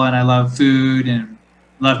travel, and I love food, and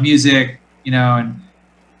love music, you know, and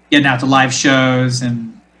getting out to live shows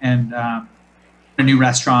and new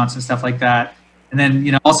restaurants and stuff like that. And then,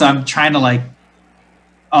 you know, also I'm trying to, like,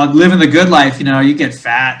 living the good life. You know, you get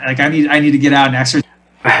fat. Like, I need to get out and exercise.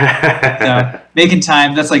 So making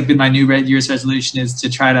time, that's like been my New Year's resolution, is to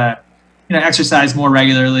try to, you know, exercise more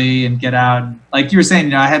regularly and get out. And like you were saying,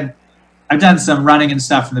 you know, I've done some running and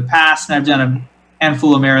stuff in the past, and I've done a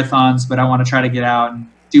handful of marathons, but I want to try to get out and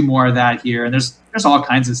do more of that here. And there's all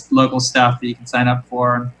kinds of local stuff that you can sign up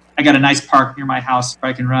for. And I got a nice park near my house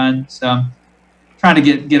where I can run. So I'm trying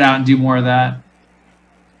to get out and do more of that.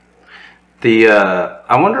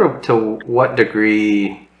 I wonder to what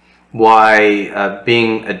degree why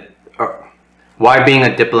being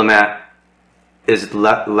a diplomat is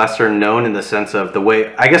lesser known in the sense of the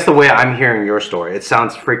way I'm hearing your story. It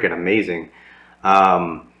sounds freaking amazing.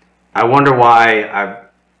 I wonder why I've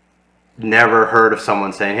never heard of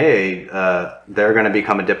someone saying, hey, they're going to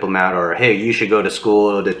become a diplomat, or hey, you should go to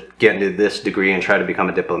school to get into this degree and try to become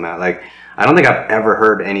a diplomat. Like, I don't think I've ever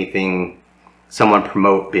heard someone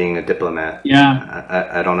promote being a diplomat.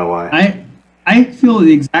 Yeah. I don't know why. I feel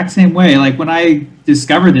the exact same way. Like when I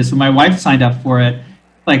discovered this, when my wife signed up for it,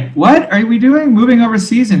 like, what are we doing? Moving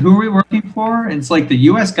overseas, and who are we working for? And it's like the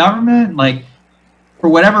U.S. government. Like, for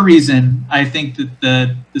whatever reason, I think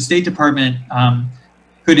that the State Department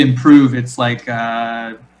could improve its like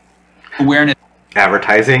awareness,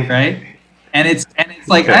 advertising, right? And it's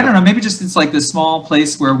like, I don't know, maybe just it's like the small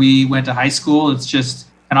place where we went to high school. It's just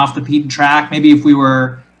kind of off the beaten track. Maybe if we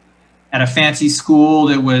were at a fancy school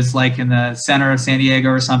that was like in the center of San Diego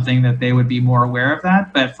or something, that they would be more aware of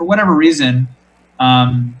that. But for whatever reason,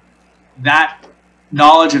 that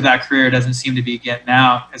knowledge of that career doesn't seem to be getting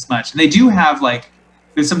out as much. And they do have like,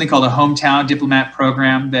 there's something called a hometown diplomat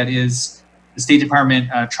program that is, the State Department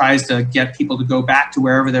tries to get people to go back to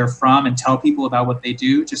wherever they're from and tell people about what they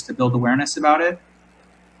do, just to build awareness about it.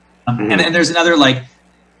 And there's another, like,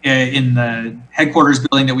 in the headquarters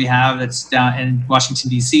building that we have that's down in Washington,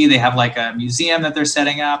 D.C., they have like a museum that they're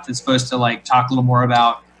setting up that's supposed to like talk a little more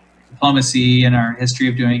about diplomacy and our history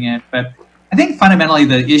of doing it. But I think fundamentally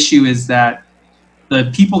the issue is that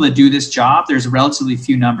the people that do this job, there's a relatively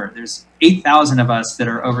few number. There's 8,000 of us that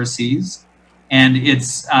are overseas. And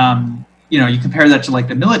it's, you know, you compare that to like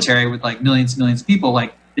the military with like millions and millions of people,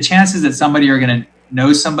 like the chances that somebody are going to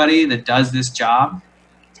know somebody that does this job,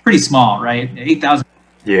 it's pretty small, right? 8,000.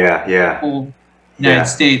 Yeah. Whole United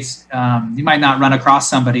States, you might not run across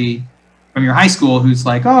somebody from your high school who's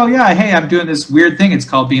like, oh yeah, hey, I'm doing this weird thing. It's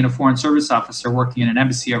called being a foreign service officer working in an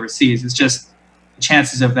embassy overseas. It's just the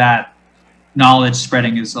chances of that knowledge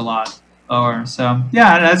spreading is a lot lower. So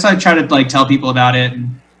yeah, that's why I try to like tell people about it.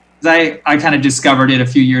 And I kind of discovered it a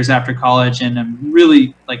few years after college, and I'm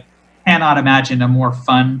really like cannot imagine a more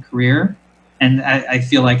fun career. And I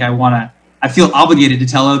feel like I feel obligated to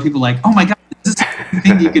tell other people like, oh my God, this is a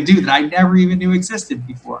thing you could do that I never even knew existed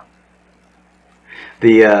before.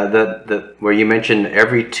 The where you mentioned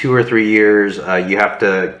every 2 or 3 years you have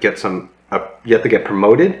to get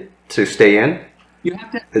promoted to stay in. You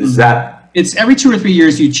have to. Is that? It's every 2 or 3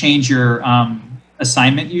 years you change your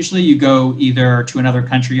assignment. Usually you go either to another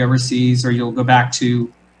country overseas, or you'll go back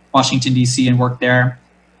to Washington, D.C. and work there.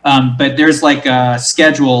 But there's like a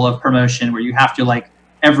schedule of promotion where you have to, like,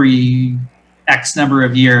 every X number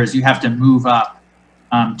of years, you have to move up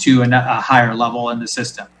to a higher level in the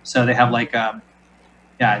system. So they have like,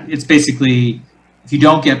 it's basically, if you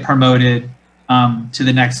don't get promoted to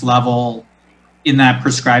the next level in that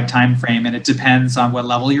prescribed time frame, and it depends on what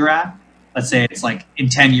level you're at. Let's say it's like in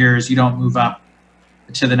 10 years, you don't move up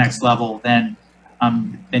to the next level, then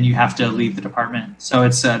you have to leave the department. So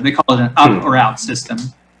it's they call it an up or out system.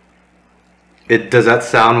 Does that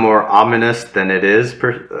sound more ominous than it is,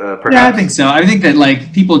 perhaps? Yeah, I think so. I think that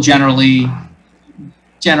like people generally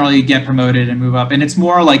get promoted and move up, and it's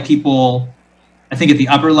more like people, I think at the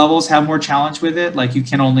upper levels have more challenge with it. Like you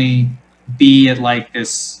can only be at like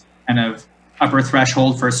this kind of upper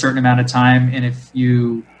threshold for a certain amount of time, and if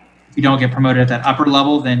you don't get promoted at that upper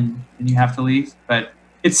level, then you have to leave. But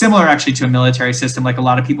it's similar actually to a military system. Like a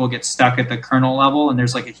lot of people get stuck at the colonel level, and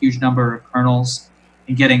there's like a huge number of colonels,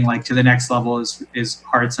 and getting like to the next level is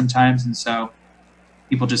hard sometimes, and so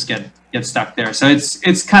people just get stuck there. So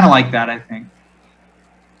it's kind of like that, I think.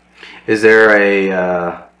 Is there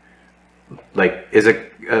a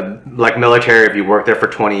like military? If you work there for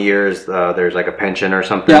 20 years, there's like a pension or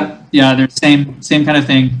something. Yeah. There's same kind of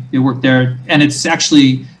thing. You work there, and it's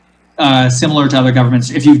actually similar to other governments.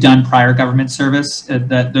 If you've done prior government service,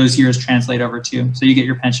 that those years translate over too. So you get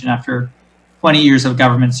your pension after 20 years of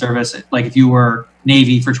government service. Like if you were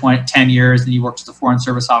Navy for 10 years and you worked as a foreign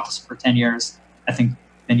service officer for 10 years, I think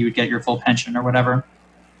then you would get your full pension or whatever.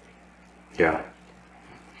 Yeah.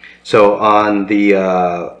 So on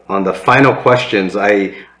the final questions,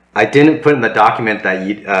 I didn't put in the document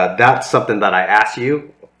that that's something that I asked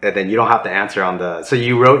you, and then you don't have to answer on the. So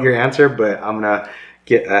you wrote your answer, but I'm gonna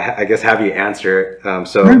I guess have you answer it.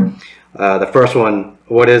 The first one: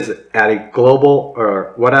 what is at a global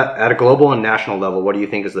and national level? What do you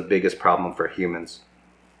think is the biggest problem for humans,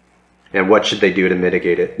 and what should they do to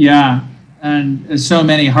mitigate it? Yeah, and there's so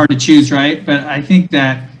many, hard to choose, right? But I think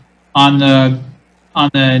that on the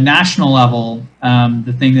national level,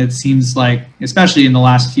 the thing that seems like, especially in the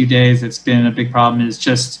last few days, it's been a big problem is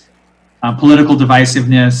just political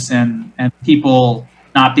divisiveness and people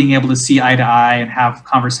not being able to see eye to eye and have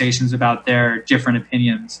conversations about their different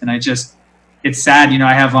opinions. And it's sad,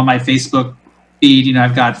 I have on my Facebook feed,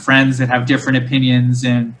 I've got friends that have different opinions,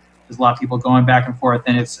 and there's a lot of people going back and forth.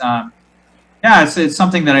 And it's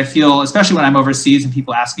something that I feel, especially when I'm overseas and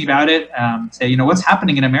people ask me about it, say, what's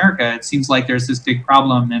happening in America? It seems like there's this big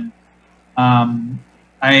problem. And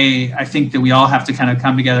I think that we all have to kind of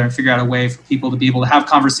come together and figure out a way for people to be able to have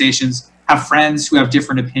conversations, have friends who have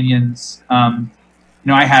different opinions.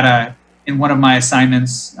 I had in one of my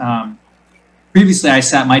assignments, previously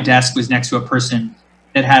my desk was next to a person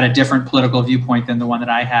that had a different political viewpoint than the one that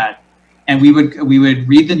I had. And we would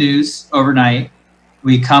read the news overnight.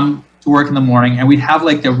 We'd come to work in the morning, and we'd have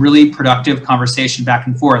like the really productive conversation back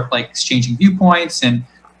and forth, like exchanging viewpoints and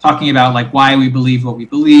talking about like why we believed what we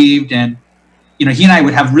believed. And, he and I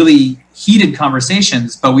would have really heated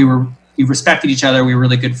conversations, but we respected each other. We were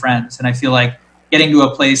really good friends. And I feel like getting to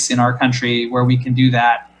a place in our country where we can do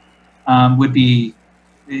that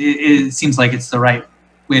it seems like it's the right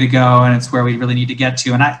way to go, and it's where we really need to get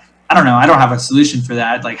to. And I don't know, I don't have a solution for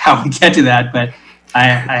that, like how we get to that, but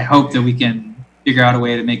I hope that we can figure out a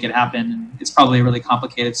way to make it happen. And it's probably a really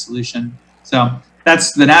complicated solution. So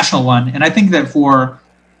that's the national one. And I think that for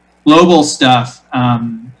global stuff,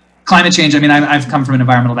 climate change, I've come from an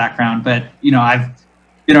environmental background, but, I've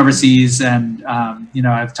been overseas and,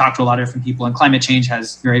 I've talked to a lot of different people, and climate change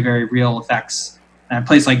has very, very real effects. And a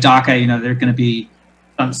place like Dhaka, they're going to be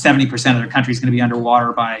 70% of their country is going to be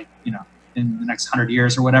underwater by, in the next 100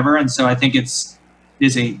 years or whatever. And so I think it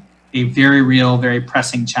is a very real, very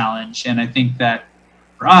pressing challenge. And I think that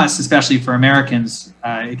for us, especially for Americans,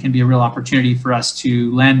 it can be a real opportunity for us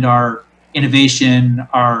to lend our innovation,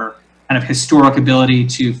 our kind of historic ability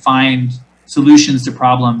to find solutions to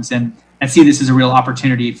problems, and see this as a real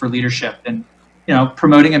opportunity for leadership and,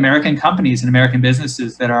 promoting American companies and American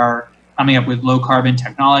businesses that are coming up with low carbon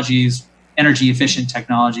technologies, energy efficient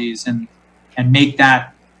technologies, and make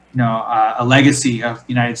that a legacy of the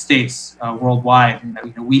United States worldwide, and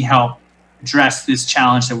that we help address this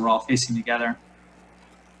challenge that we're all facing together.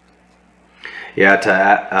 Yeah, to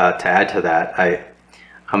add to that,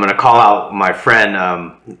 I'm going to call out my friend.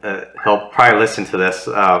 He'll probably listen to this.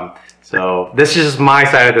 So this is my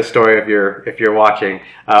side of the story. If you're watching,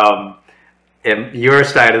 your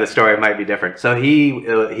side of the story might be different. So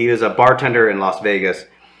he was a bartender in Las Vegas.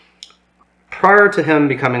 Prior to him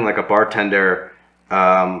becoming like a bartender,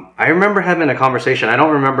 I remember having a conversation. I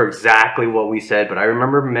don't remember exactly what we said, but I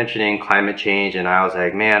remember mentioning climate change, and I was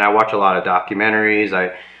like, man, I watch a lot of documentaries.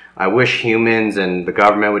 I wish humans and the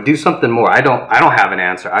government would do something more. I don't have an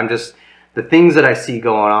answer. I'm just, the things that I see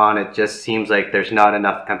going on, it just seems like there's not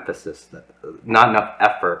enough emphasis, not enough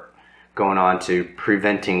effort going on to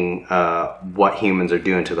preventing what humans are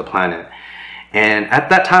doing to the planet. And at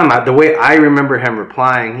that time, the way I remember him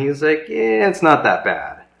replying, he was like, yeah, it's not that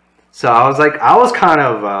bad. So I was kind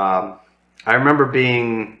of, I remember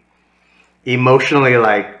being emotionally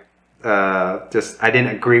like, I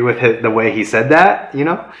didn't agree with the way he said that,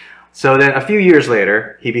 So then a few years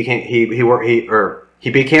later, he became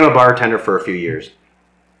a bartender for a few years.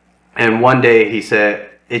 And one day he said,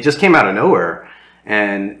 it just came out of nowhere.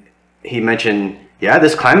 And he mentioned, yeah,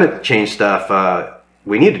 this climate change stuff,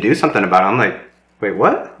 we need to do something about it. I'm like, wait,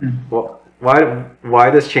 what? Well, why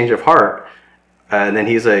this change of heart? And then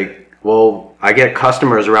he's like, well, I get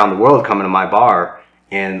customers around the world coming to my bar,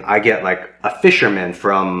 and I get like a fisherman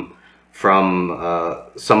from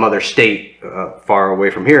some other state far away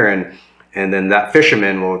from here, and then that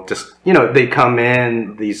fisherman will just, they come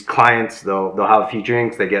in, these clients, they'll have a few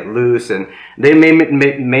drinks, they get loose, and they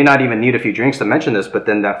may not even need a few drinks to mention this, but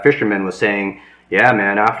then that fisherman was saying, yeah,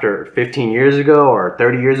 man, after 15 years ago or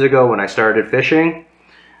 30 years ago when I started fishing,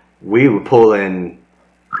 we would pull in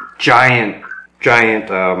giant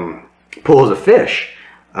pools of fish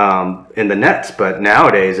in the nets, but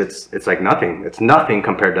nowadays it's like nothing. It's nothing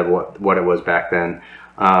compared to what it was back then.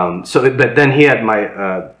 But then he had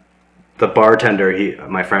the bartender,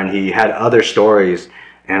 my friend, he had other stories,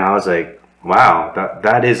 and I was like, wow,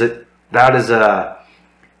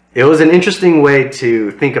 it was an interesting way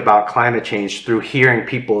to think about climate change through hearing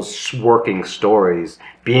people's working stories,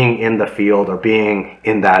 being in the field or being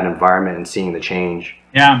in that environment and seeing the change.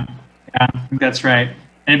 Yeah, I think that's right.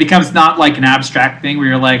 And it becomes not like an abstract thing where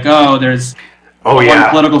you're like, oh, there's one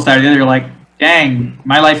political side or the other. You're like, dang,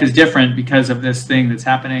 my life is different because of this thing that's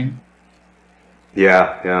happening.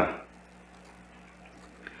 Yeah.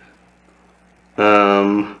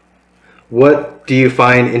 what do you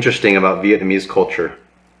find interesting about Vietnamese culture?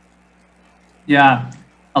 Yeah,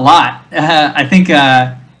 a lot. I think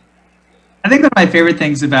one of my favorite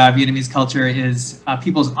things about Vietnamese culture is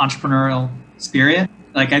people's entrepreneurial spirit.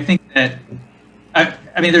 Like, I think that,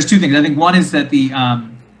 I mean, there's two things. I think one is that we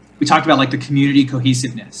talked about like the community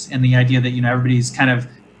cohesiveness and the idea that, you know, everybody's kind of,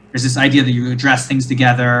 there's this idea that you address things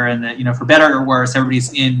together and that, you know, for better or worse,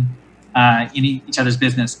 everybody's in each other's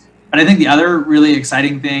business. But I think the other really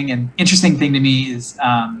exciting thing and interesting thing to me is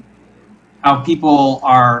how people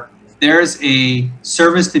are, there's a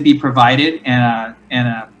service to be provided and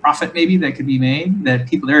a profit maybe that could be made, that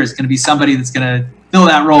people, there is going to be somebody that's going to fill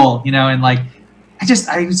that role, you know, and like, I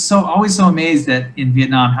was always so amazed that in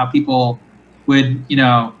Vietnam, how people would, you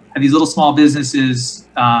know, have these little small businesses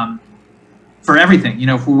for everything, you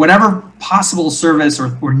know, for whatever possible service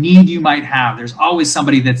or need you might have. There's always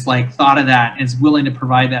somebody that's like thought of that and is willing to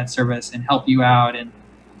provide that service and help you out. And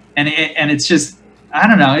it's just, I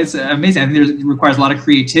don't know, it's amazing. I think it requires a lot of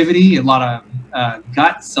creativity, a lot of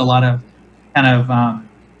guts, a lot of kind of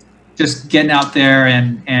just getting out there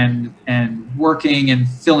and working and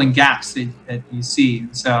filling gaps that you see.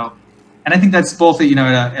 So, and I think that's both, you know,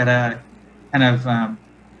 at a kind of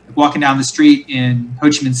walking down the street in Ho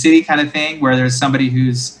Chi Minh City kind of thing, where there's somebody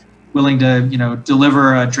who's willing to, you know,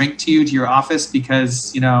 deliver a drink to you to your office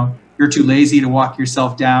because, you know, you're too lazy to walk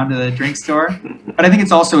yourself down to the drink store. But I think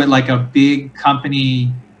it's also at like a big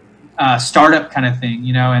company startup kind of thing,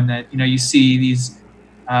 you know, and that, you know, you see these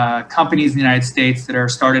companies in the United States that are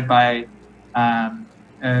started by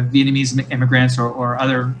Vietnamese immigrants or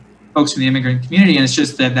other folks from the immigrant community. And it's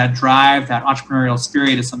just that drive, that entrepreneurial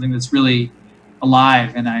spirit is something that's really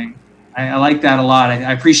alive. And I like that a lot.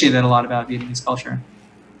 I appreciate that a lot about Vietnamese culture.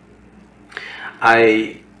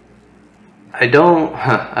 I don't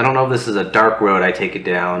know if this is a dark road I take it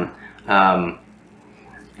down. And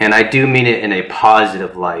I do mean it in a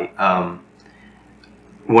positive light.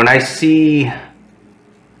 When I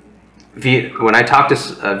talk to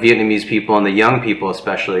Vietnamese people and the young people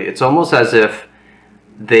especially, it's almost as if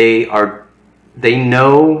they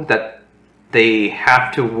know that they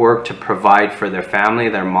have to work to provide for their family,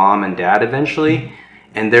 their mom and dad eventually,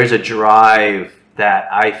 and there's a drive that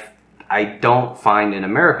I don't find in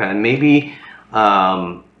America. And maybe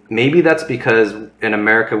that's because in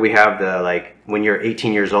America we have the, like, when you're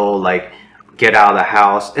 18 years old, like, get out of the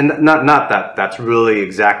house, and not that that's really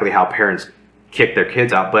exactly how parents kick their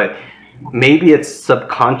kids out, but maybe it's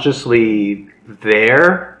subconsciously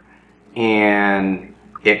there, and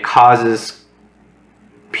it causes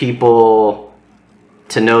people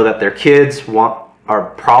to know that their kids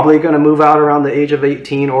are probably going to move out around the age of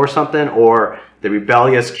 18 or something, or the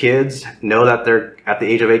rebellious kids know that they're at the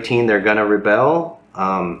age of 18 they're going to rebel.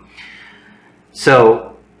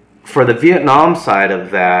 So for the Vietnam side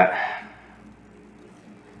of that,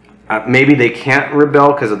 maybe they can't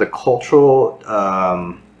rebel because of the cultural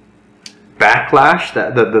backlash,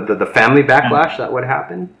 that the family backlash that would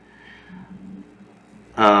happen.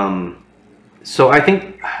 So I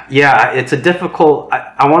think, yeah, it's a difficult,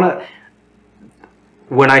 I want to,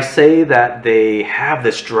 when I say that they have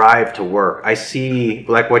this drive to work, I see,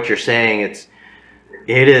 like what you're saying,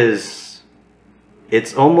 it's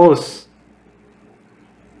almost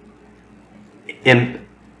in,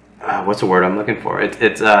 what's the word I'm looking for?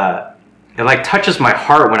 It like touches my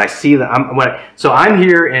heart when I see that. So I'm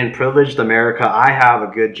here in privileged America. I have a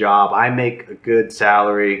good job. I make a good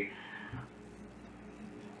salary.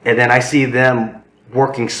 And then I see them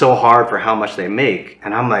working so hard for how much they make.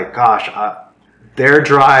 And I'm like, gosh, their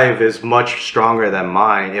drive is much stronger than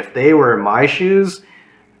mine. If they were in my shoes,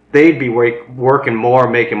 they'd be working more,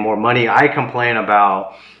 making more money. I complain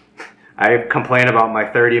about my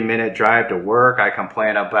 30-minute drive to work. I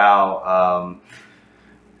complain about,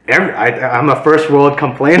 I'm a first world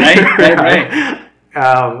complainer. Right.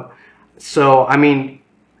 So, I mean,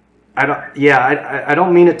 I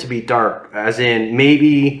don't mean it to be dark, as in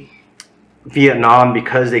maybe Vietnam,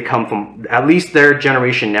 because they come from, at least their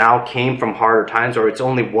generation now came from harder times, or it's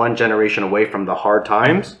only one generation away from the hard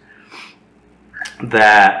times,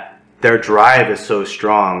 that their drive is so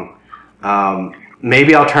strong.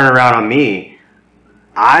 Maybe I'll turn around on me.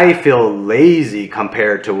 I feel lazy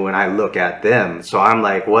compared to when I look at them. So I'm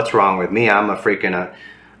like, what's wrong with me? I'm a freaking,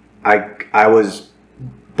 I was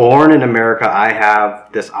born in America. I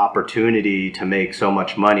have this opportunity to make so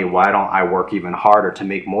much money. Why don't I work even harder to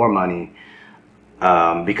make more money?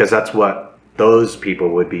 Because that's what those people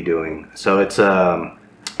would be doing. So it's,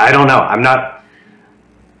 I don't know.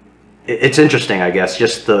 It's interesting, I guess,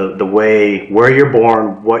 just the way, where you're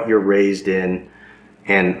born, what you're raised in,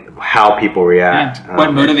 and how people react. Yeah, what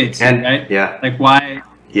motivates you, right? Yeah. Like why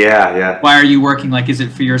Yeah, yeah. Why are you working? Like, is it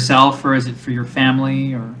for yourself or is it for your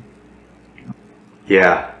family or?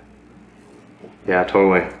 Yeah. Yeah,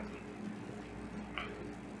 totally.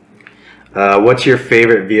 What's your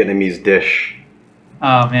favorite Vietnamese dish?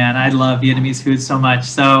 Oh man, I love Vietnamese food so much.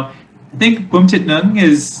 So I think bún thịt nướng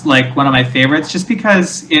is like one of my favorites just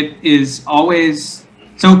because it is always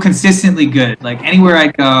so consistently good. Like anywhere I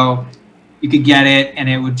go, you could get it and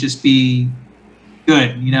it would just be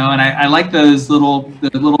good, you know. And I like the little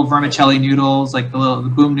vermicelli noodles, like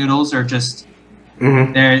the boom noodles are just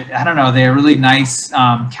they're, I don't know, they're a really nice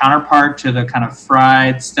counterpart to the kind of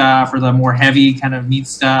fried stuff or the more heavy kind of meat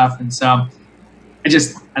stuff. And so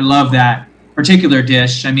I love that particular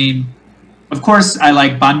dish. I mean, of course, I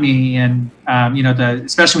like banh mi and, you know,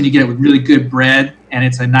 especially when you get it with really good bread and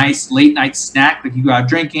it's a nice late night snack, like you go out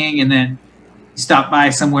drinking and then you stop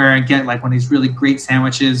by somewhere and get like one of these really great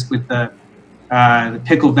sandwiches with the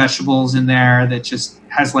pickled vegetables in there that just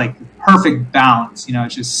has like perfect balance. You know,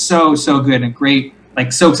 it's just so good and great,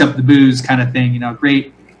 like soaks up the booze kind of thing. You know,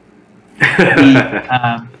 great. But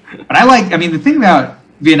I mean, the thing about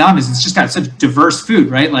Vietnam is it's just got such diverse food,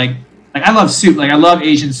 right? Like I love soup. Like I love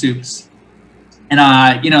Asian soups.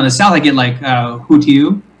 And you know, in the South I get like hủ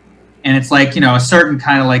tiếu, and it's like, you know, a certain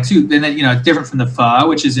kind of like soup, and then, you know, it's different from the pho,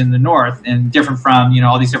 which is in the North, and different from, you know,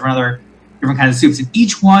 all these different kinds of soups, and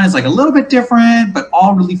each one is like a little bit different, but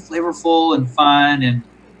all really flavorful and fun, and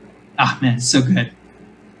man, it's so good.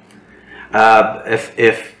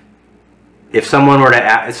 If someone were to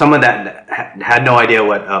ask, someone that had no idea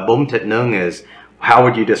what bún thịt nướng is, how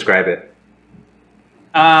would you describe it?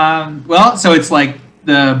 Well, so it's like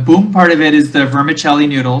the boom part of it is the vermicelli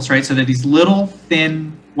noodles, right? So they're these little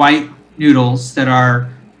thin white noodles that are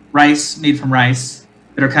rice, made from rice,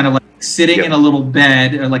 that are kind of like sitting in a little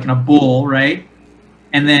bed or like in a bowl, right?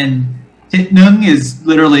 And then thịt nướng is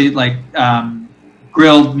literally like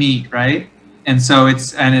grilled meat, right? And so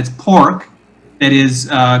it's pork that is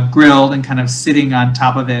grilled and kind of sitting on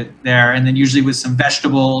top of it there, and then usually with some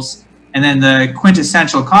vegetables. And then the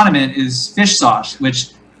quintessential condiment is fish sauce,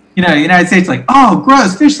 which, you know, in the United States, like, oh,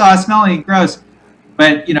 gross, fish sauce, smelly, gross.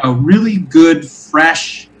 But, you know, really good,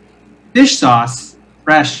 fresh fish sauce.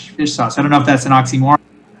 I don't know if that's an oxymoron.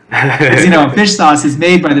 Because, you know, fish sauce is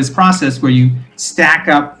made by this process where you stack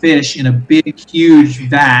up fish in a big, huge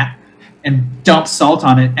vat and dump salt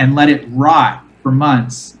on it and let it rot for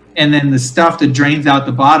months. And then the stuff that drains out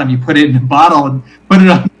the bottom, you put it in a bottle and put it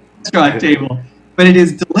on the restaurant table. But it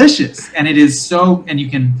is delicious, and it is so, and you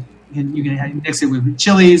can mix it with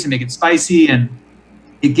chilies and make it spicy, and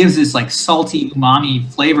it gives this like salty umami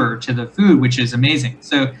flavor to the food, which is amazing.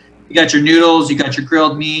 So you got your noodles, you got your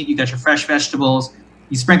grilled meat, you got your fresh vegetables.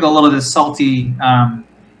 You sprinkle a little of this salty nuoc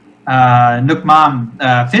mam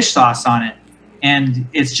fish sauce on it, and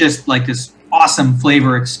it's just like this awesome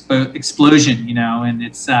flavor explosion, you know. And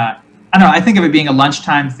it's I don't know, I think of it being a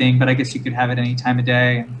lunchtime thing, but I guess you could have it any time of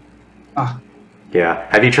day. And, yeah.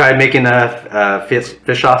 Have you tried making a fish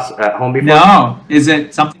sauce at home before? No. Is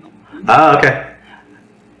it something? Oh, okay.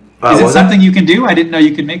 Is it something you can do? I didn't know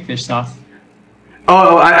you could make fish sauce.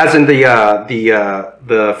 Oh, as in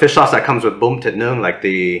the fish sauce that comes with bún thịt nướng, like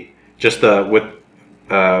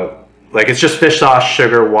like it's just fish sauce,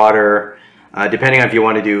 sugar, water, depending on if you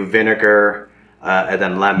want to do vinegar and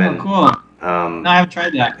then lemon. Oh, cool. No, I haven't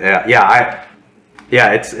tried that.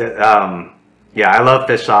 I love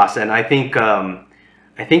fish sauce, and I think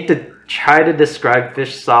to try to describe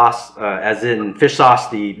fish sauce as in fish sauce,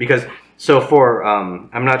 because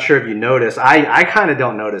I'm not sure if you noticed, I kind of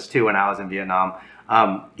don't notice too when I was in Vietnam.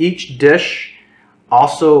 Each dish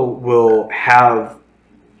also will have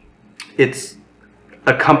its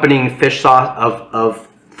accompanying fish sauce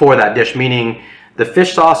for that dish, meaning the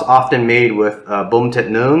fish sauce often made with bún thịt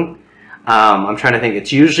nướng. I'm trying to think.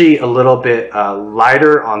 It's usually a little bit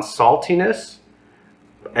lighter on saltiness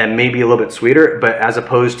and maybe a little bit sweeter, but as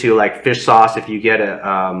opposed to like fish sauce, if you get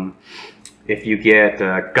canh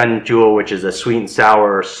chua, which is a sweet and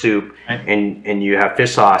sour soup, and you have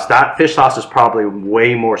fish sauce, that fish sauce is probably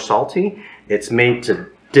way more salty. It's made to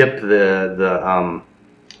dip the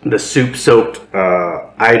soup-soaked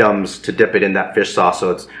items to dip it in that fish sauce,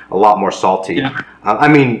 so it's a lot more salty. Yeah. I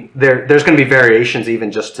mean, there's going to be variations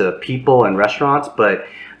even just to people and restaurants, but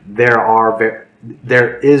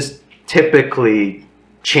there is typically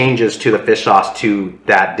changes to the fish sauce to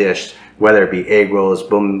that dish, whether it be egg rolls,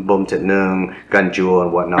 bún thịt nướng, canh chua,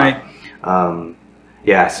 and whatnot. Right.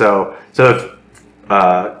 Yeah. So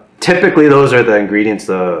typically those are the ingredients: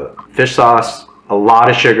 the fish sauce, a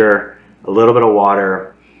lot of sugar, a little bit of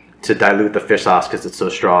water to dilute the fish sauce because it's so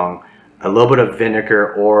strong, a little bit of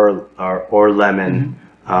vinegar or lemon,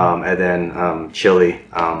 and then chili.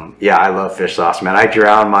 Yeah, I love fish sauce, man. I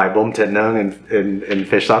drown my bom tet nung in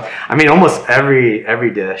fish sauce. I mean, almost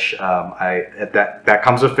every dish that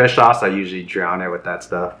comes with fish sauce, I usually drown it with that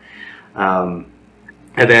stuff. And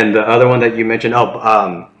then the other one that you mentioned,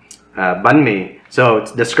 banh mi. So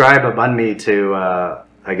describe a banh mi to,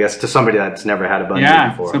 I guess, to somebody that's never had a banh mi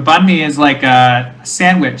before. So banh mi is like a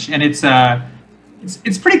sandwich, and it's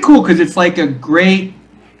pretty cool because it's like a great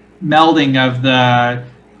melding of the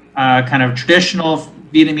kind of traditional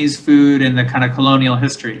Vietnamese food and the kind of colonial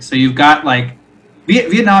history. So you've got like,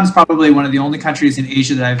 Vietnam is probably one of the only countries in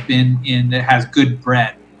Asia that I've been in that has good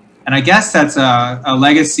bread. And I guess that's a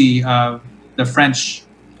legacy of the French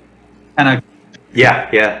kind of.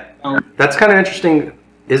 Yeah. That's kind of interesting.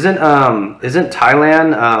 Isn't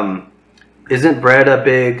Thailand, isn't bread a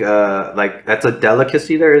big, like, that's a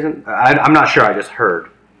delicacy there, isn't? I'm not sure, I just heard.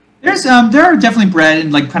 There are definitely bread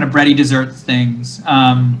and like kind of bready dessert things.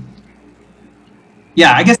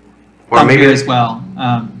 Yeah, I guess or maybe as well.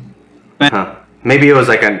 But maybe it was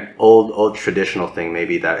like an old traditional thing.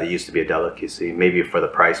 Maybe that it used to be a delicacy, maybe for the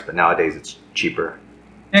price, but nowadays it's cheaper.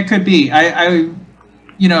 It could be. Thailand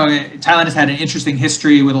has had an interesting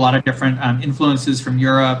history with a lot of different influences from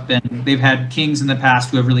Europe, and they've had kings in the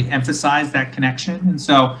past who have really emphasized that connection. And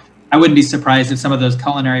so I wouldn't be surprised if some of those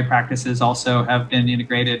culinary practices also have been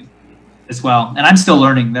integrated as well. And I'm still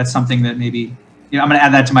learning. That's something that maybe, I'm going to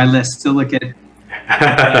add that to my list to look at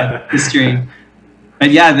history.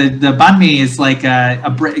 But yeah, the banh mi is like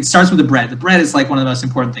a bread. It starts with the bread. The bread is like one of the most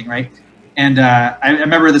important thing, right? And I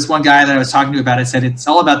remember this one guy that I was talking to about it said it's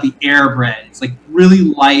all about the air bread. It's like really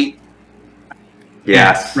light.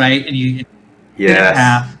 Yes. Air, right? And you cut it in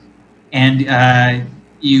half, and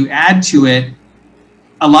you add to it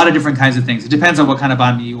a lot of different kinds of things. It depends on what kind of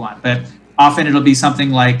banh mi you want, but often it'll be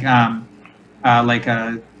something like a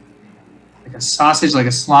sausage, like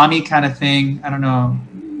a salami kind of thing. I don't know,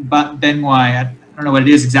 but ben Wai, I don't know what it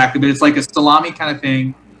is exactly, but it's like a salami kind of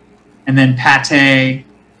thing, and then pate.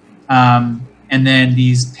 And then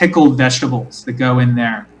these pickled vegetables that go in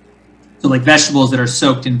there. So like vegetables that are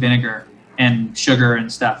soaked in vinegar and sugar and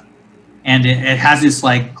stuff. And it has this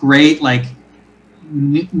like great like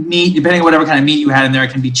meat, depending on whatever kind of meat you had in there.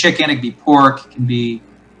 It can be chicken, it can be pork, it can be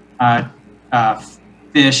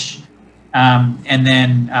fish. And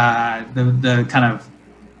then the kind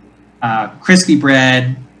of crispy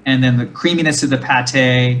bread, and then the creaminess of the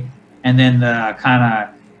pate, and then the kind of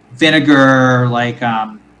vinegar, like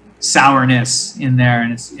sourness in there,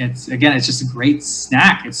 and it's again, it's just a great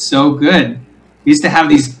snack. It's so good. We used to have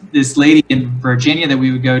this lady in Virginia that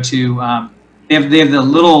we would go to. They have the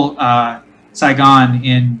little Saigon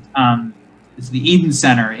in it's the Eden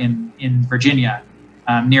Center in Virginia,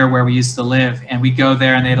 near where we used to live, and we go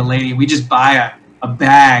there, and they had a lady. We just buy a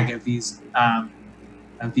bag of these banh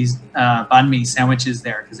mi sandwiches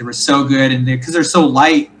there because they were so good, and because they're so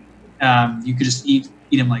light, you could just eat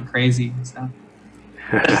them like crazy and stuff.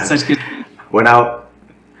 Such good. When I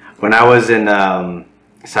was in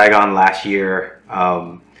Saigon last year,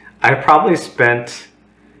 I probably spent,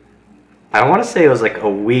 I want to say it was like a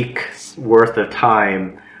week's worth of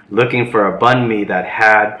time looking for a banh mi that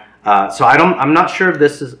had. So I'm not sure if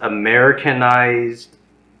this is Americanized.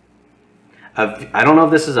 I don't know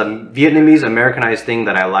if this is a Vietnamese Americanized thing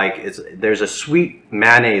that I like. There's a sweet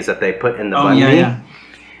mayonnaise that they put in the banh mi. Yeah.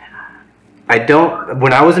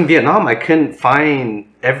 When I was in Vietnam, I couldn't find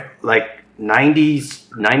like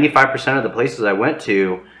 95% of the places I went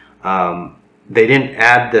to, they didn't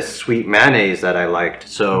add this sweet mayonnaise that I liked.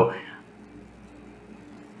 So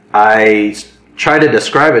I tried to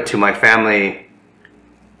describe it to my family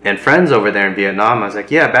and friends over there in Vietnam. I was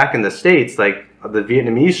like, yeah, back in the States, like the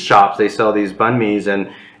Vietnamese shops, they sell these banh mi's,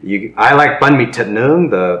 and I like banh mi tet nung,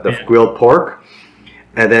 the grilled pork.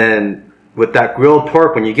 And then with that grilled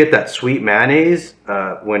pork, when you get that sweet mayonnaise,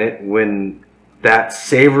 when that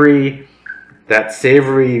savory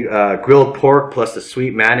grilled pork plus the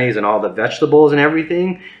sweet mayonnaise and all the vegetables and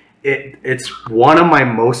everything, it's one of my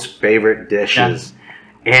most favorite dishes.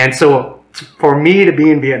 Yeah. And so for me to be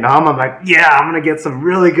in Vietnam, I'm like, yeah, I'm gonna get some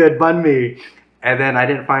really good banh mi. And then I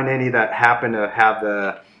didn't find any that happened to have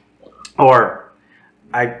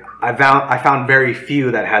I found very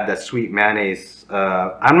few that had that sweet mayonnaise.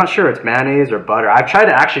 I'm not sure it's mayonnaise or butter. I've tried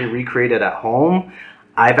to actually recreate it at home.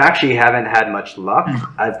 I've actually haven't had much luck.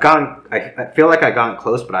 I feel like I've gotten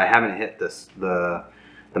close, but I haven't hit the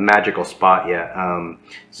the magical spot yet.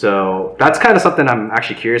 So that's kind of something I'm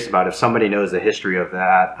actually curious about. If somebody knows the history of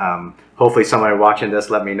that, hopefully somebody watching this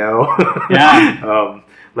let me know. Yeah.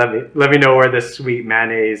 Let me know where this sweet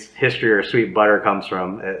mayonnaise history or sweet butter comes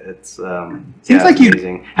from. It's seems like you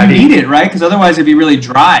need it, right? Because otherwise it'd be really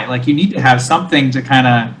dry. Like you need to have something to kind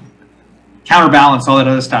of counterbalance all that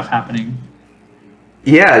other stuff happening.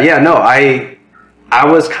 Yeah, no, I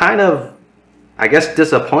was kind of, I guess,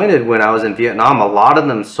 disappointed when I was in Vietnam. A lot of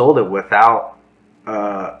them sold it without.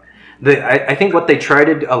 I think what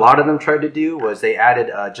a lot of them tried to do was they added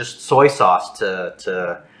just soy sauce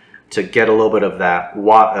to get a little bit of that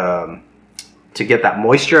to get that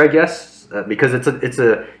moisture, I guess, because it's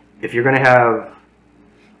a if you're gonna have,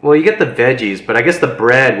 well, you get the veggies, but I guess the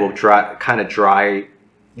bread will kind of dry.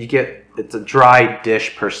 It's a dry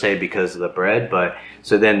dish per se because of the bread, but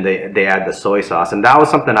so then they add the soy sauce, and that was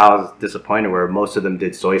something I was disappointed where most of them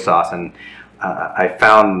did soy sauce, and I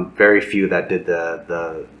found very few that did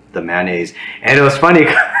the mayonnaise. And it was funny.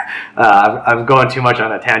 I'm going too much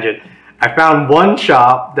on a tangent. I found one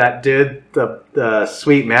shop that did the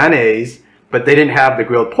sweet mayonnaise, but they didn't have the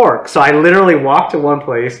grilled pork. So I literally walked to one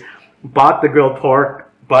place, bought the grilled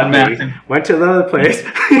pork, bun me, went to another place,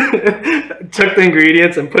 took the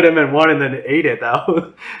ingredients and put them in one, and then ate it. That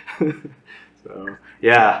was so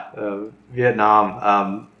yeah,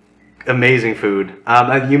 Vietnam, amazing food.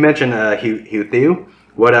 You mentioned Hue Thieu.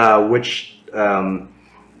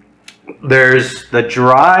 There's the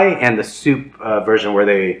dry and the soup version where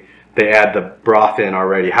they add the broth in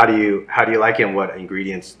already. How do you like it, and what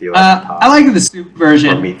ingredients do you like on top? I like the soup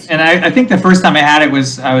version, and I think the first time I had it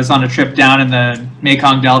was I was on a trip down in the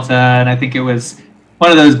Mekong Delta, and I think it was one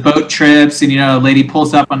of those boat trips, and a lady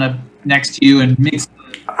pulls up next to you and makes the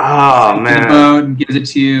boat and gives it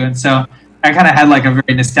to you, and so I kind of had like a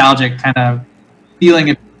very nostalgic kind of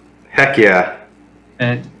feeling. Heck yeah!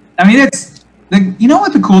 I mean, you know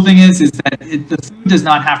what the cool thing is that the food does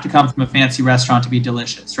not have to come from a fancy restaurant to be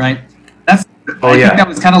delicious, right? I think that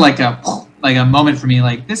was kind of like a moment for me.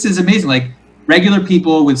 Like, this is amazing. Like, regular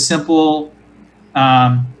people with simple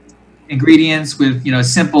ingredients, with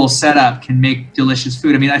simple setup, can make delicious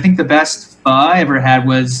food. I mean, I think the best pho I ever had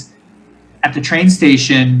was at the train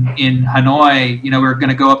station in Hanoi. We were going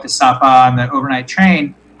to go up to Sapa on the overnight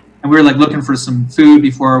train, and we were like looking for some food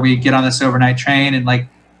before we get on this overnight train, and like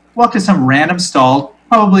walk to some random stall,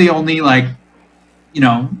 probably only like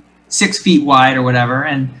 6 feet wide or whatever,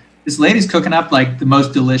 and this lady's cooking up like the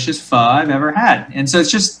most delicious pho I've ever had. And so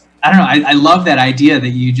it's just, I don't know, I love that idea that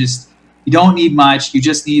you don't need much, you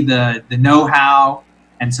just need the know-how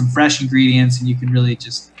and some fresh ingredients, and you can really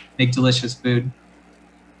just make delicious food.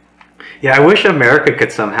 Yeah, I wish America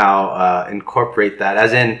could somehow incorporate that,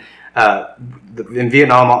 as in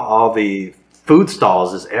Vietnam, all the food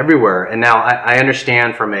stalls is everywhere. And now I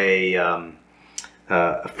understand from a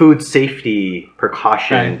food safety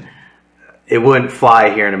precaution, right, it wouldn't fly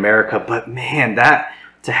here in America, but man,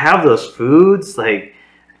 to have those foods, I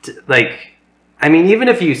mean, even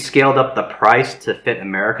if you scaled up the price to fit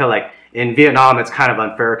America, like in Vietnam, it's kind of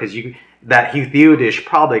unfair because that Hue Thieu dish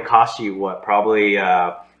probably cost you probably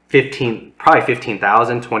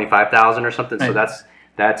 15,000, 25,000 or something. Right. So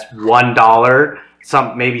that's $1,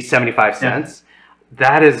 maybe 75 cents. Yeah.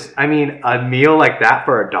 That is, I mean, a meal like that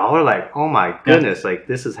for $1, like, oh my goodness, like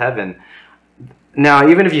this is heaven. Now,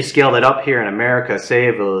 even if you scaled it up here in America, say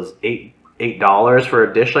if it was $8 for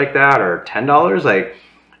a dish like that, or $10, like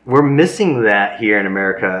we're missing that here in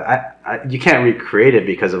America. You can't recreate it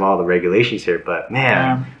because of all the regulations here, but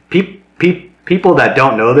man, people that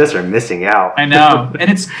don't know this are missing out. I know,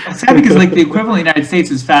 and it's sad because like the equivalent in the United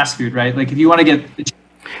States is fast food, right? Like if you want to get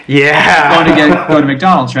go to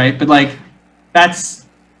McDonald's, right? But like that's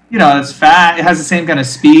it's fat. It has the same kind of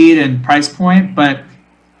speed and price point. But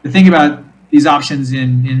the thing about these options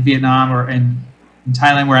in Vietnam or in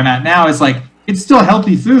Thailand, where I'm at now, is like it's still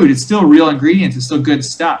healthy food. It's still real ingredients. It's still good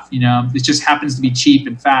stuff. It just happens to be cheap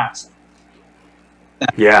and fast.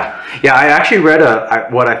 Yeah. I actually read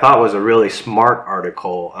what I thought was a really smart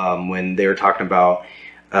article when they were talking about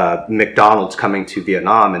McDonald's coming to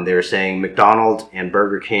Vietnam, and they were saying McDonald's and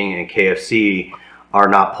Burger King and KFC are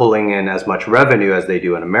not pulling in as much revenue as they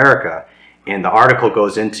do in America. And the article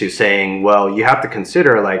goes into saying, well, you have to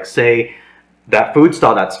consider, like, say that food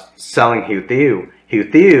stall that's selling Hue Thieu,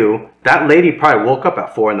 that lady probably woke up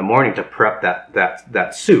at 4 in the morning to prep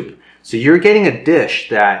that soup. So you're getting a dish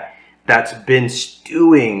that's been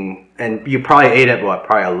stewing, and you probably ate it at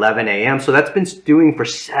probably 11 a.m. So that's been stewing for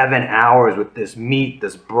 7 hours with this meat,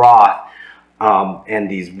 this broth, and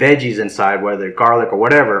these veggies inside, whether garlic or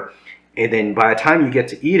whatever. And then by the time you get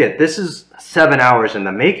to eat it, this is 7 hours in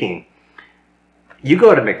the making. you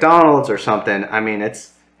go to McDonald's or something, I mean,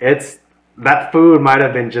 it's that food might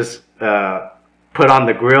have been just put on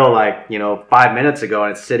the grill like, 5 minutes ago,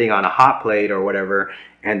 and it's sitting on a hot plate or whatever,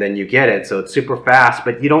 and then you get it. So it's super fast,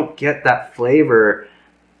 but you don't get that flavor.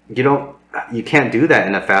 You can't do that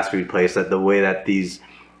in a fast food place, that the way that these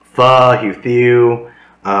pho, hue,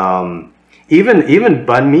 even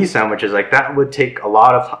banh mi sandwiches, like that would take a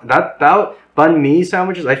lot of that banh mi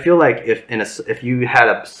sandwiches. I feel like if you had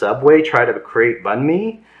a Subway try to create banh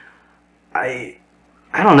mi, I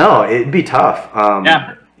don't know, it'd be tough.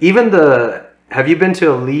 Yeah. Have you been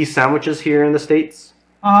to Lee's Sandwiches here in the States?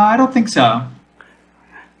 I don't think so.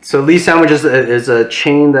 So Lee's Sandwiches is a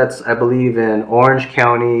chain that's, I believe, in Orange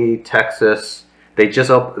County, Texas. They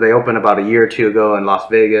opened about a year or two ago in Las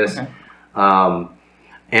Vegas. Okay.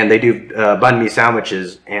 And they do banh mi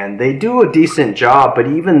sandwiches, and they do a decent job. But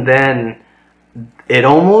even then, it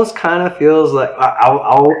almost kind of feels like,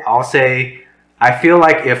 I'll say, I feel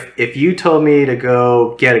like if you told me to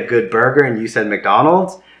go get a good burger and you said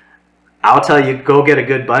McDonald's, I'll tell you, go get a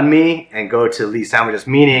good banh mi and go to Lee's Sandwiches,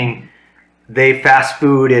 meaning they fast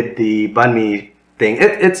fooded the banh mi thing.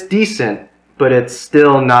 It's decent, but it's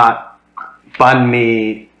still not banh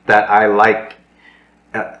mi that I like,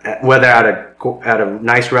 whether at a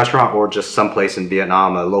nice restaurant or just someplace in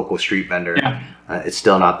Vietnam, a local street vendor. Yeah. It's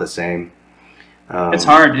still not the same. It's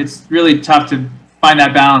hard. It's really tough to find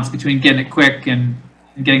that balance between getting it quick and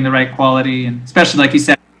getting the right quality, and especially, like you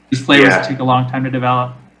said, these flavors take a long time to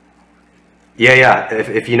develop. Yeah.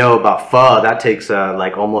 If you know about pho, that takes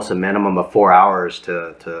like almost a minimum of 4 hours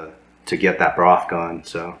to get that broth going.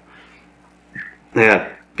 So yeah,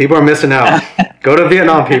 people are missing out. Go to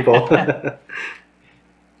Vietnam, people.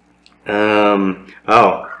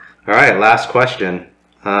 All right. Last question.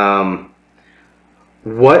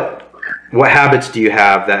 What habits do you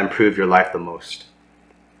have that improve your life the most?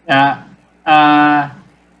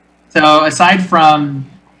 So aside from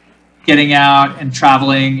getting out and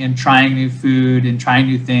traveling and trying new food and trying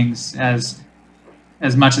new things as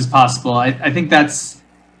much as possible, I think that's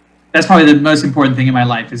probably the most important thing in my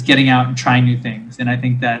life, is getting out and trying new things. And I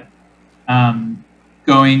think that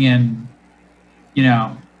going and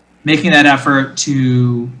making that effort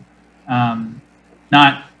to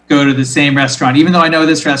not go to the same restaurant, even though I know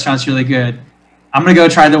this restaurant's really good, I'm gonna go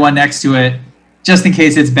try the one next to it just in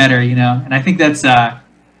case it's better, And I think that's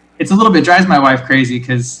it's a little bit, drives my wife crazy,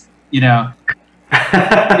 because there's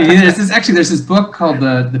this book called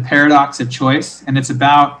the Paradox of Choice, and it's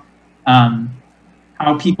about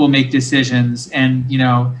how people make decisions. And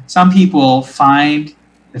some people find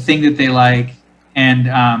the thing that they like,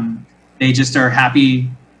 and they just are happy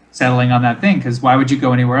settling on that thing, because why would you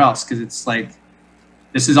go anywhere else? Because it's like,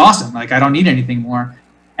 this is awesome, like I don't need anything more.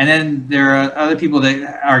 And then there are other people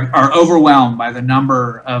that are overwhelmed by the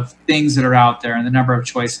number of things that are out there and the number of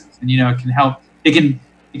choices. And it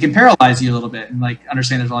can paralyze you a little bit, and like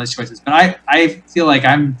understand there's all these choices. But I feel like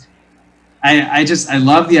I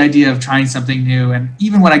love the idea of trying something new. And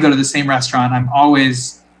even when I go to the same restaurant, I'm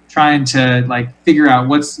always trying to like figure out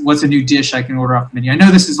what's a new dish I can order off the menu. I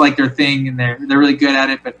know this is like their thing and they're really good at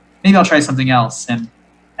it, but maybe I'll try something else. And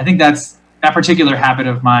I think that's that particular habit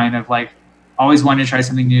of mine, of like always wanting to try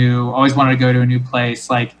something new, always wanted to go to a new place.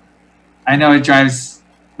 Like, I know it drives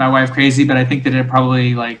my wife crazy, but I think that it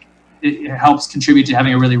probably it helps contribute to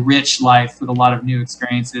having a really rich life with a lot of new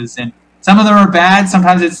experiences. And some of them are bad.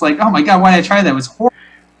 Sometimes it's like, oh my God, why did I try that? It was horrible.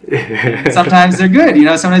 Sometimes they're good,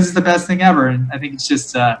 sometimes it's the best thing ever. And I think it's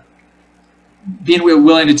just being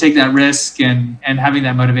willing to take that risk and having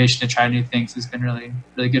that motivation to try new things has been really,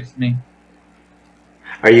 really good for me.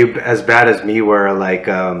 Are you as bad as me, where like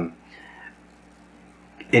I'll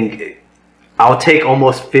take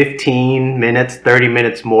almost 15 minutes, 30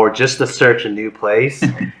 minutes more just to search a new place,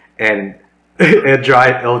 and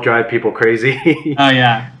it'll drive people crazy. Oh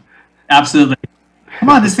yeah, absolutely. Come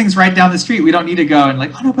on, this thing's right down the street. We don't need to go and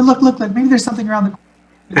like, oh no, but look, maybe there's something around the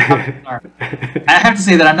corner. I have to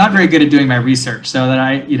say that I'm not very good at doing my research, so that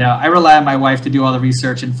I rely on my wife to do all the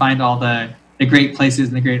research and find all the great places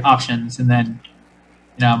and the great options, and then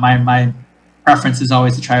my preference is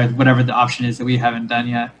always to try with whatever the option is that we haven't done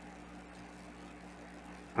yet.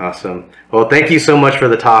 Awesome. Well, thank you so much for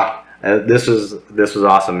the talk. This was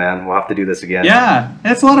awesome, man. We'll have to do this again. Yeah,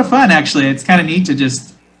 it's a lot of fun, actually. It's kind of neat to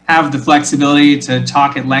just have the flexibility to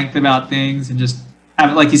talk at length about things and just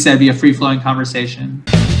have it, like you said, be a free-flowing conversation.